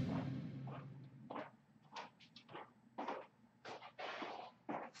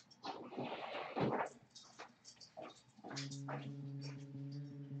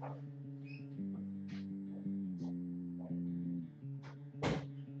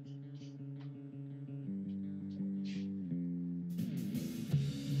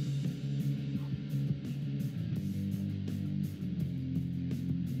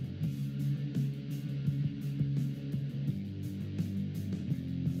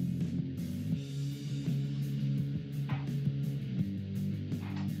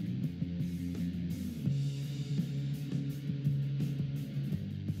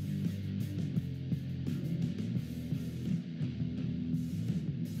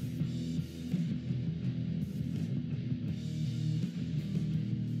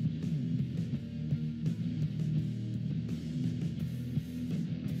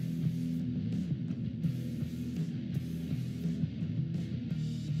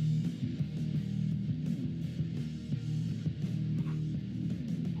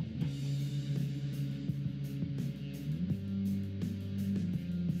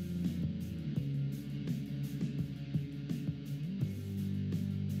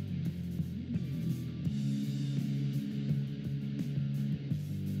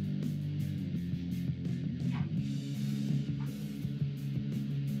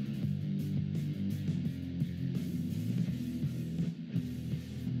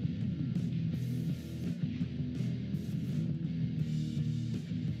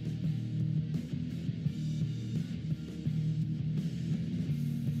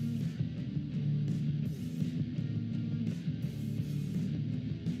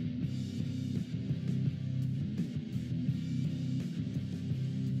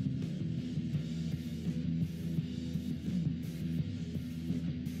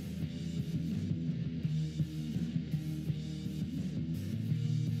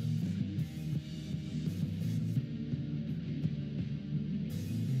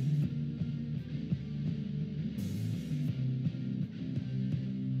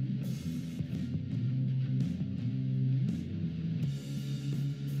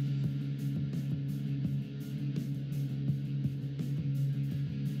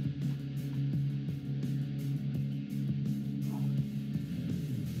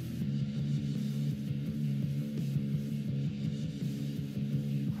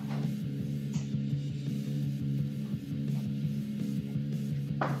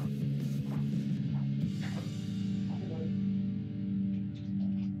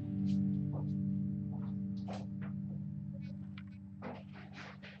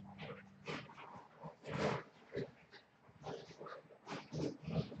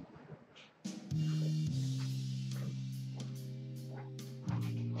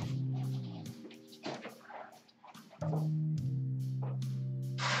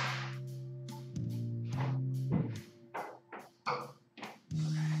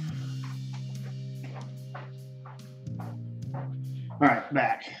 All right,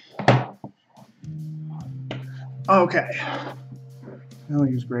 back. Okay. I don't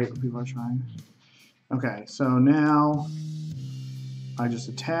think it's great when people are trying. Okay, so now I just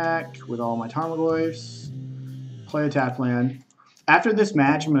attack with all my Tarmogoyfs, play a tap land. After this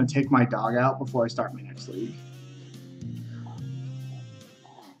match, I'm going to take my dog out before I start my next league.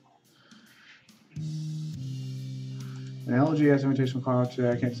 An elegy has invitational call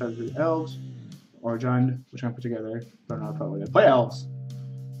today. I can't start with elves or Jund, which I put together. But not probably play elves.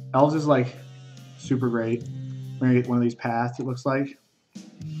 Elves is like super great. We're gonna get one of these paths. It looks like,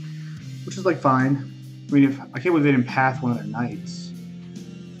 which is like fine. I mean, if I can't believe they didn't path one of their knights.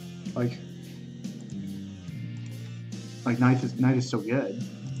 Like knight is so good.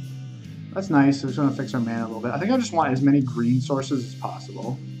 That's nice. We're just gonna fix our mana a little bit. I think I just want as many green sources as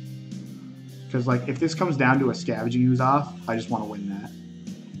possible. Because like if this comes down to a Scavenging Ooze off, I just want to win that.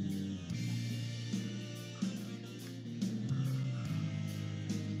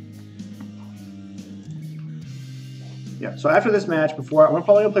 Yeah, so after this match, I'm probably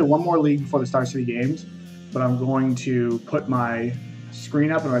going to play one more league before the Star City Games, but I'm going to put my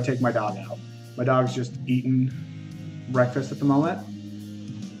screen up and I'm going to take my dog out. My dog's just eating breakfast at the moment,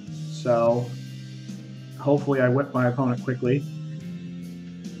 so hopefully I whip my opponent quickly.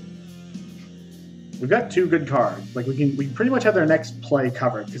 We've got two good cards. Like we can pretty much have their next play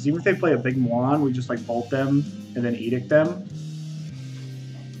covered, because even if they play a big Moron, we just like bolt them and then edict them.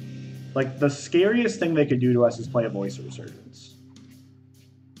 Like, the scariest thing they could do to us is play a Voice of Resurgence.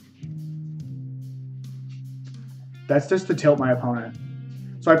 That's just to tilt my opponent.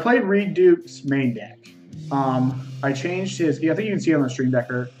 So I played Reed Duke's main deck. I changed his... I think you can see it on the Stream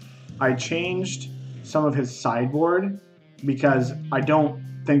Decker. I changed some of his sideboard because I don't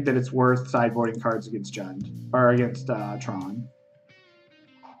think that it's worth sideboarding cards against Jund. Or against Tron.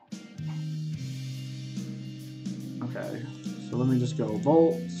 Okay. So let me just go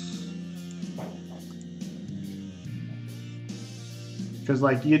Bolts. Because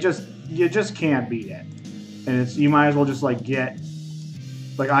like you just can't beat it, and you might as well just like get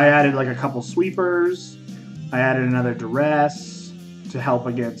like I added like a couple sweepers, I added another Duress to help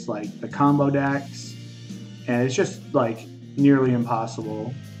against like the combo decks, and it's just like nearly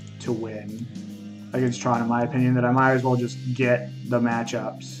impossible to win against Tron in my opinion. That I might as well just get the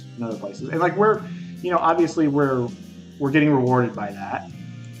matchups in other places, and like obviously we're getting rewarded by that.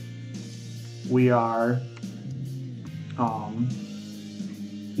 We are.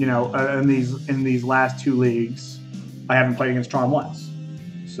 In these last two leagues, I haven't played against Tron once,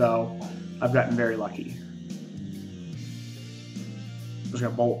 so I've gotten very lucky. I'm just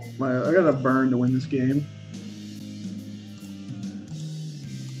gonna bolt. I got a burn to win this game.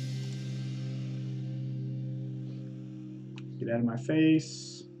 Get out of my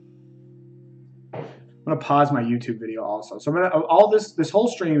face. I'm gonna pause my YouTube video also. So this whole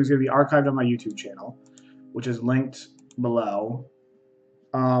stream is gonna be archived on my YouTube channel, which is linked below.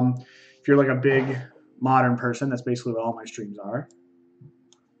 If you're like a big modern person, that's basically what all my streams are.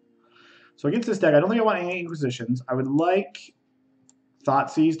 So against this deck, I don't think I want any Inquisitions. I would like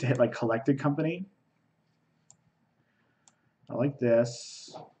Thoughtseize to hit like Collected Company. I like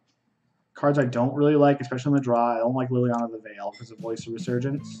this. Cards I don't really like, especially in the draw. I don't like Liliana the Veil because of Voice of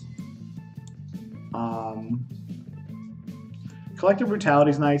Resurgence. Collective Brutality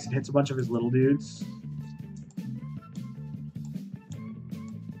is nice. It hits a bunch of his little dudes.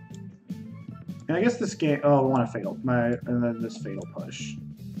 And I guess this game... Oh, I want a Fatal. And then this Fatal Push.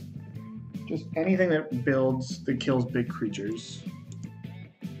 Just anything that kills big creatures.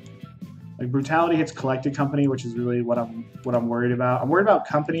 Like Brutality hits Collected Company, which is really what I'm worried about. I'm worried about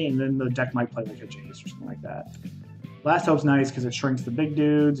Company, and then the deck might play like a Jace or something like that. Last Hope's nice because it shrinks the big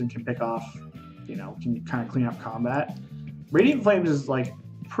dudes and can pick off, can kind of clean up combat. Radiant Flames is like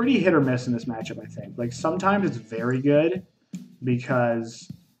pretty hit or miss in this matchup, I think. Like sometimes it's very good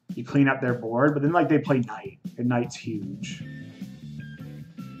because you clean up their board, but then like they play Knight, and Knight's huge.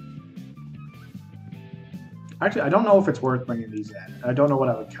 Actually, I don't know if it's worth bringing these in. I don't know what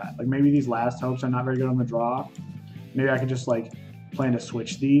I would cut. Like maybe these Last Hopes are not very good on the draw. Maybe I could just like plan to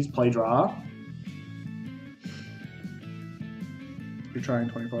switch these, play draw. You're trying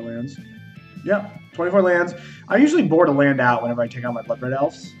 24 lands. Yep, 24 lands. I usually board a land out whenever I take out my Bloodbraid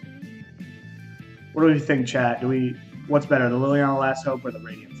Elves. What do we think, chat? What's better, the Liliana Last Hope or the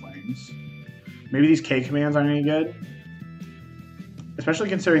Radiant Flames? Maybe these K commands aren't any good. Especially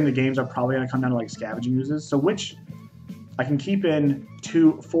considering the games are probably going to come down to like Scavenging Oozes. So which I can keep in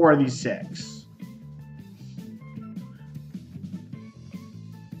 4 of these 6.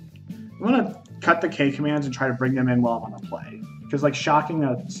 I'm going to cut the K commands and try to bring them in while I'm on the play. Because like shocking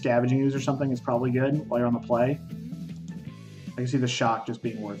a Scavenging Ooze or something is probably good while you're on the play. I can see the shock just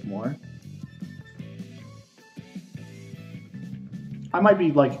being worth more. I might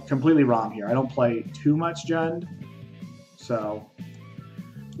be like completely wrong here. I don't play too much Jund, so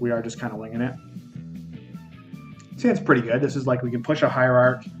we are just kind of winging it. See, it's pretty good. This is like we can push a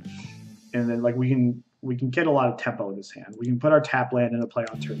Hierarch, and then like we can get a lot of tempo with this hand. We can put our tap land into play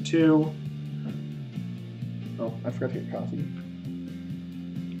on turn 2. Oh, I forgot to get coffee.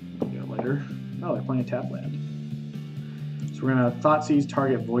 Yeah, later. Oh, they're playing a tap land. So we're gonna Thoughtseize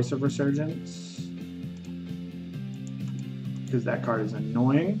target Voice of Resurgence, because that card is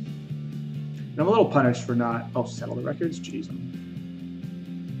annoying. And I'm a little punished for not... Oh, Settle the Records? Jeez.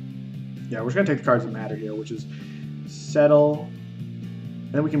 Yeah, we're just going to take the cards that matter here, which is Settle.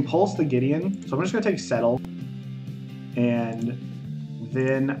 And then we can Pulse the Gideon. So I'm just going to take Settle. And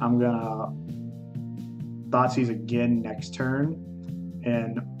then I'm going to Thoughtseize again next turn.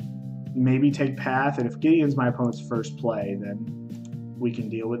 And maybe take Path. And if Gideon's my opponent's first play, then we can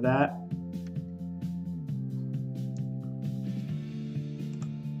deal with that.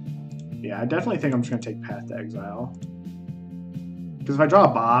 Yeah, I definitely think I'm just going to take Path to Exile. Because if I draw a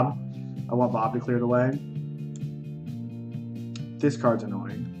Bob, I want Bob to clear the way. This card's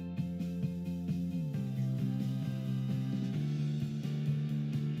annoying.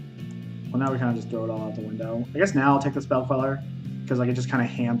 Well, now we kind of just throw it all out the window. I guess now I'll take the Spell Queller, because like it just kind of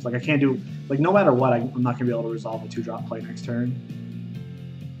hams. Like I can't do, like no matter what, I'm not going to be able to resolve a 2-drop play next turn.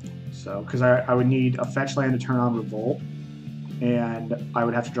 So, because I would need a fetch land to turn on Revolt. And I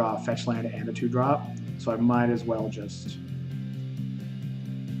would have to draw a fetch land and a 2-drop, so I might as well just...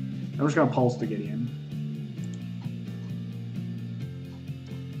 I'm just going to Pulse the Gideon.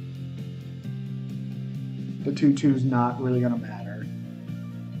 The 2/2's not really going to matter.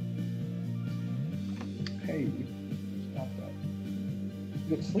 Hey, stop that.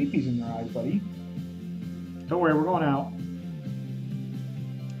 You get sleepies in your eyes, buddy. Don't worry, we're going out.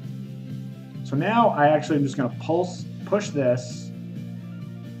 So now I actually am just going to push this,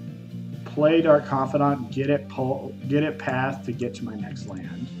 play Dark Confidant, get it Path to get to my next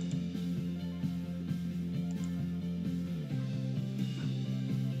land.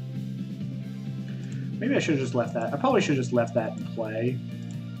 Maybe I should have just left that. I probably should have just left that in play.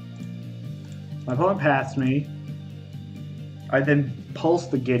 My opponent paths me. I then Pulse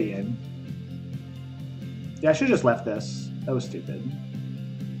the Gideon. Yeah, I should have just left this. That was stupid.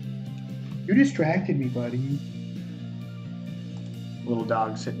 You distracted me, buddy. Little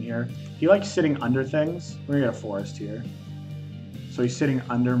dog sitting here. He likes sitting under things. We're gonna get a forest here. So he's sitting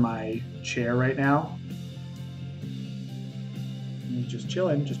under my chair right now. And he's just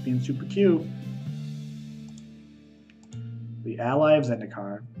chilling, just being super cute. The Ally of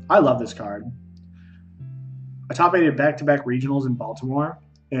Zendikar. I love this card. I top-8 back-to-back regionals in Baltimore,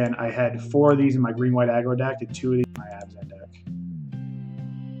 and I had 4 of these in my green-white aggro deck and 2 of these in my Abzan deck.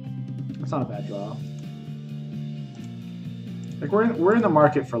 That's not a bad draw. Like we're in the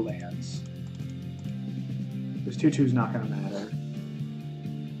market for lands. This 2/2's not gonna matter.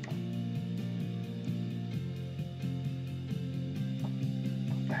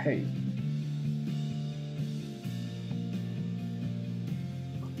 Hey.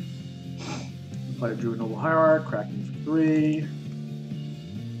 Play a Druid Noble Hierarch, cracking for 3.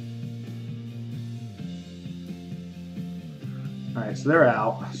 Alright, so they're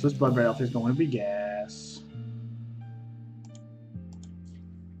out. So this Bloodbraid Elf is going to be gas.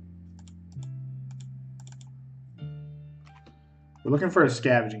 We're looking for a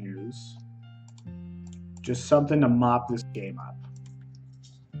Scavenging Ooze. Just something to mop this game up.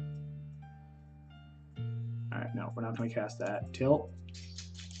 Alright, no, we're not going to cast that. Tilt.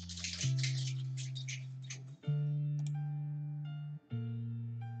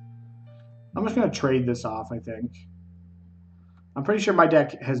 I'm just going to trade this off, I think. I'm pretty sure my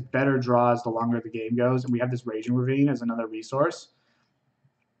deck has better draws the longer the game goes, and we have this Raging Ravine as another resource.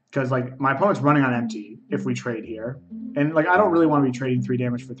 Because, like, my opponent's running on empty if we trade here. And, like, I don't really want to be trading 3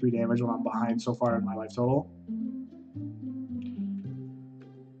 damage for 3 damage when I'm behind so far in my life total.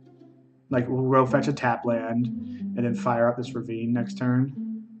 Like, we'll go fetch a tap land and then fire up this Ravine next turn.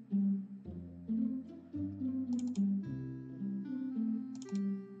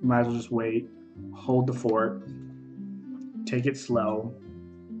 Might as well just wait, hold the fort, take it slow.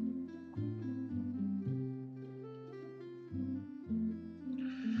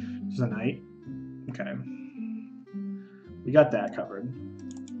 This is a knight. Okay. We got that covered.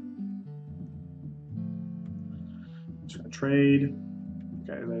 Just gonna trade.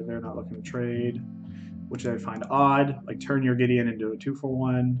 Okay, they're not looking to trade, which I find odd. Like turn your Gideon into a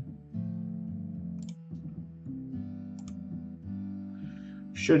 2-for-1.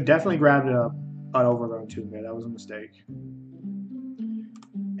 Should definitely grab an Overgrown Tomb there. That was a mistake.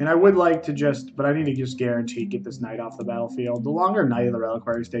 And I would like to just, but I need to just guarantee get this knight off the battlefield. The longer Knight of the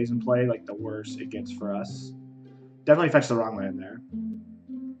Reliquary stays in play, like the worse it gets for us. Definitely fetch the wrong land there.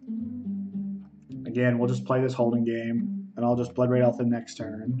 Again, we'll just play this holding game, and I'll just Bloodbraid Elf in next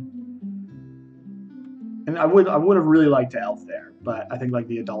turn. And I would have really liked to Elf there, but I think like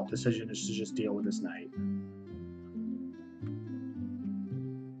the adult decision is to just deal with this knight.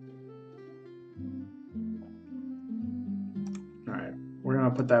 All right, we're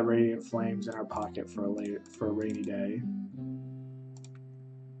gonna put that Radiant Flames in our pocket for a rainy day.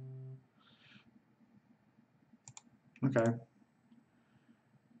 Okay.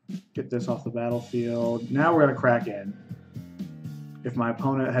 Get this off the battlefield. Now we're gonna crack in. If my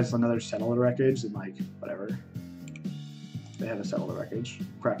opponent has another Settle the Wreckage, then like whatever. They have a Settle the Wreckage.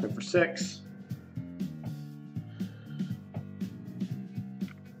 Crack them for 6.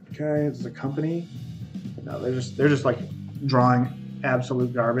 Okay, this is a company. No, they're just like drawing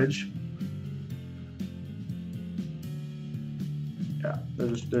absolute garbage. Yeah, they're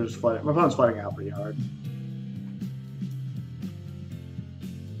just flooding. My opponent's flooding out pretty hard.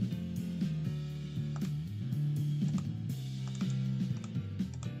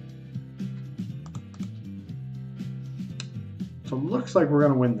 So it looks like we're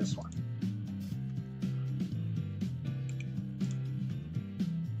going to win this one.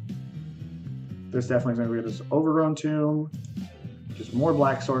 This definitely is going to be this Overgrown Tomb. Just more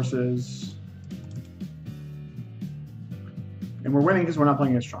black sources. And we're winning because we're not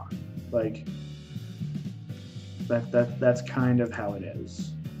playing as strong. Like, that's kind of how it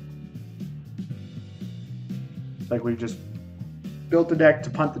is. Like, we've just built the deck to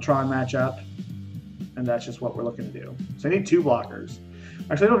punt the Tron matchup. And that's just what we're looking to do. So I need 2 blockers.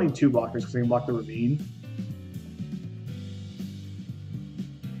 Actually, I don't need 2 blockers because I can block the Ravine.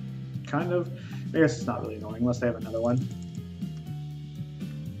 Kind of. I guess it's not really annoying unless they have another one.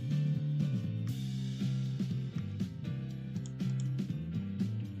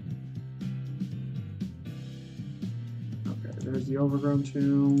 Okay, there's the Overgrown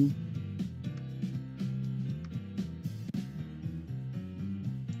Tomb.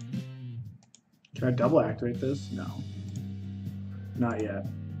 Can I double activate this? No. Not yet.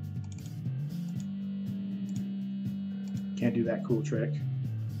 Can't do that cool trick.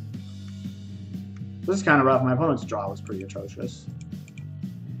 This is kind of rough. My opponent's draw was pretty atrocious.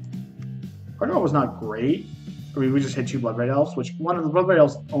 Our draw was not great. I mean, we just hit 2 Bloodbraid Elves, which one of the Bloodbraid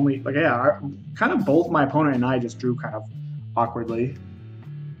Elves only, like, yeah, kind of both my opponent and I just drew kind of awkwardly.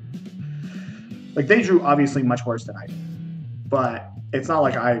 Like, they drew obviously much worse than I did. But it's not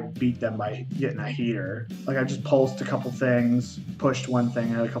like I beat them by getting a heater. Like, I just pulsed a couple things, pushed one thing,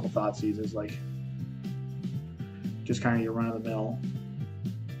 had a couple Thoughtseizes, like, just kind of your run-of-the-mill.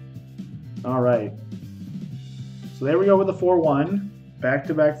 All right. So there we go with the 4-1.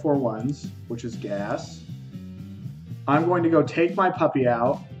 Back-to-back 4-1s, which is gas. I'm going to go take my puppy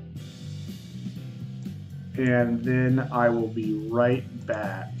out, and then I will be right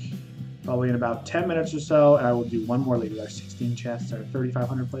back. Probably in about 10 minutes or so, and I will do one more league with our 16 chests, our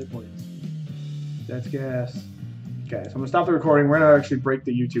 3,500 play points. That's gas. Okay, so I'm going to stop the recording. We're going to actually break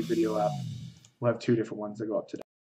the YouTube video up. We'll have 2 different ones that go up today.